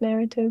shark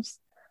narratives.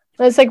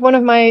 That's like one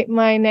of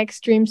my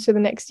next dreams for the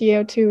next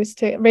year or two is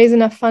to raise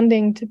enough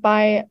funding to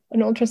buy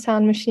an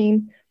ultrasound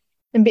machine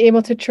and be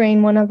able to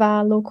train one of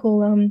our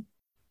local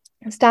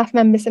staff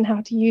members in how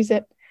to use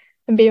it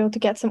and be able to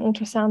get some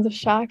ultrasounds of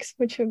sharks,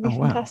 which would be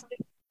fantastic.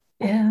 Wow.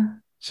 Yeah.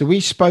 So we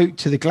spoke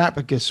to the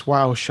Galapagos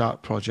Whale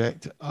Shark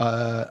Project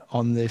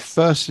on the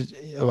first,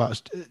 it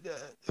would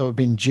have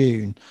been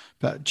June,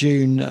 but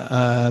June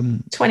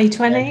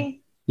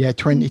 2020. Yeah,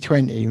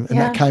 2020, and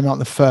that came out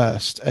the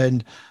first.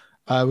 And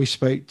we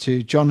spoke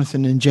to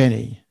Jonathan and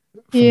Jenny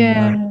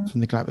from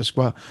the Galapagos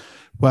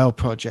Whale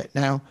Project.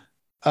 Now,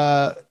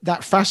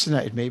 that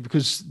fascinated me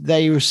because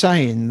they were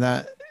saying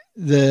that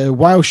the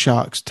whale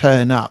sharks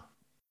turn up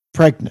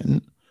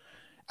pregnant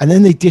and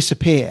then they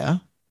disappear.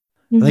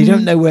 Mm-hmm. They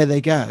don't know where they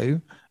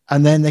go,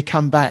 and then they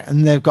come back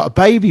and they've got a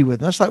baby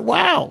with them. That's like,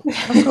 wow.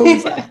 How cool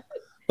is that?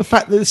 The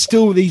fact that there's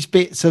still these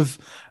bits of,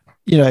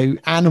 you know,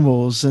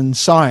 animals and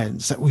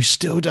science that we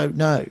still don't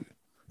know.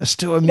 There's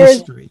still a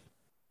mystery.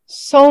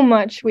 So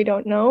much we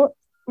don't know.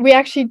 We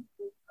actually,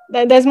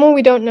 there's more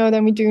we don't know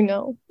than we do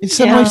know. In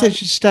some ways, they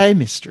should stay a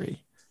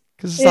mystery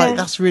because it's like,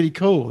 that's really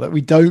cool that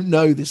we don't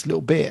know this little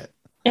bit.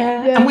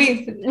 Yeah. And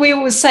we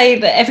always say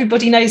that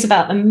everybody knows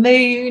about the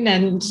moon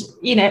and,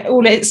 you know,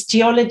 all its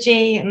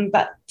geology and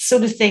that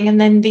sort of thing. And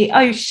then the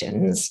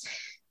oceans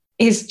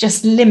is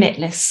just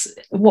limitless,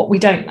 what we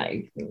don't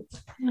know.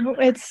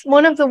 It's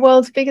one of the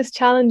world's biggest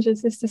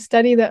challenges is to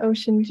study the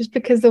ocean, just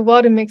because the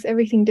water makes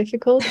everything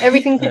difficult.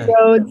 Everything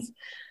corrodes.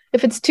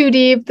 If it's too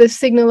deep, the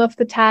signal of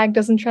the tag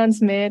doesn't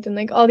transmit, and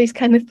like all these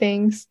kind of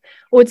things.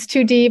 Or it's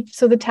too deep,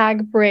 so the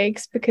tag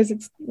breaks because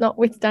it's not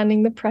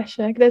withstanding the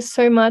pressure. There's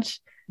so much.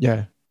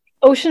 Yeah.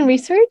 Ocean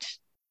research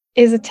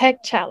is a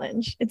tech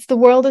challenge. It's the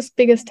world's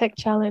biggest tech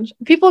challenge.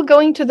 People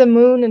going to the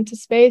moon and to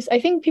space, I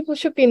think people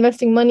should be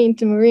investing money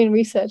into marine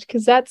research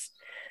because that's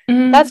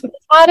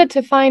harder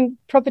to find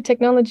proper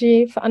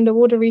technology for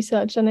underwater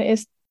research than it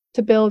is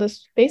to build a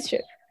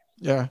spaceship.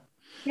 Yeah.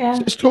 Yeah. So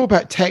let's talk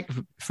about tech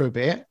for a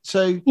bit.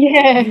 So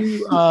Yeah.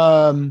 you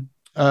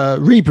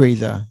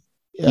rebreather.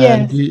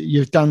 Yes.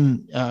 You've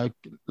done a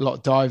lot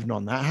of diving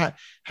on that.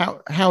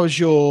 How was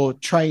your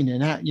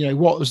training?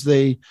 What was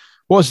the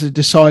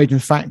deciding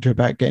factor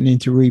about getting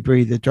into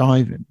rebreather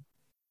diving?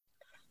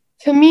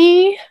 For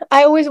me,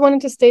 I always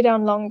wanted to stay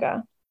down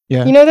longer.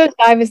 Yeah. You know those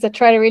divers that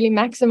try to really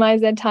maximize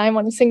their time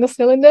on a single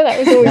cylinder? That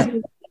was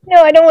always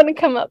no, I don't want to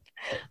come up.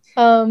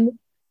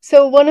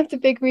 So one of the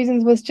big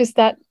reasons was just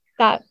that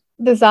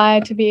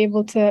desire to be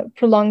able to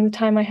prolong the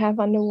time I have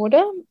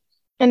underwater.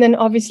 And then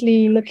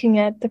obviously looking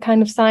at the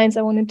kind of science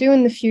I want to do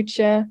in the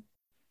future,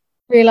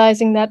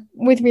 realizing that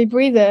with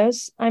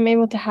rebreathers, I'm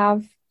able to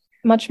have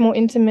much more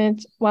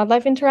intimate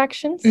wildlife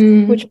interactions,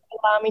 which will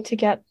allow me to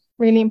get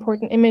really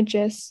important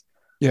images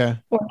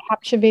or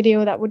capture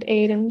video that would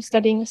aid in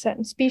studying a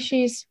certain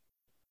species,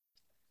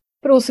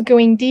 but also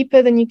going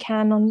deeper than you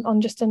can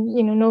on just a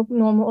no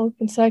normal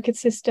open circuit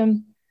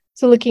system.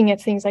 So looking at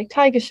things like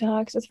tiger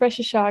sharks or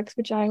thresher sharks,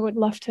 which I would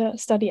love to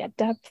study at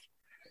depth.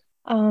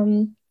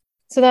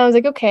 So then I was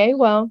like, okay,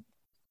 well,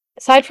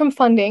 aside from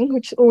funding,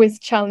 which is always a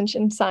challenge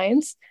in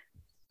science,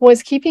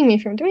 was keeping me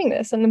from doing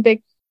this. And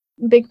the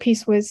big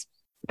piece was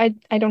I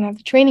don't have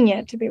the training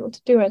yet to be able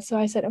to do it. So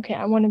I said, okay,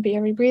 I want to be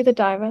a rebreather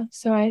diver.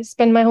 So I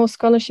spent my whole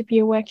scholarship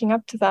year working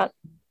up to that.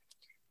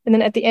 And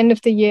then at the end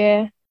of the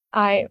year,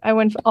 I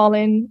went all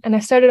in and I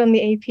started on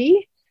the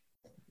AP.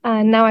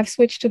 And now I've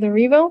switched to the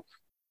Revo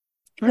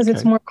because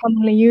it's more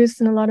commonly used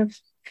in a lot of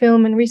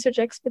film and research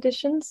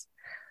expeditions.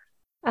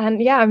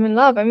 And yeah, I'm in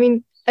love. I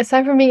mean,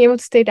 aside from being able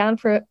to stay down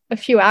for a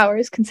few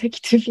hours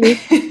consecutively,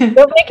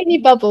 don't make any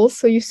bubbles,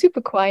 so you're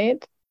super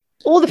quiet.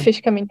 All the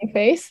fish come in your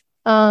face.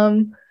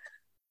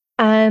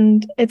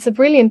 And it's a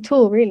brilliant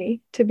tool,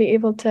 really, to be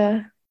able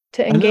to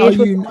engage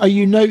with. Are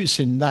you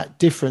noticing that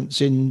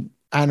difference in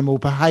animal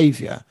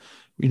behavior?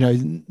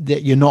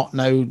 That you're not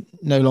no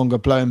longer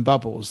blowing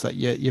bubbles, that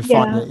you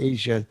find it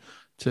easier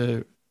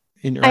to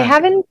interact. I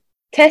haven't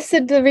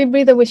tested the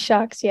rebreather with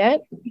sharks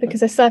yet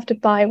because I still have to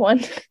buy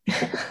one.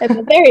 And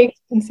they're very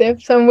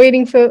expensive. So I'm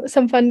waiting for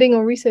some funding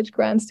or research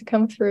grants to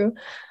come through.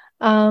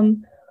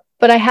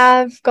 But I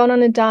have gone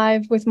on a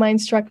dive with my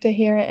instructor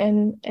here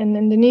in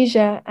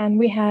Indonesia, and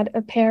we had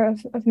a pair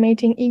of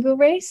mating eagle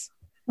rays.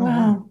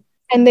 Wow.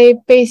 And they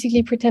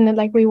basically pretended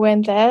like we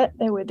weren't there.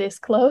 They were this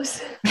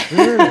close.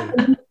 Really?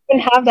 You can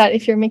have that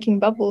if you're making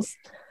bubbles.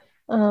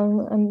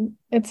 And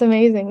it's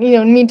amazing. In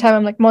the meantime,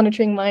 I'm like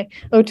monitoring my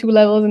O2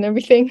 levels and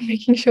everything,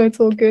 making sure it's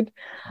all good.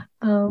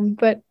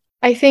 But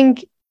I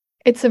think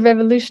it's a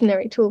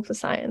revolutionary tool for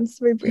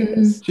science,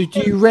 rebreathers. So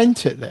do you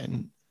rent it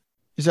then?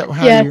 Is that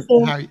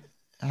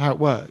how it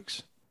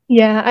works?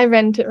 Yeah, I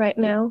rent it right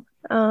now.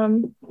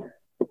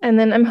 And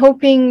then I'm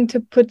hoping to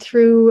put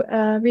through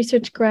a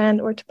research grant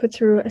or to put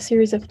through a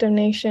series of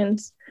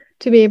donations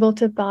to be able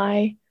to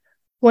buy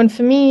one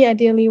for me,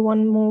 ideally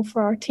one more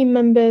for our team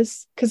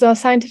members, because our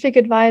scientific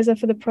advisor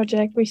for the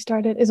project we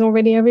started is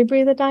already a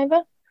rebreather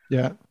diver.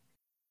 Yeah.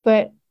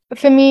 But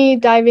for me,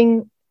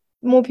 diving,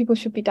 more people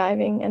should be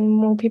diving and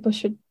more people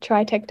should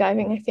try tech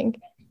diving, I think.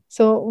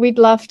 So we'd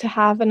love to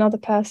have another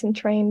person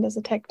trained as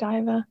a tech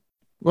diver.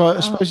 Well,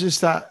 I suppose it's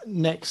that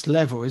next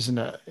level, isn't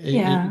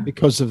it?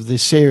 Because of the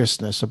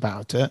seriousness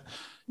about it,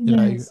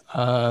 Yes.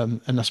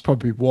 and that's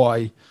probably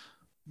why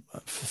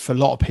for a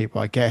lot of people,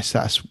 I guess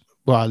that's,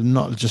 well,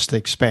 not just the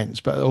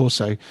expense, but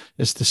also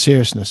it's the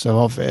seriousness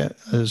of it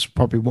is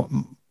probably what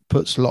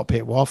puts a lot of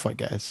people off, I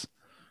guess.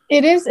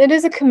 It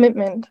is a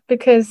commitment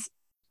because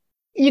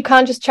you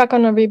can't just chuck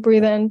on a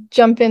rebreather and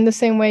jump in the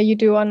same way you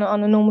do on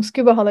a normal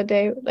scuba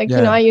holiday. Like,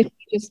 I used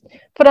to just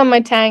put on my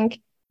tank,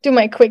 do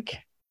my quick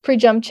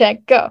pre-jump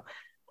check, go.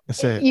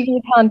 That's it.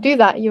 You can't do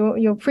that.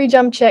 Your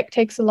pre-jump check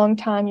takes a long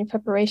time. Your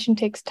preparation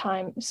takes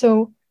time.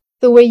 So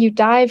the way you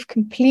dive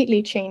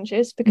completely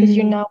changes because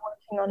you're now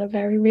working on a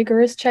very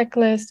rigorous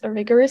checklist, a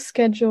rigorous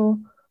schedule,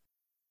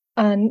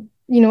 and,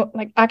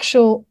 like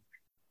actual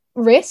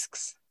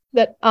risks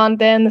that aren't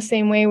there in the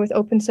same way with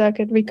open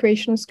circuit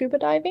recreational scuba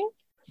diving.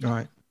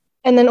 Right.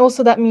 And then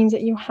also that means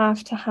that you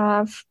have to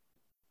have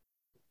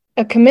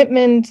a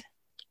commitment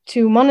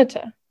to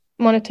monitor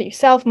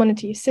yourself,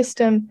 monitor your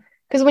system.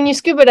 Because when you're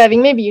scuba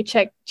diving, maybe you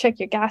check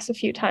your gas a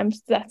few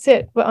times, that's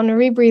it. But on a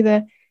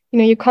rebreather,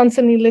 you're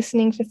constantly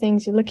listening for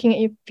things, you're looking at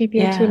your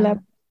PPO2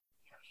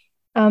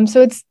 level.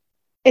 So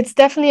it's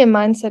definitely a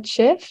mindset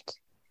shift.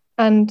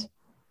 And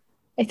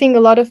I think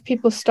a lot of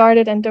people start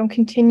it and don't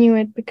continue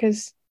it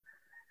because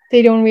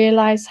they don't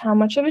realize how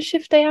much of a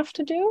shift they have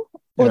to do,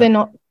 or they're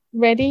not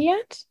ready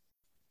yet.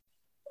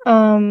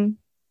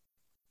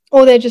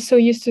 Or they're just so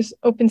used to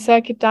open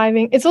circuit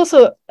diving. It's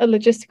also a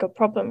logistical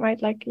problem,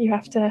 right? Like you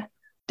have to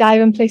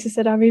dive in places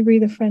that are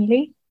rebreather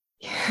friendly.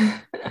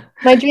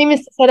 My dream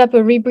is to set up a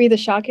rebreather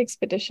shark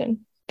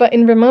expedition, but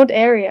in remote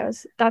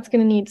areas, that's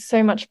going to need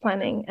so much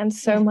planning and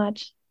so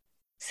much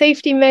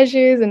safety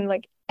measures and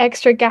like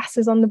extra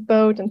gases on the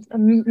boat and a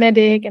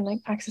medic and like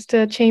access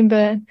to a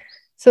chamber.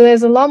 So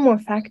there's a lot more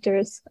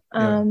factors,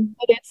 but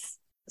it's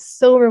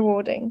so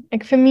rewarding.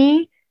 Like for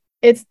me,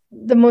 it's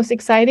the most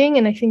exciting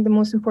and I think the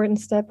most important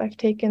step I've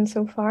taken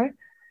so far.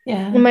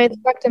 Yeah. And my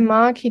instructor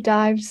Mark, he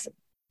dives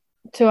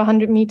to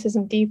 100 meters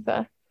and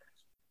deeper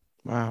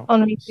Wow.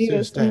 on reef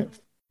Serious reefs. And,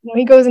 depth.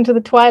 he goes into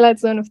the twilight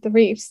zone of the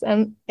reefs,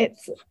 and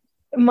it's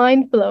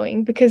mind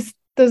blowing because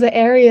those are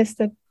areas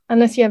that,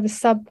 unless you have a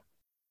sub,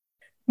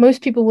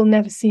 most people will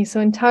never see. So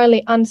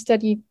entirely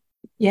unstudied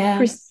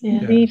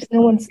pristine reefs,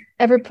 no one's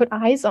ever put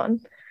eyes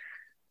on.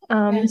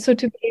 So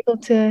to be able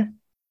to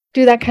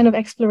do that kind of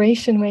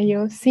exploration where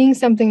you're seeing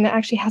something that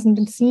actually hasn't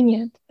been seen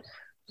yet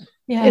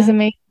is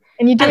amazing.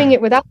 And you're doing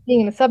it without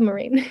being in a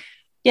submarine.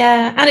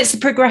 Yeah, and it's a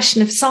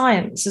progression of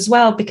science as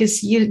well,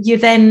 because you're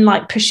then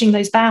like pushing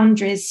those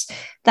boundaries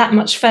that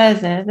much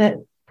further, that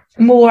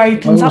more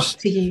opens up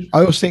to you. I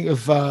always think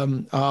of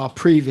our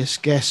previous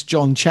guest,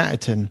 John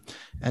Chatterton,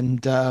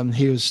 and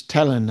he was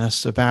telling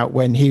us about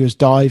when he was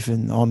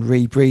diving on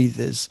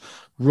rebreathers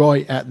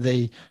right at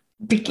the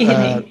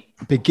beginning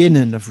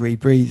of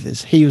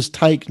rebreathers. He was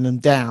taking them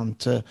down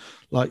to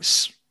like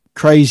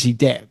crazy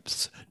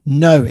depths,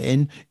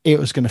 knowing it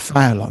was going to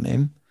fail on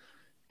him.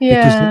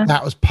 Because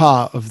that was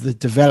part of the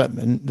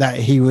development, that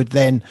he would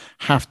then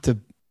have to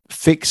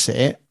fix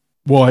it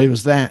while he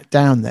was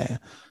down there,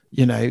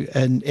 you know,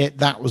 and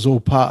that was all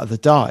part of the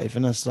dive.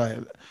 And that's like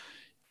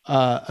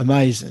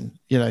amazing,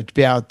 you know, to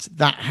be able to,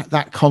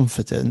 that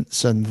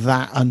confidence and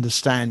that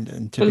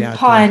understanding to be able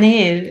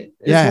pioneer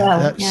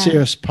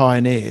serious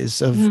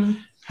pioneers of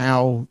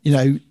how, you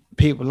know,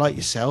 people like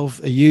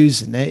yourself are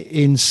using it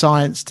in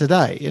science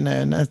today, you know,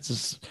 and that's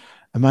just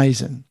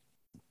amazing.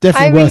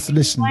 Definitely worth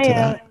listening to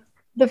that.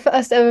 The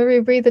first ever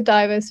rebreather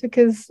divers,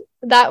 because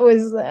that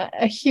was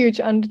a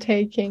huge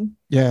undertaking.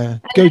 Yeah,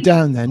 go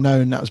down there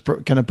knowing that was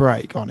going to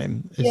break on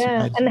him.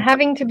 Amazing. And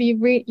having to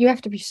be you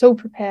have to be so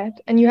prepared,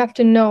 and you have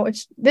to know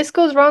this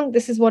goes wrong,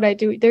 this is what I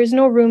do. There's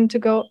no room to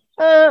go,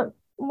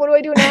 what do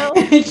I do now?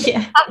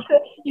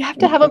 You have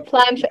to have a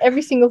plan for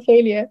every single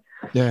failure.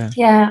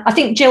 Yeah, I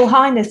think Jill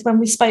Hyneth, when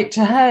we spoke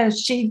to her,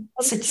 she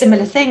said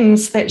similar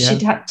things, that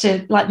she'd had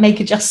to like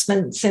make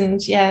adjustments,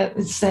 and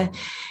it's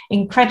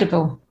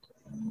incredible.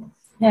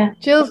 Yeah,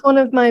 Jill's one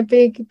of my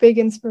big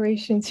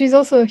inspirations. She's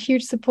also a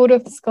huge supporter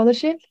of the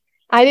scholarship.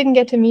 I didn't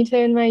get to meet her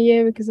in my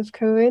year because of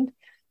COVID,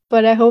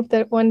 but I hope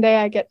that one day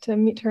I get to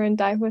meet her and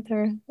dive with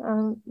her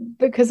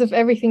because of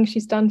everything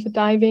she's done for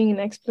diving and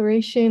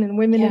exploration and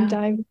women in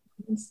diving.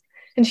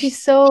 And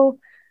she's so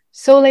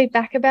laid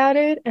back about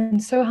it,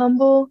 and so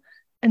humble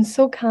and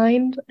so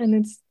kind, and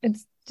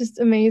it's just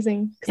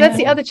amazing. Because that's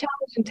the other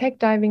challenge in tech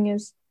diving,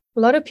 is a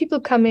lot of people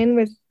come in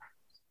with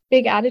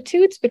big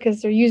attitudes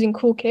because they're using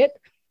cool kit.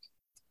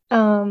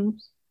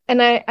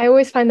 And I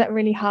always find that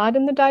really hard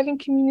in the diving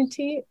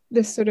community,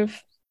 this sort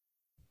of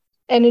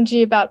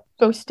energy about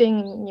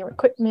boasting your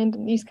equipment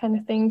and these kind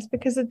of things,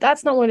 because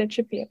that's not what it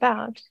should be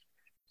about,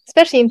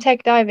 especially in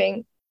tech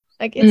diving.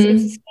 Like it's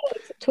a skill,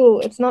 it's a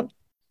tool, it's not.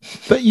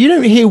 But you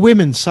don't hear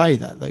women say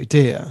that though,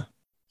 do you?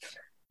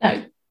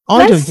 No.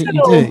 I don't think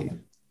you do.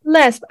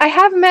 Less. I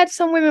have met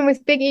some women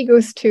with big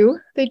egos too.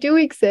 They do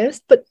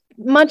exist, but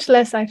much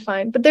less, I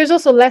find. But there's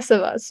also less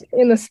of us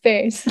in the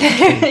space.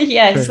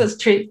 Yes, that's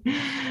true.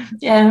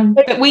 Yeah,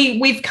 but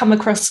we've come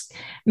across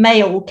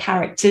male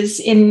characters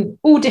in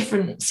all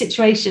different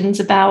situations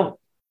about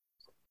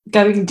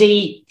going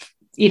deep,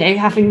 you know,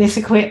 having this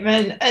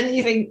equipment, and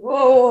you think,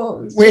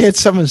 whoa. We had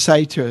someone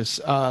say to us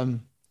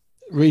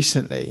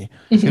recently,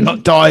 you're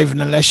not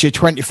diving unless you're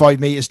 25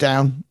 meters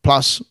down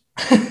plus.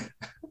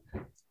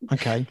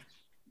 Okay,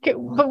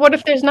 but what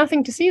if there's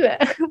nothing to see there?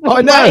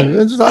 I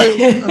know. It's like,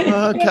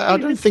 okay, I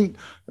don't think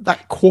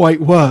that quite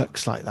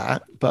works like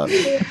that, but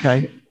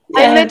okay.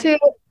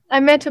 I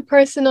met a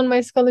person on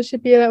my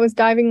scholarship year that was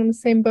diving on the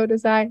same boat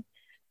as I,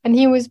 and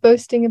he was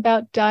boasting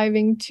about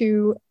diving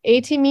to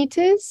 80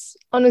 meters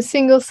on a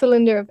single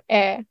cylinder of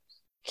air.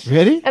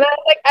 Really? And I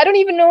was like, I don't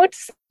even know what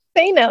to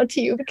say now to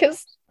you,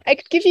 because I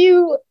could give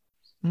you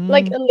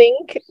like a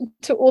link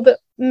to all the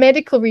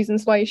medical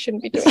reasons why you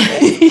shouldn't be doing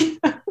this.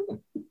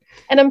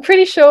 And I'm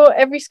pretty sure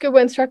every scuba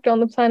instructor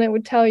on the planet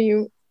would tell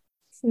you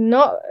it's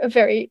not a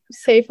very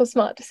safe or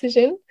smart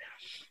decision.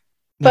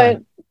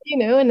 But, you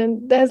know, and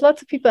then there's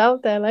lots of people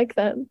out there like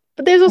that.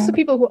 But there's also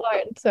people who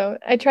aren't. So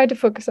I tried to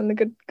focus on the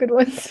good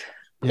ones.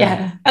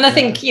 Yeah. And I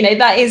think, you know,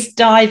 that is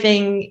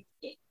diving.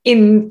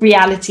 In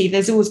reality,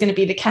 there's always going to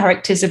be the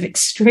characters of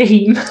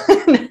extreme.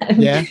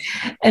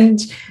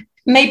 And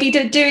maybe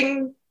they're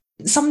doing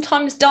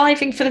sometimes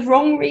diving for the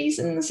wrong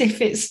reasons, if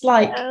it's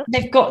like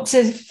they've got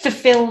to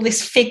fulfill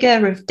this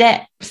figure of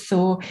depth,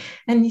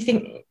 and you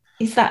think,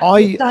 is that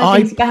what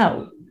diving's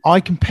about? I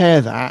compare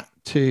that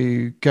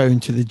to going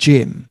to the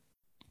gym,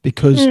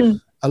 because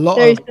a lot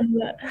of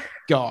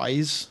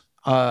guys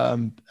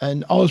and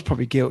I was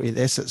probably guilty of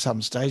this at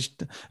some stage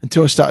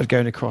until I started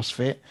going to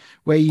CrossFit,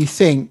 where you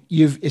think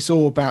it's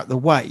all about the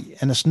weight,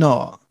 and it's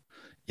not.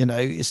 You know,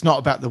 it's not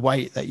about the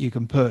weight that you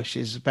can push.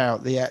 It's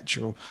about the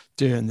actual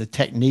doing the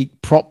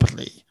technique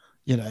properly,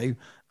 you know.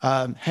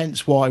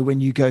 Hence why when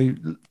you go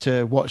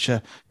to watch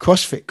a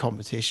CrossFit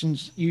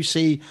competitions, you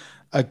see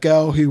a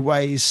girl who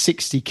weighs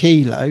 60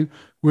 kilo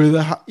with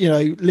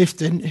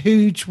lifting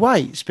huge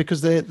weights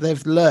because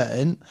they've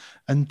learned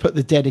and put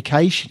the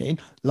dedication in,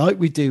 like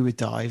we do with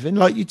diving,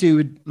 like you do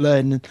with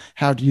learning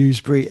how to use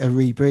a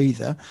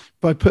rebreather,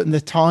 by putting the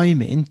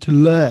time in to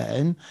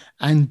learn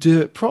and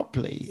do it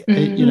properly,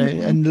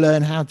 and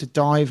learn how to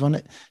dive on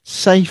it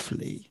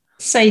safely.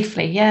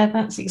 Yeah,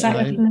 that's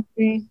exactly.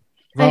 Definitely.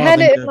 I had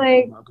it in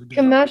my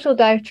commercial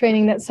dive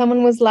training that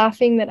someone was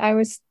laughing that I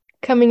was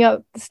coming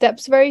up the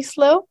steps very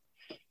slow.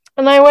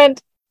 And I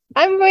went,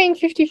 I'm weighing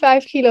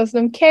 55 kilos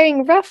and I'm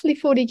carrying roughly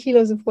 40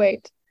 kilos of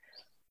weight.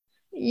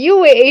 You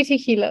weigh 80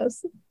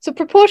 kilos. So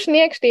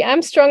proportionally, actually,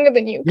 I'm stronger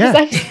than you because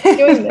I'm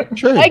doing this.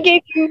 True. I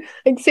gave you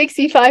like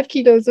 65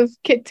 kilos of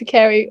kit to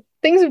carry.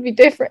 Things would be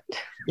different.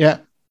 Yeah,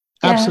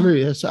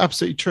 absolutely. That's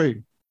absolutely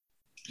true.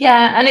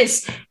 Yeah, and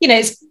it's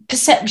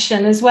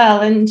perception as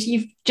well, and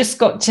you've just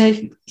got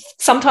to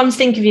sometimes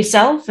think of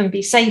yourself and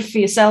be safe for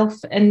yourself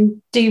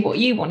and do what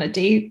you want to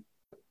do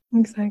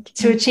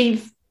to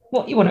achieve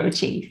what you want to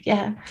achieve.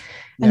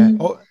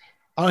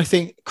 I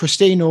think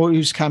Christina,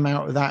 who's come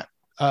out with that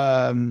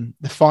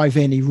the 5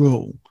 any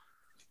rule,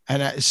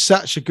 and that is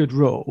such a good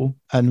rule,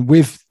 and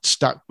we've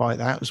stuck by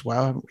that as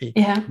well, haven't we?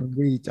 When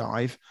we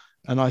dive.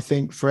 And I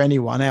think for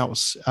anyone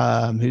else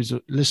who's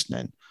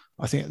listening,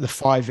 I think the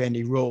 5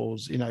 any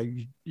rules,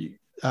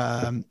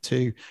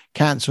 to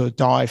cancel a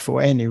dive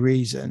for any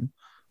reason,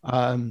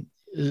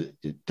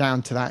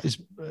 down to that is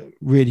a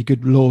really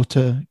good law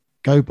to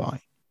go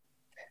by.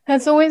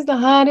 That's always the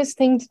hardest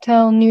thing to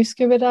tell new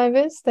scuba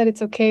divers, that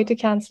it's okay to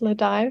cancel a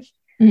dive,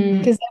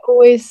 because they're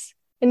always,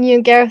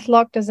 and Gareth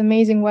Locke does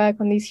amazing work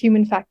on these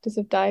human factors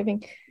of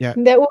diving.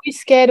 And they're always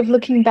scared of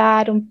looking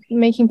bad or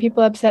making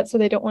people upset, so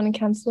they don't want to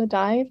cancel a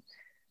dive.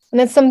 And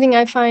that's something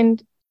I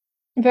find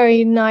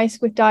very nice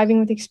with diving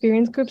with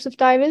experienced groups of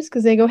divers,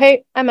 because they go,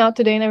 hey, I'm out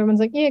today, and everyone's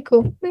like, yeah,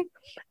 cool,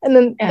 and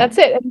then that's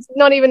it. It's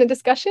not even a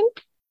discussion.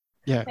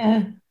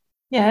 And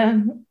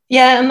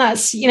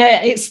that's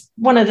it's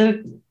one of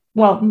the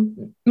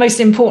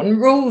most important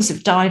rules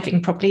of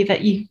diving, probably,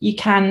 that you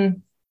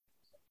can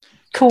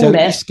don't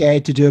be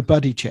scared to do a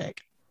buddy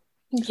check.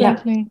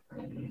 Exactly.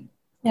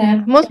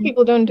 Most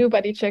people don't do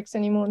buddy checks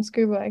anymore in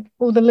scuba. Like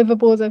all the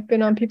liverboards I've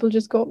been on, people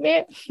just go,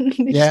 meh.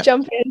 They just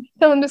jump in,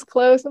 someone just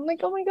close. I'm like,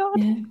 oh my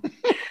god.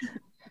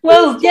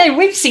 Well,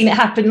 we've seen it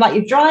happen. Like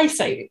your dry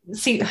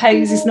suit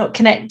hose is not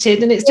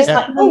connected, and it's just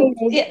like, boom,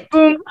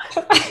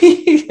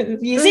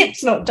 your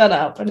zip's not done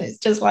up, and it's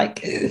just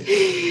like,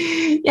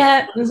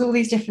 there's all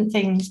these different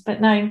things.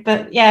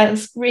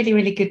 It's really,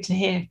 really good to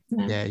hear.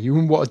 You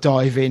wouldn't want to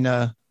dive in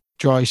a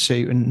dry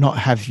suit and not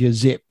have your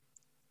zip.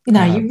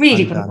 No, you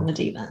really wouldn't want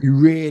to do that. You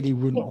really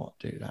wouldn't want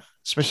to do that,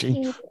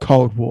 especially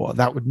cold water.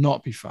 That would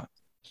not be fun.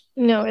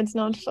 No, it's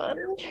not fun.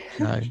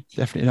 No,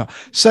 definitely not.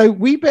 So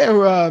we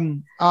better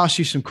ask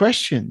you some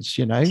questions,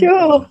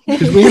 Sure.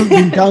 Because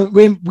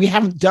we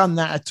haven't done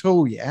that at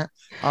all yet.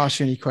 Ask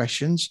you any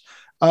questions.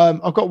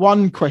 I've got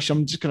one question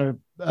I'm just going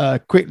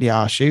to quickly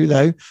ask you,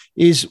 though,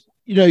 is,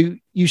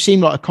 you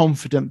seem like a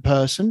confident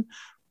person.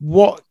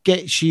 What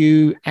gets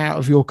you out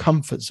of your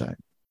comfort zone?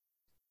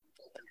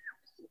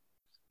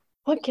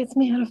 What gets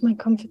me out of my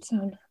comfort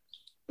zone?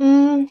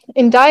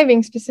 In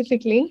diving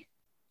specifically?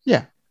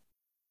 Yeah.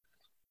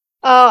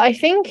 I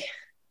think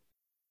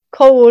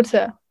cold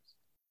water.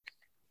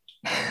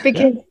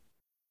 Because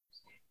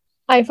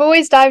I've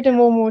always dived in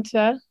warm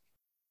water.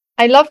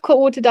 I love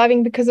cold water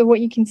diving because of what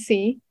you can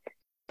see.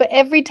 But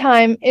every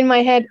time in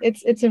my head,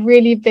 it's a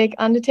really big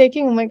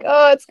undertaking. I'm like,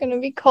 oh, it's going to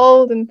be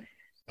cold. And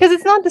because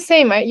it's not the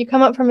same, right? You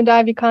come up from a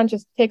dive, you can't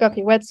just take off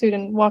your wetsuit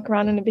and walk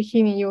around in a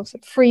bikini. You're also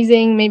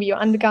freezing. Maybe your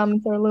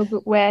undergarments are a little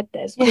bit wet.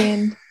 There's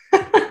wind.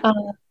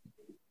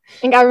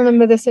 I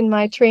remember this in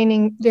my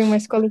training during my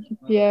scholarship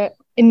year.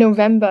 In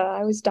November,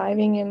 I was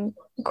diving in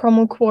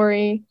Cromwell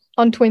Quarry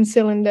on twin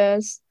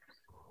cylinders.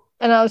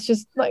 And I was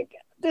just like,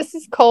 this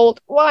is cold.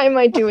 Why am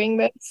I doing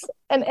this?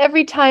 And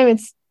every time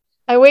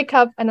I wake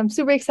up and I'm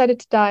super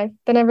excited to dive.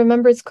 Then I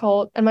remember it's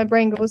cold and my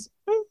brain goes,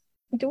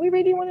 do we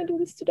really want to do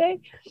this today?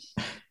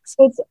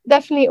 So it's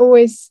definitely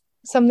always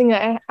something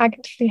that I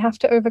actively have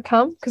to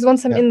overcome, because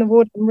once I'm in the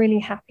water, I'm really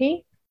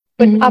happy.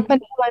 But up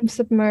until I'm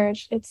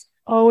submerged, it's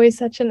always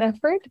such an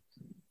effort.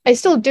 I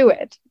still do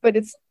it, but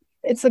it's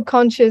a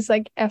conscious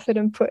effort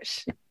and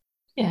push.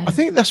 I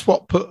think that's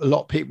what put a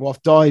lot of people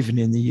off diving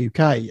in the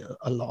UK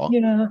a lot,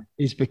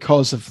 is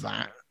because of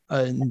that,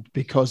 and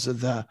because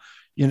of the,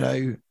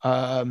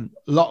 a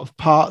lot of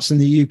parts in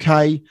the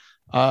UK,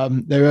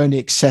 they're only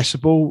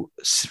accessible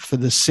for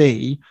the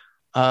sea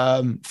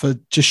for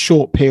just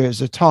short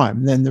periods of time.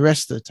 And then the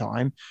rest of the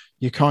time,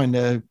 you're kind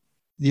of,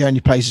 the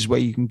only places where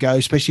you can go,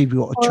 especially if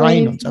you've got a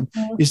train on them,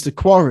 is the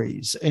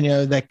quarries. And,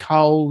 they're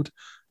cold.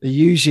 They're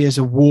usually as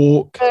a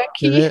walk.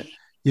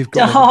 You've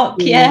got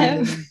dark,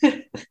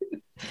 It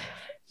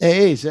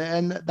is,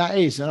 and that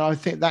is, and I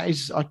think that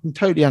is, I can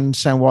totally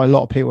understand why a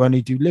lot of people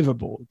only do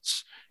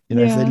liverboards,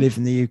 if they live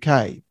in the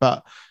UK.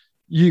 But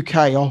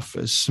UK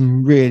offers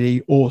some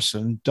really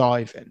awesome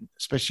diving,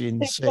 especially in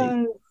the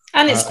sea.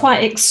 And it's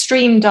quite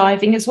extreme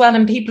diving as well.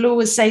 And people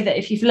always say that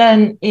if you've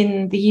learned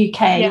in the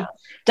UK,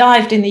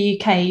 dived in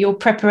the UK, your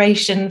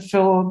preparation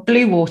for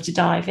blue water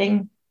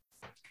diving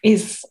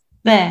is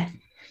there.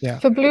 Yeah.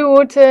 For blue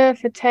water,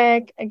 for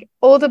tech, like,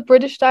 all the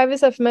British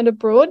divers I've met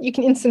abroad, you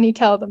can instantly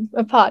tell them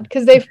apart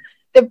because they're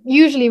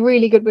usually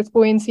really good with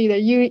buoyancy.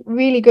 They're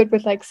really good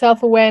with like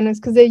self-awareness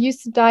because they're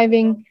used to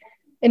diving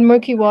in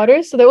murky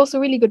waters. So they're also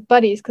really good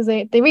buddies because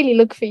they really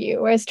look for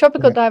you. Whereas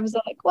tropical divers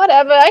are like,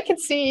 whatever, I can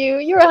see you.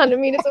 You're 100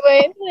 meters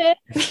away.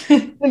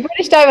 The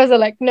British divers are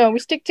like, no, we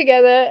stick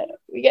together.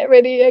 We get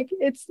ready.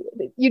 Like,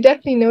 you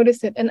definitely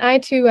notice it. And I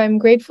too, I'm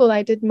grateful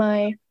I did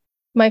my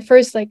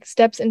first like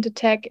steps into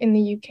tech in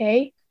the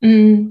UK.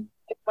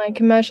 My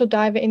commercial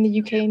diver in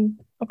the UK in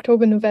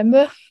October,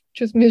 November,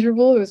 which was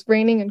miserable. It was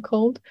raining and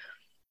cold,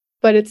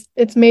 but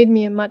it's made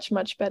me a much,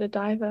 much better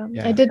diver.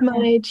 Yeah. I did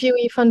my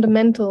GOE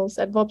fundamentals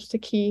at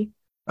Vobster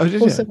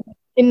Oh,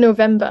 in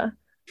November.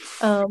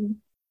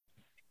 And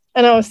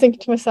I was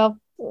thinking to myself,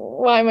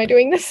 why am I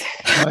doing this?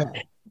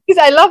 Because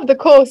I love the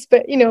course,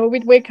 but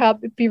we'd wake up,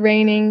 it'd be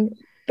raining,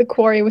 the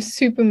quarry was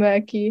super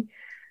murky.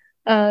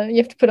 You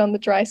have to put on the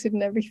dry suit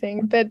and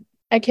everything. But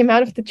I came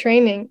out of the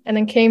training and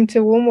then came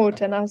to warm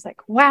water and I was like,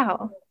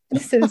 wow,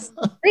 this is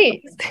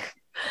great.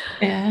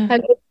 Yeah.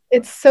 And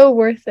it's so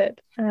worth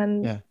it.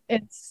 And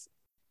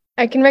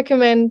I can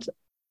recommend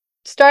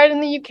start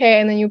in the UK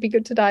and then you'll be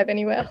good to dive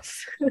anywhere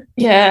else.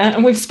 Yeah.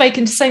 And we've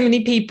spoken to so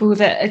many people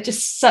that are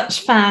just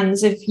such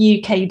fans of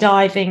UK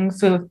diving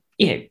for,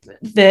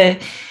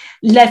 the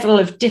level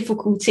of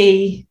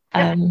difficulty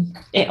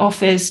it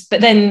offers, but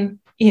then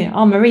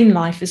our marine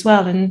life as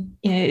well. And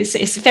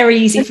it's very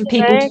easy for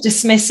people to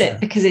dismiss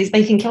it because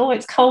they think, oh,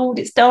 it's cold,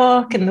 it's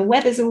dark, and the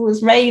weather's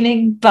always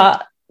raining.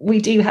 But we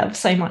do have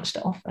so much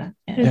to offer.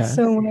 It's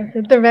so worth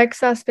it. The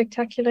wrecks are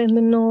spectacular in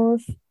the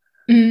north.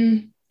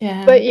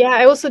 Yeah. But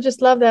I also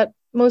just love that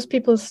most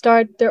people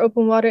start their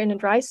open water in a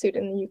dry suit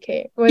in the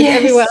UK. Whereas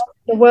everywhere else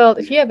in the world,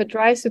 if you have a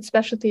dry suit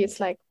specialty, it's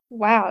like,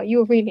 wow,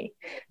 you're really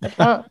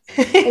advanced.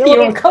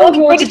 You're a cold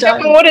water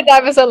diver. Water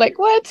divers are like,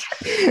 what?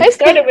 I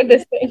started with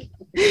this thing.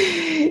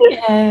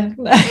 Yeah,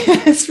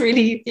 it's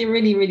really,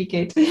 really, really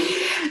good.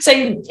 So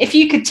if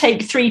you could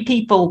take 3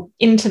 people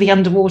into the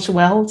underwater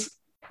world,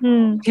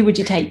 who would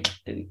you take?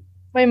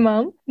 My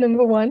mom,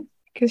 number 1,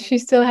 because she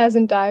still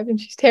hasn't dived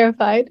and she's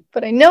terrified.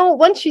 But I know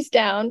once she's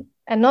down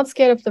and not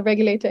scared of the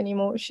regulator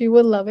anymore, she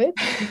will love it.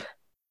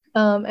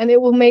 And I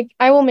will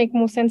make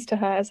more sense to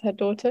her as her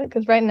daughter,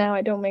 because right now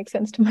I don't make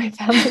sense to my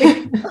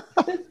family.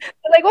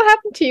 Like, what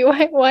happened to you?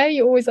 Why are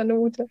you always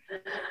underwater?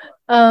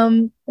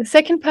 The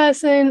second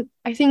person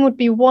I think would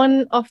be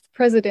one of the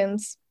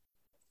presidents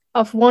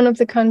of one of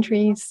the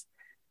countries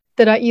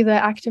that are either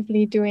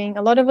actively doing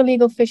a lot of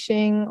illegal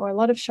fishing or a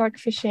lot of shark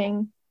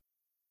fishing,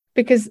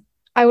 because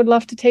I would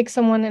love to take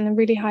someone in a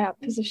really high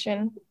up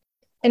position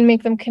and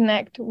make them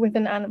connect with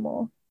an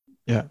animal.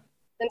 Yeah.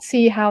 And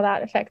see how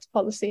that affects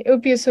policy. It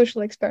would be a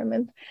social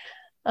experiment.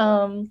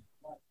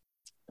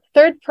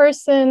 Third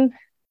person,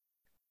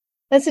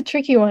 that's a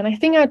tricky one. I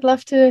think I'd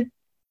love to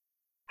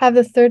have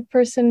the third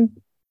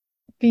person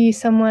be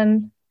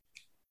someone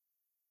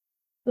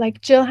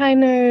like Jill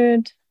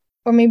Heinert,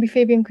 or maybe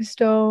Fabian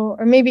Cousteau,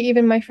 or maybe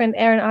even my friend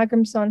Aaron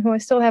Agramson, who I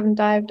still haven't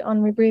dived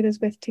on rebreathers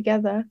with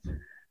together.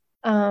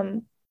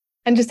 And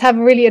just have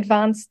a really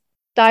advanced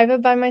diver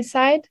by my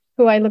side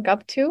who I look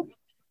up to.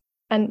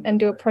 And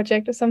do a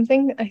project or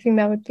something. I think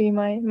that would be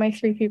my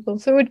 3 people.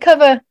 So it would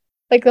cover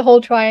like the whole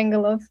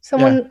triangle of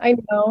someone I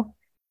know,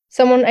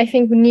 someone I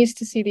think who needs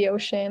to see the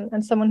ocean,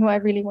 and someone who I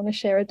really want to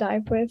share a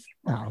dive with.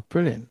 Oh,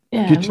 brilliant.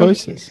 Yeah, good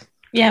choices.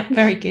 Yeah,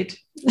 very good.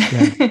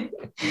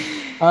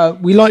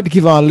 We like to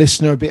give our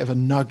listener a bit of a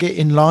nugget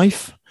in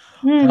life.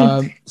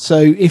 So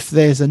if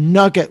there's a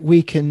nugget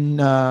you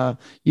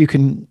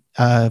can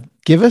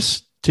give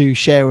us to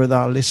share with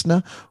our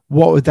listener,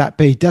 what would that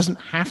be?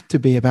 Doesn't have to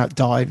be about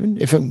diving.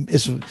 If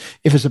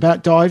it's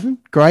about diving,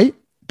 great,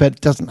 but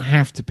it doesn't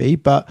have to be.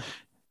 But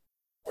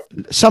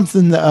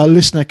something that a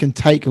listener can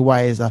take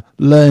away as a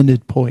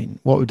learned point,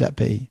 what would that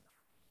be?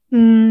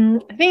 I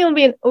think it'll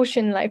be an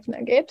ocean life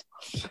nugget.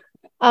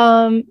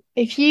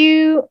 If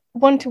you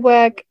want to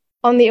work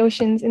on the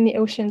oceans, in the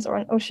oceans, or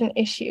on ocean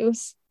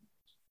issues,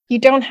 you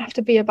don't have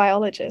to be a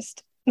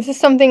biologist. This is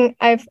something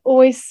I've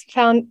always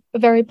found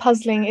very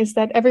puzzling, is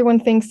that everyone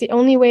thinks the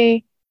only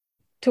way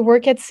to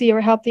work at sea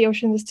or help the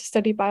oceans is to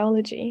study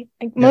biology.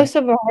 Like most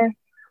of our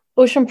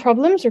ocean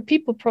problems are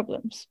people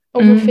problems.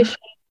 Overfishing,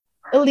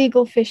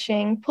 illegal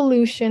fishing,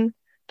 pollution.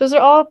 Those are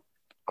all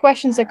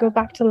questions that go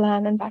back to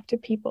land and back to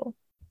people.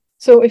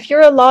 So if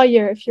you're a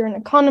lawyer, if you're an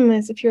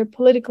economist, if you're a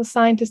political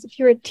scientist, if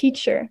you're a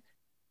teacher,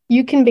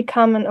 you can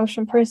become an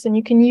ocean person.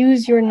 You can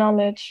use your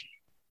knowledge,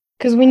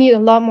 because we need a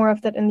lot more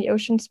of that in the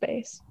ocean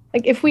space.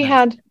 Like if we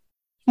had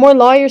more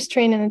lawyers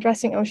trained in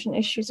addressing ocean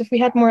issues, if we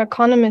had more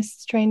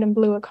economists trained in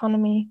blue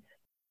economy,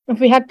 if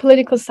we had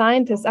political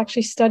scientists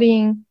actually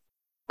studying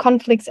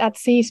conflicts at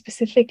sea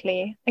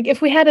specifically, like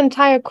if we had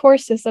entire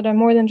courses that are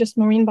more than just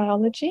marine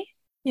biology,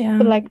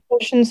 but like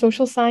ocean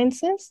social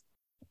sciences,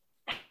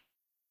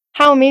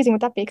 how amazing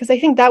would that be? Because I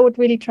think that would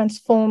really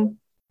transform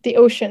the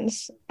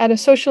oceans at a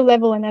social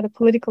level and at a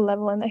political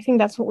level. And I think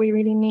that's what we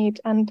really need.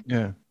 And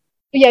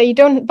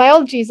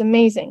biology is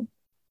amazing.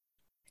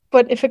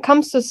 But if it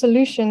comes to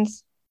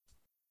solutions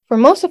for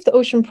most of the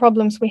ocean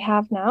problems we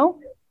have now,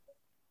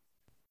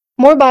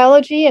 more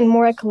biology and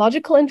more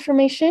ecological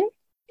information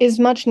is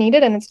much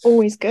needed, and it's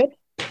always good.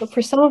 But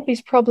for some of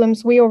these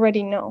problems, we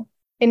already know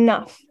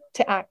enough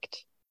to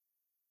act.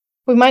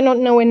 We might not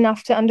know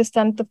enough to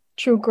understand the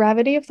true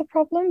gravity of the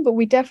problem, but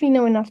we definitely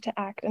know enough to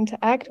act. And to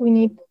act, we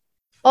need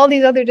all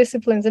these other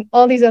disciplines and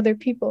all these other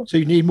people. So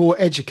you need more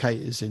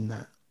educators in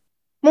that.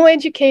 More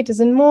educators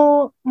and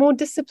more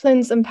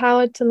disciplines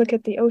empowered to look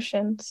at the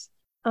oceans.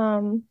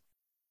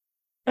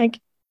 Like,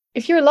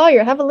 if you're a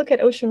lawyer, have a look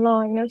at ocean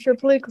law. If you're a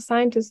political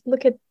scientist,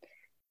 look at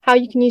how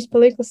you can use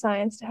political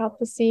science to help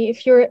the sea.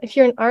 If you're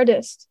an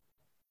artist,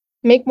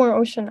 make more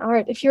ocean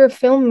art. If you're a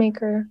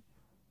filmmaker,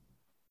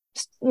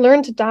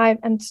 learn to dive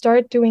and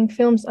start doing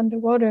films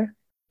underwater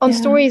on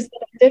stories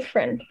that are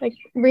different. Like,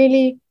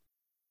 really,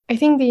 I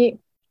think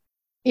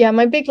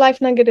my big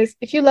life nugget is,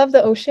 if you love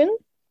the ocean,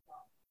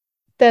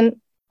 then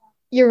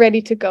you're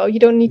ready to go. You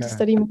don't need to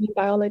study marine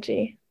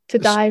biology to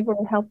dive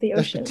or help the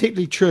ocean. That's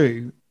particularly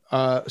true,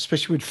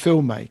 especially with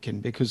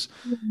filmmaking, because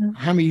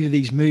how many of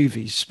these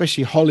movies,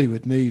 especially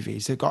Hollywood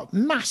movies, they've got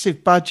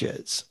massive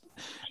budgets.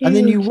 Huge. And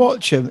then you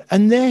watch them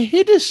and they're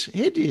hideous.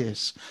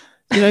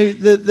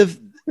 The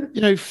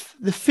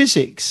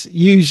physics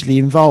usually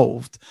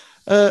involved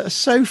are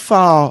so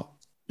far,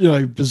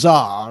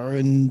 bizarre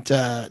and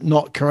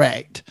not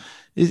correct.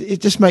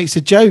 It just makes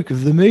a joke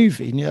of the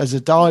movie, as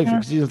a diver,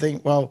 because you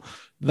think, well,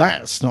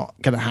 that's not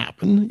going to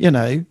happen, and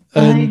I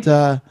think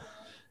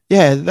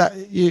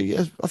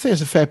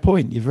it's a fair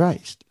point you've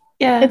raised.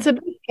 Yeah, it's a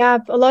big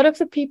gap. A lot of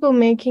the people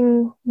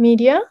making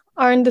media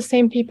aren't the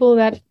same people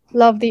that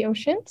love the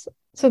oceans,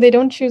 so they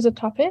don't choose the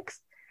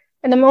topics.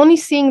 And I'm only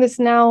seeing this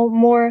now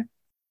more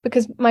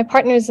because my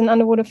partner is an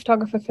underwater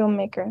photographer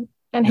filmmaker,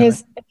 and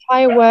his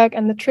entire work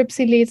and the trips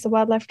he leads, the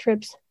wildlife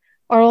trips,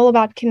 are all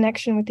about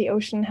connection with the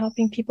ocean,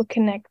 helping people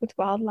connect with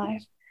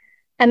wildlife.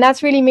 And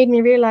that's really made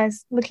me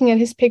realize, looking at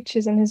his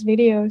pictures and his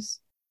videos,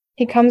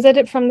 he comes at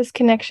it from this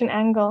connection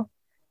angle.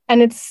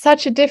 And it's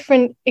such a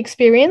different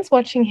experience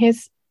watching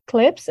his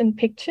clips and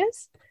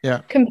pictures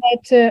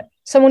compared to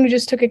someone who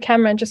just took a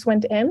camera and just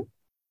went in.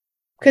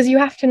 Because you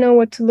have to know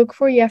what to look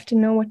for. You have to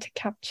know what to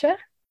capture.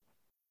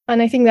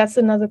 And I think that's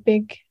another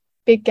big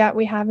gap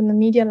we have in the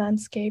media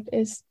landscape,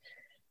 is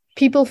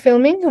people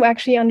filming who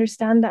actually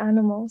understand the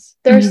animals.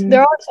 There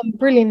are some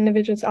brilliant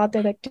individuals out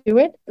there that do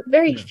it, but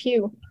very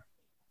few.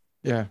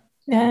 Yeah.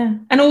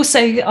 And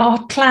also,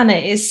 our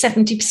planet is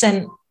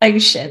 70%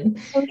 ocean.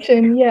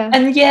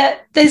 And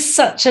yet there's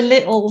such a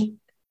little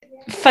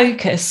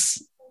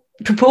focus,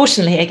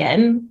 proportionally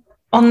again,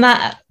 on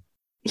that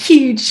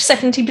huge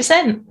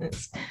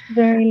 70%.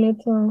 Very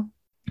little.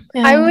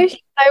 I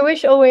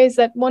wish always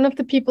that one of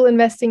the people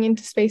investing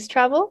into space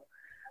travel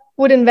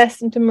would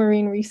invest into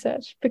marine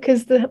research,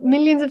 because the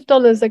millions of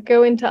dollars that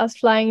go into us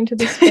flying into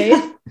the space,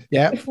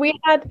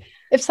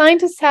 if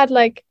scientists had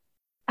like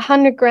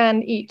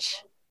 $100,000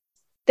 each,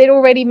 they'd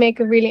already make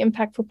a really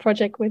impactful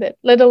project with it,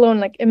 let alone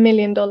like $1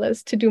 million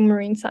to do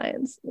marine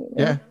science.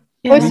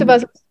 Most of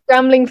us are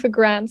scrambling for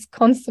grants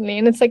constantly,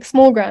 and it's like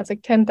small grants,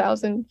 like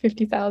 10,000,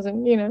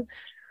 50,000,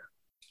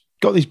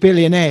 Got these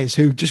billionaires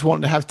who just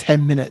want to have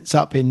 10 minutes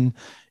up in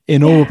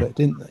orbit,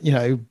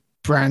 didn't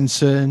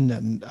Branson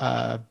and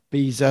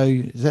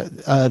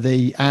Bezos,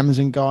 the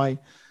Amazon guy,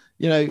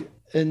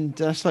 and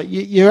it's like,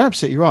 you're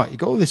absolutely right. You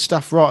got all this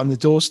stuff right on the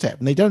doorstep,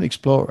 and they don't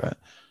explore it.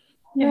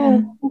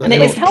 And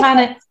it is the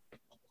planet.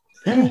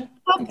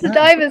 Help the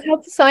divers,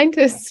 help the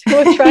scientists who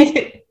are trying.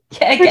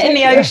 Get in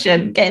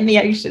the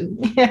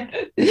ocean.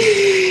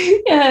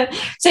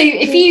 So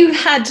if you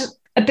had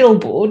a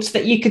billboard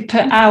that you could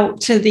put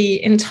out to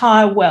the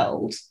entire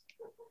world,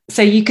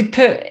 so you could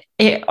put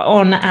it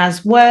on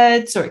as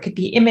words, or it could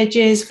be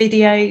images,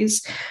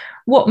 videos,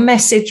 what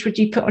message would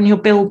you put on your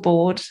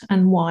billboard,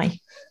 and why?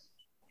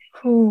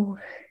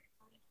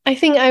 I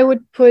think I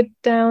would put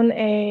down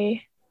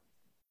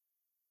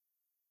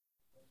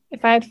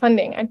if I had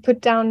funding, I'd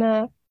put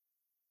down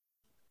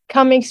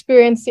come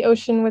experience the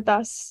ocean with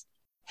us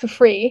for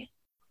free,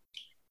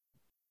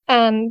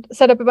 and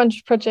set up a bunch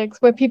of projects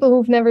where people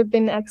who've never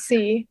been at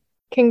sea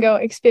can go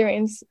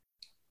experience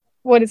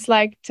what it's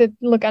like to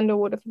look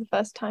underwater for the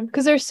first time.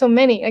 Because there's so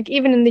many, like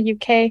even in the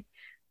UK,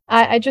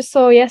 I just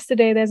saw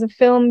yesterday there's a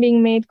film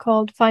being made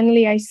called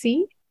Finally I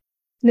See,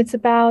 and it's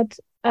about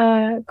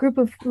a group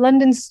of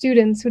London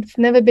students who've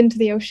never been to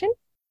the ocean,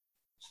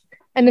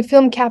 and the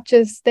film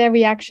captures their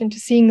reaction to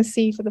seeing the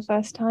sea for the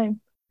first time.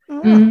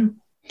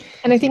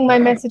 And I think my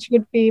message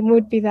would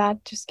be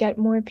that just get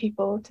more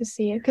people to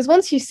see it, because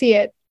once you see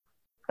it,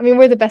 I mean,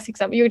 we're the best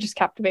example. You were just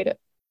captivated.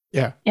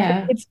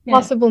 It's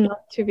possible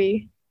not to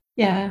be.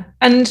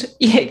 And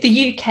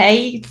the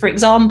UK, for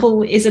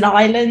example, is an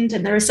island,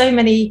 and there are so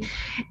many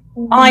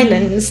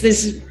islands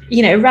there's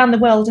around the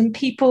world, and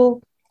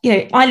people,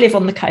 I live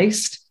on the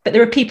coast, but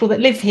there are people that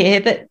live here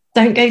that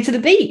don't go to the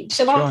beach.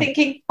 And I'm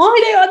thinking,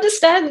 I don't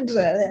understand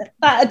that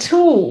at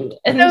all.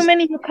 And so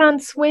many who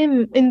can't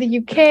swim in the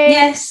UK.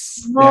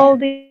 Yes.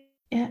 Maldives,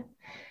 Yeah.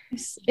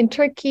 in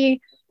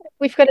Turkey.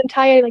 We've got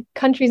entire like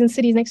countries and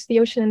cities next to the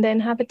ocean, and the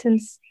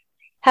inhabitants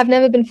have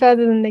never been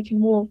further than they can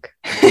walk.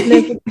 And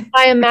there's an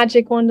entire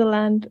magic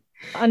wonderland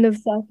under the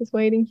surface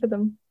waiting for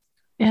them.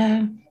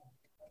 Yeah.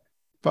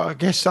 But I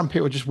guess some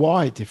people are just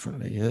wired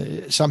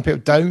differently. Some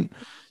people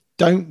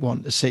don't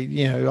want to see.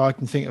 You know, I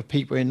can think of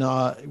people in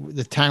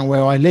the town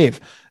where I live,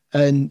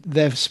 and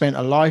they've spent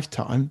a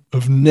lifetime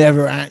of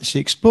never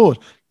actually explored,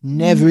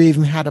 never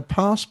even had a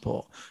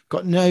passport,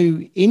 got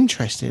no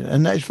interest in it,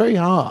 and that's very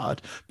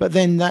hard. But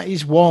then that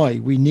is why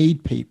we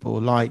need people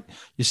like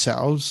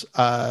yourselves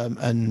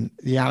and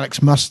the Alex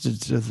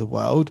Mustards of the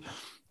world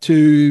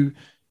to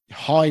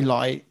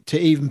highlight to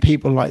even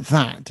people like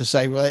that, to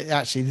say, well,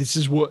 actually, this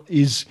is what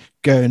is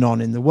going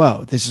on in the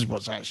world. This is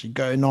what's actually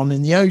going on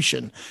in the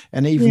ocean.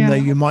 And even though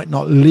you might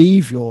not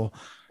leave your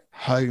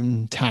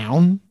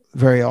hometown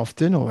very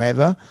often or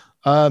ever,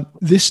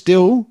 this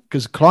still,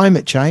 because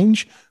climate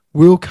change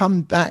will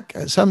come back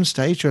at some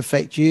stage to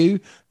affect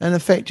you and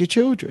affect your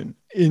children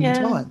in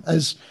time.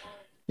 As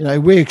you know,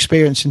 we're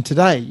experiencing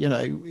today, you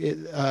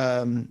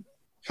know,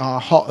 our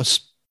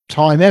hottest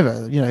time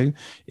ever, you know,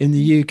 in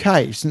the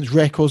UK since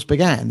records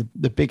began,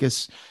 the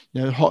biggest,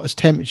 you know, hottest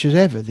temperatures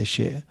ever this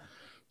year.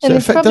 So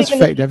it does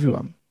affect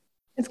everyone.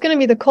 It's going to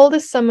be the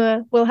coldest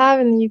summer we'll have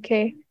in the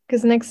UK,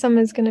 because next summer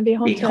is going to be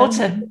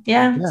hotter.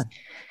 Yeah.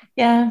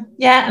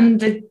 And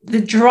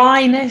the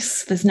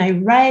dryness, there's no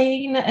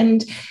rain.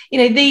 And, you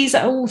know, these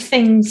are all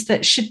things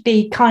that should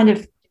be kind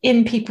of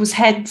in people's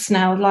heads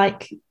now,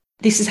 like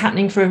this is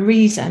happening for a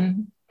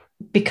reason,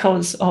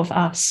 because of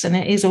us. And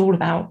it is all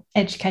about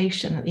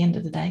education at the end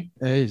of the day.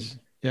 It is.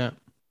 Yeah.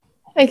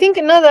 I think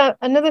another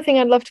thing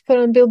I'd love to put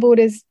on a billboard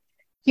is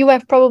you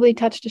have probably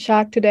touched a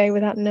shark today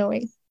without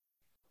knowing.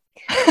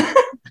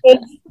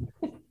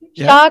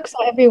 Sharks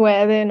are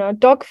everywhere. They're in our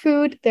dog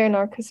food, they're in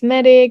our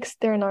cosmetics,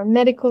 they're in our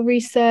medical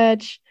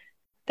research,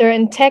 they're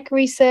in tech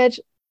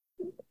research.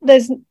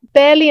 There's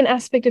barely an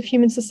aspect of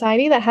human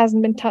society that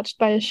hasn't been touched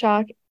by a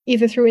shark,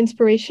 either through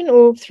inspiration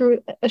or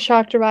through a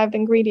shark-derived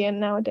ingredient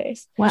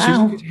nowadays. Wow.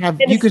 So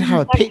you could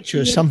have a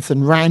picture of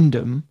something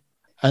random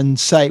and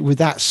say with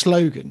that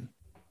slogan.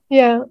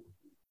 Yeah.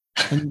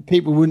 And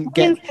people wouldn't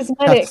have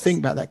to think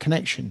about that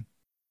connection.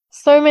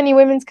 So many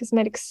women's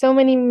cosmetics, so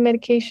many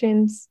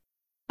medications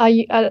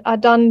are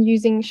done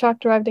using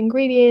shark-derived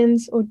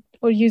ingredients or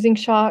using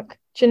shark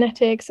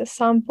genetics as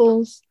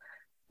samples.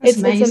 It's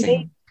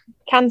amazing.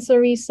 Cancer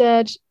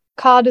research,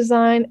 car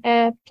design,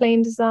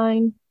 airplane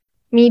design,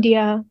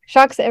 media.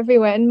 Sharks are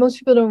everywhere, and most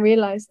people don't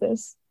realize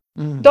this.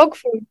 Dog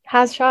food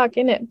has shark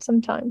in it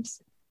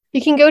sometimes.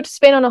 You can go to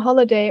Spain on a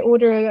holiday,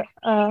 order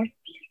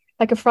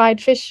like a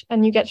fried fish,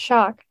 and you get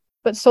shark,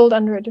 but sold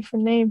under a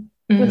different name.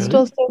 It's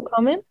still so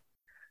common.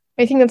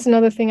 I think that's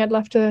another thing I'd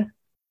love to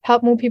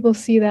help more people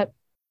see, that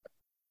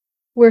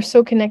we're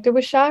so connected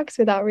with sharks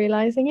without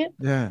realizing it.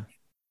 Yeah.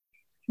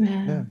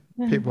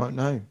 People won't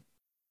know.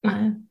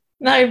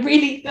 No,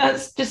 really,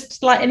 that's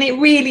just like a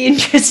really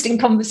interesting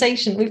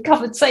conversation. We've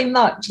covered so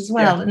much as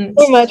well. And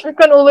so much. We've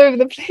gone all over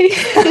the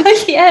place. But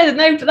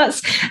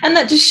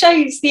that just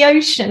shows the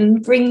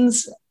ocean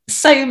brings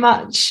so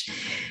much,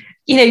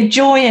 you know,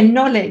 joy and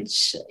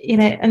knowledge, you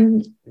know,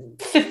 and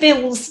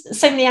fulfills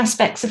so many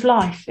aspects of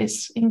life.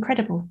 It's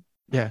incredible.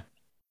 Yeah.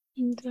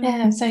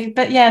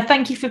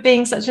 Thank you for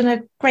being such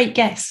a great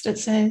guest.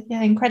 It's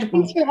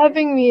incredible. Thanks for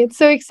having me. It's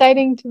so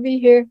exciting to be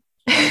here.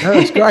 No,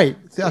 it's great.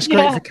 That's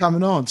great for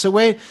coming on. So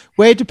where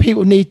do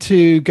people need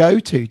to go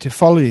to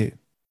follow you?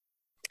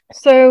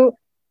 So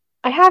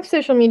I have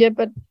social media,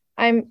 but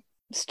I'm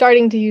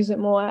starting to use it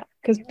more,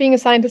 because being a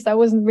scientist, I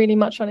wasn't really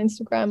much on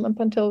Instagram up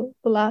until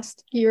the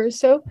last year or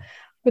so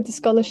with the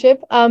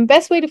scholarship.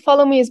 Best way to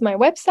follow me is my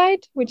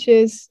website, which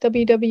is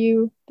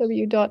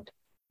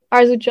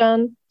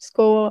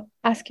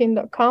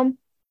www.arzucan_askin.com.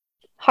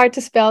 Hard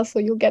to spell, so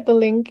you'll get the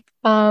link.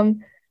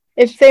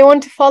 If they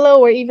want to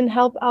follow or even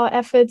help our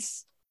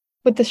efforts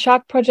with the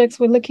shark projects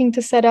we're looking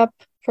to set up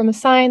from a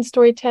science,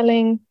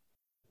 storytelling,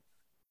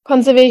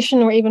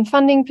 conservation, or even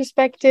funding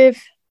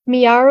perspective,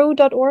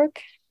 miyaru.org,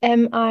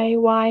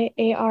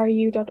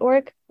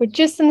 miyaru.org. We're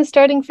just in the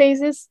starting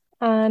phases,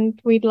 and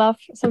we'd love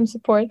some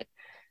support.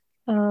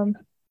 That's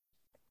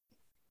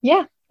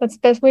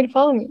the best way to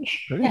follow me.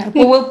 Well,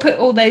 we'll put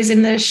all those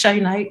in the show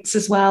notes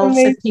as well.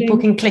 Amazing. So people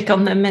can click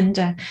on them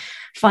and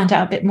find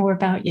out a bit more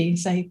about you.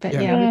 So,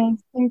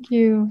 thank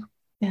you.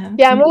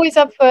 I'm always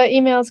up for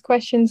emails,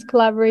 questions,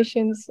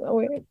 collaborations.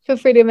 Feel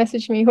free to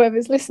message me,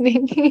 whoever's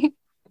listening.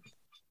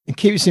 And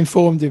keep us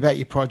informed about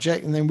your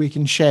project, and then we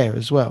can share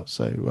as well.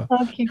 So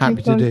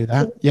happy to do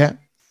that.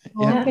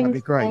 That'd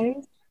be great.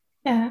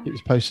 Keep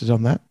us posted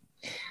on that.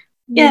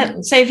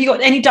 So have you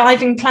got any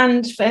diving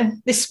planned for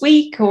this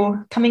week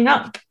or coming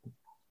up?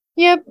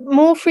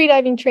 More free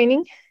diving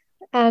training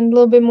and a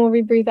little bit more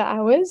rebreather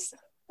hours,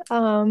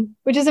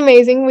 which is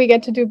amazing. We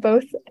get to do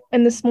both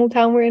in the small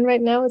town we're in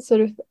right now. It's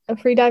sort of a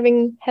free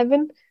diving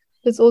heaven.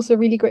 It's also a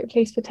really great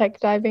place for tech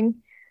diving.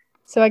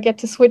 So I get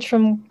to switch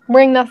from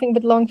wearing nothing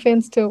but long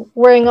fins to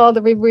wearing all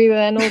the rebreather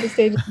and all the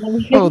stages and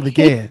everything. All the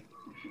gear.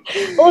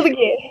 All the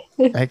gear.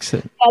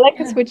 Excellent. I like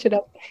to switch it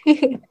up.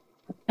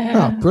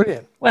 Oh,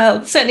 brilliant.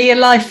 Well, certainly a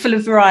life full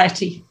of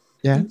variety.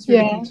 Yeah. It's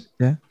really Yeah. good.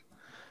 Yeah.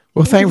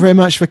 Well, thank you very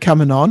much for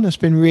coming on. It's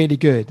been really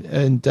good,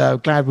 and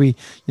glad we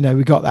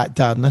got that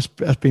done. That's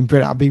been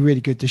brilliant. It'll be really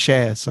good to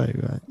share. So,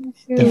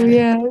 definitely.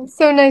 Yeah, it's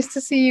so nice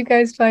to see you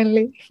guys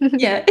finally.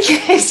 Yeah.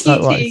 Yes, you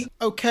Likewise. too.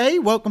 Okay,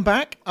 welcome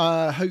back.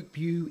 Hope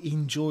you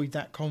enjoyed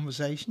that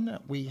conversation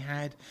that we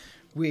had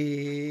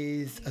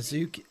with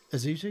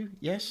Zuzu,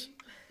 yes,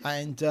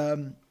 and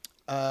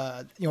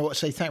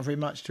say thank you very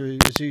much to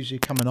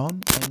Zuzu coming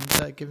on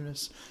and giving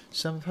us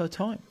some of her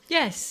time.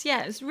 Yes,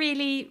 yeah, it was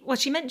really, well,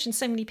 she mentioned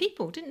so many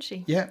people, didn't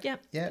she? Yeah, Yeah.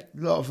 a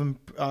lot of them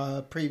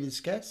previous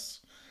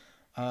guests.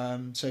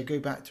 So go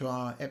back to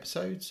our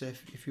episodes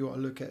if you want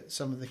to look at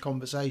some of the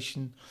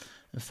conversation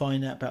and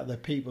find out about the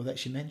people that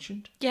she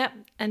mentioned. Yeah,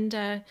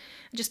 and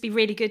just be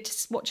really good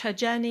to watch her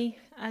journey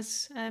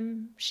as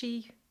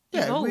she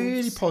evolves.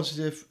 Really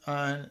positive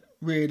and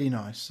really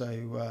nice.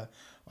 So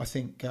I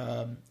think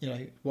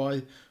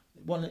why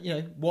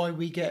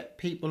we get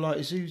people like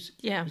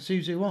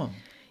Zuzu on.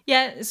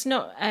 Yeah, it's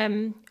not,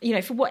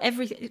 for what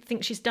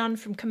everything she's done,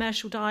 from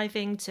commercial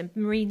diving to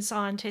marine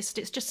scientist,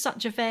 it's just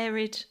such a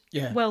varied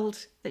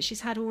world that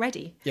she's had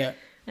already. Yeah.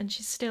 And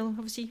she's still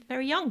obviously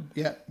very young.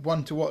 Yeah,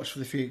 one to watch for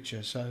the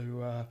future.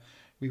 So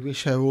we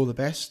wish her all the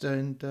best.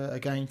 And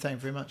again, thank you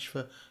very much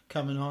for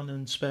coming on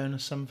and sparing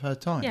us some of her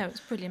time. Yeah, it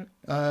was brilliant.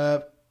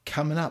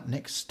 Coming up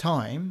next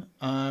time,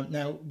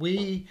 now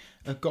we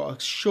have got a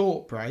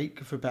short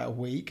break for about a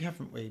week,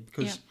 haven't we?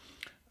 Because...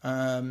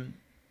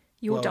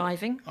 You're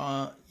diving.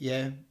 Well,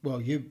 you're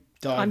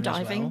diving. I'm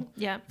diving. As well.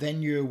 Yeah.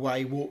 Then you're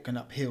away walking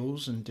up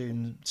hills and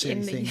doing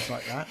silly things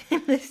like that.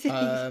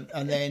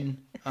 And then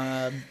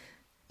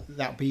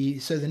that'll be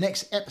the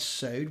next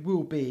episode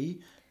will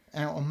be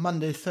out on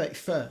Monday,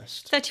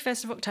 31st.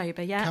 31st of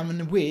October. Yeah.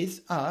 Coming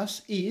with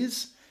us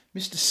is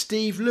Mr.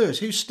 Steve Lewis.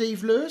 Who's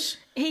Steve Lewis?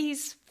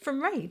 He's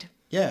from Raid.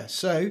 Yeah.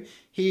 So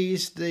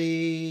he's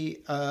the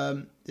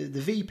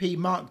VP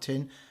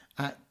marketing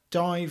at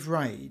Dive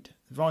Raid.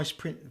 Vice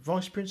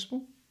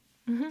principal.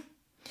 Mm-hmm.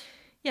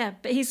 Yeah,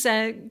 but he's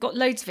got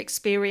loads of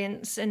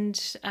experience,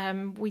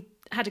 and we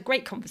had a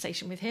great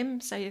conversation with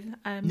him. So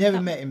never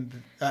met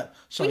him.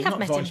 Sorry, we have not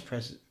met vice him.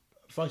 president.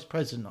 Vice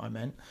president, I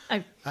meant.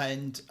 Oh,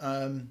 and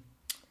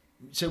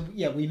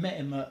we met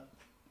him at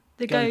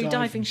the Go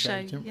Diving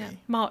Show. Didn't we?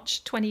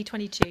 March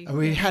 2022. And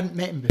we hadn't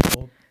met him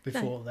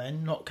before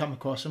then. Not come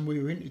across him. We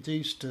were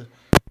introduced to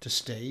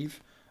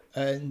Steve,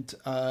 and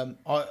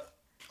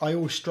I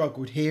always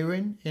struggled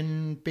hearing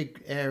in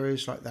big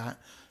areas like that.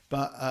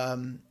 But,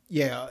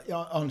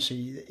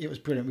 honestly, it was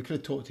brilliant. We could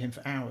have talked to him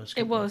for hours.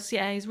 It was,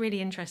 he's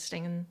really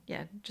interesting and,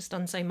 just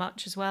done so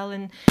much as well,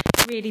 and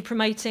really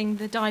promoting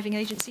the diving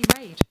agency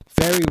Raid.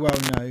 Very well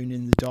known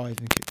in the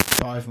diving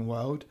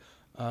world.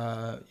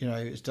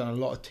 It's done a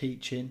lot of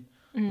teaching,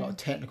 a lot of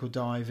technical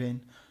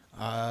diving.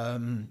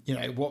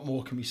 What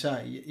more can we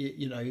say?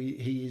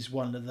 He is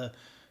one of the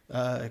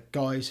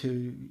guys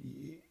who,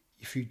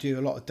 if you do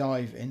a lot of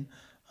diving...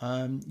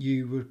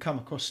 you would come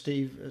across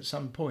Steve at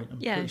some point. I'm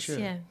pretty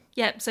sure.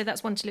 Yeah. So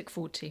that's one to look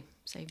forward to.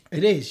 So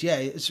it is. Yeah,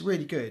 it's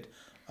really good.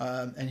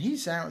 And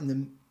he's out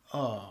in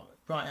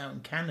right out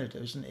in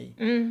Canada, isn't he?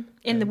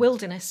 In the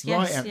wilderness.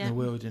 Yes. Right out in the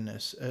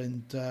wilderness,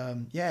 and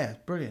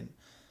brilliant.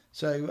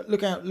 So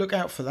look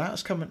out for that.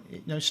 It's coming.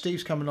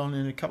 Steve's coming on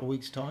in a couple of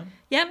weeks' time.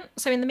 Yeah.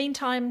 So in the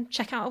meantime,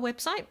 check out our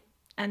website.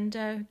 And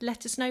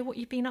let us know what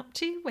you've been up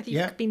to, whether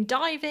you've been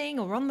diving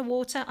or on the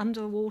water,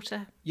 under the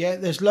water. Yeah,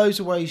 there's loads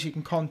of ways you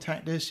can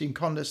contact us. You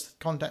can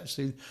contact us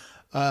through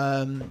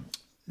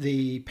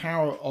the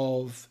power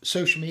of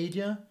social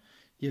media.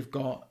 You've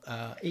got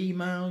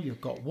email,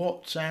 you've got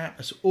WhatsApp.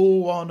 It's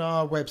all on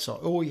our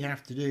website. All you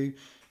have to do,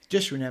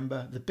 just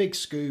remember, the Big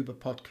Scuba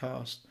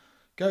Podcast.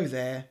 Go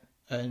there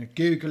and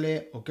Google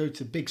it, or go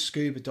to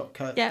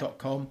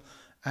bigscuba.com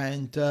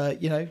and,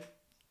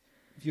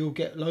 you'll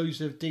get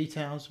loads of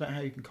details about how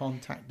you can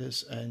contact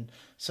us and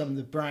some of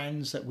the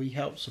brands that we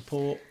help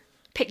support.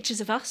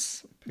 Pictures of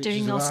us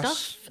doing our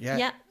stuff.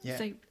 Yeah.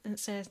 So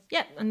it's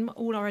and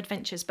all our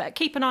adventures. But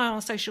keep an eye on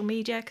our social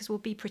media, because we'll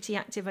be pretty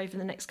active over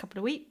the next couple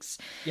of weeks.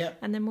 Yeah.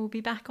 And then we'll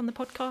be back on the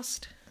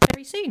podcast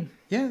very soon.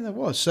 Yeah, there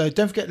was. So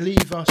don't forget to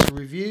leave us a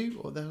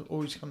review, or that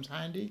always comes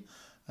handy.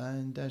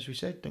 And as we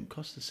said, don't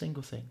cost a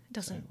single thing. It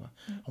doesn't. So,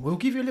 and we'll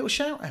give you a little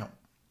shout out.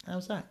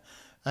 How's that?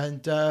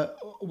 And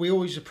we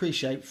always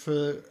appreciate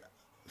for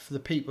the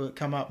people that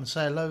come up and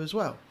say hello as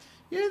well.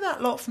 You know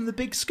that lot from the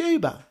Big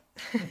Scuba?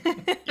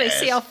 They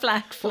see our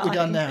flag flying. What we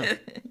done now?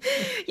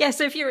 Yeah,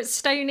 so if you're at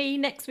Stony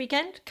next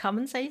weekend, come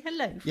and say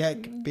hello. Yeah,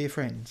 be a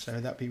friend. So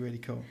that'd be really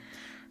cool.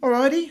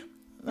 Alrighty.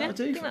 I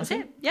think that's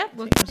it. Yeah,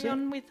 we'll carry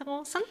on with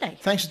our Sunday.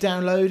 Thanks for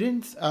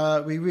downloading.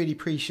 We really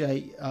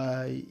appreciate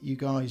you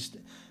guys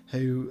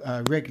who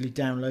regularly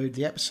download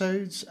the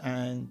episodes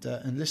and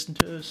listen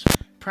to us.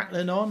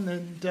 prattling on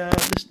and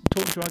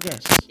talking to our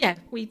guests. Yeah,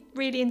 we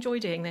really enjoy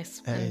doing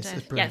this. And it's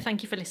brilliant.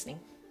 thank you for listening.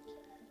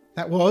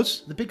 That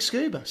was The Big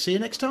Scuba. See you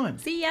next time.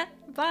 See ya.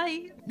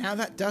 Bye. Now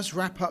that does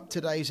wrap up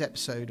today's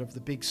episode of the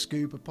Big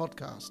Scuba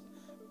podcast.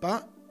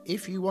 But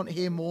if you want to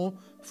hear more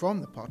from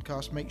the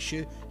podcast, make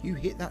sure you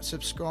hit that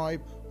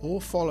subscribe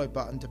or follow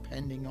button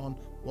depending on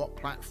what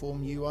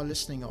platform you are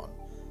listening on.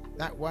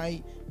 That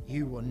way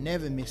you will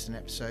never miss an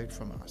episode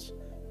from us.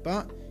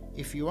 But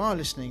if you are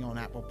listening on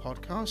Apple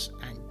Podcasts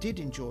and did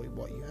enjoy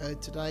what you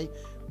heard today,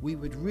 we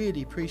would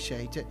really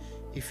appreciate it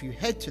if you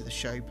head to the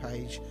show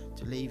page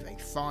to leave a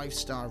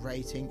 5-star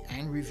rating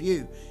and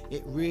review.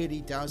 It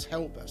really does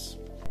help us.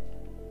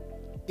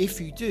 If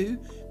you do,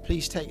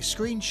 please take a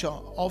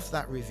screenshot of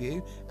that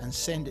review and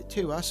send it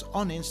to us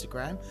on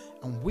Instagram,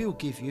 and we'll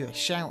give you a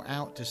shout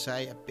out to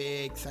say a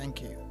big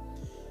thank you.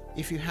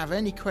 If you have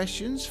any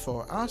questions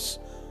for us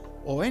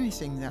or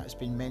anything that has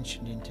been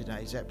mentioned in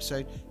today's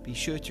episode, be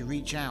sure to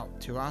reach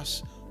out to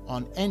us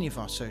on any of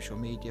our social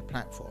media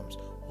platforms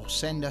or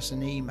send us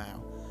an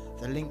email.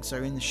 The links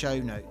are in the show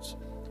notes.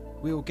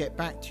 We will get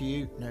back to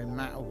you no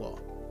matter what.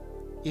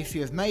 If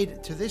you have made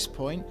it to this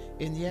point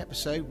in the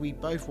episode, we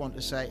both want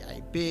to say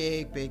a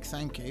big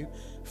thank you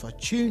for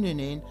tuning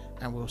in,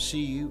 and we'll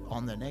see you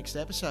on the next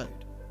episode.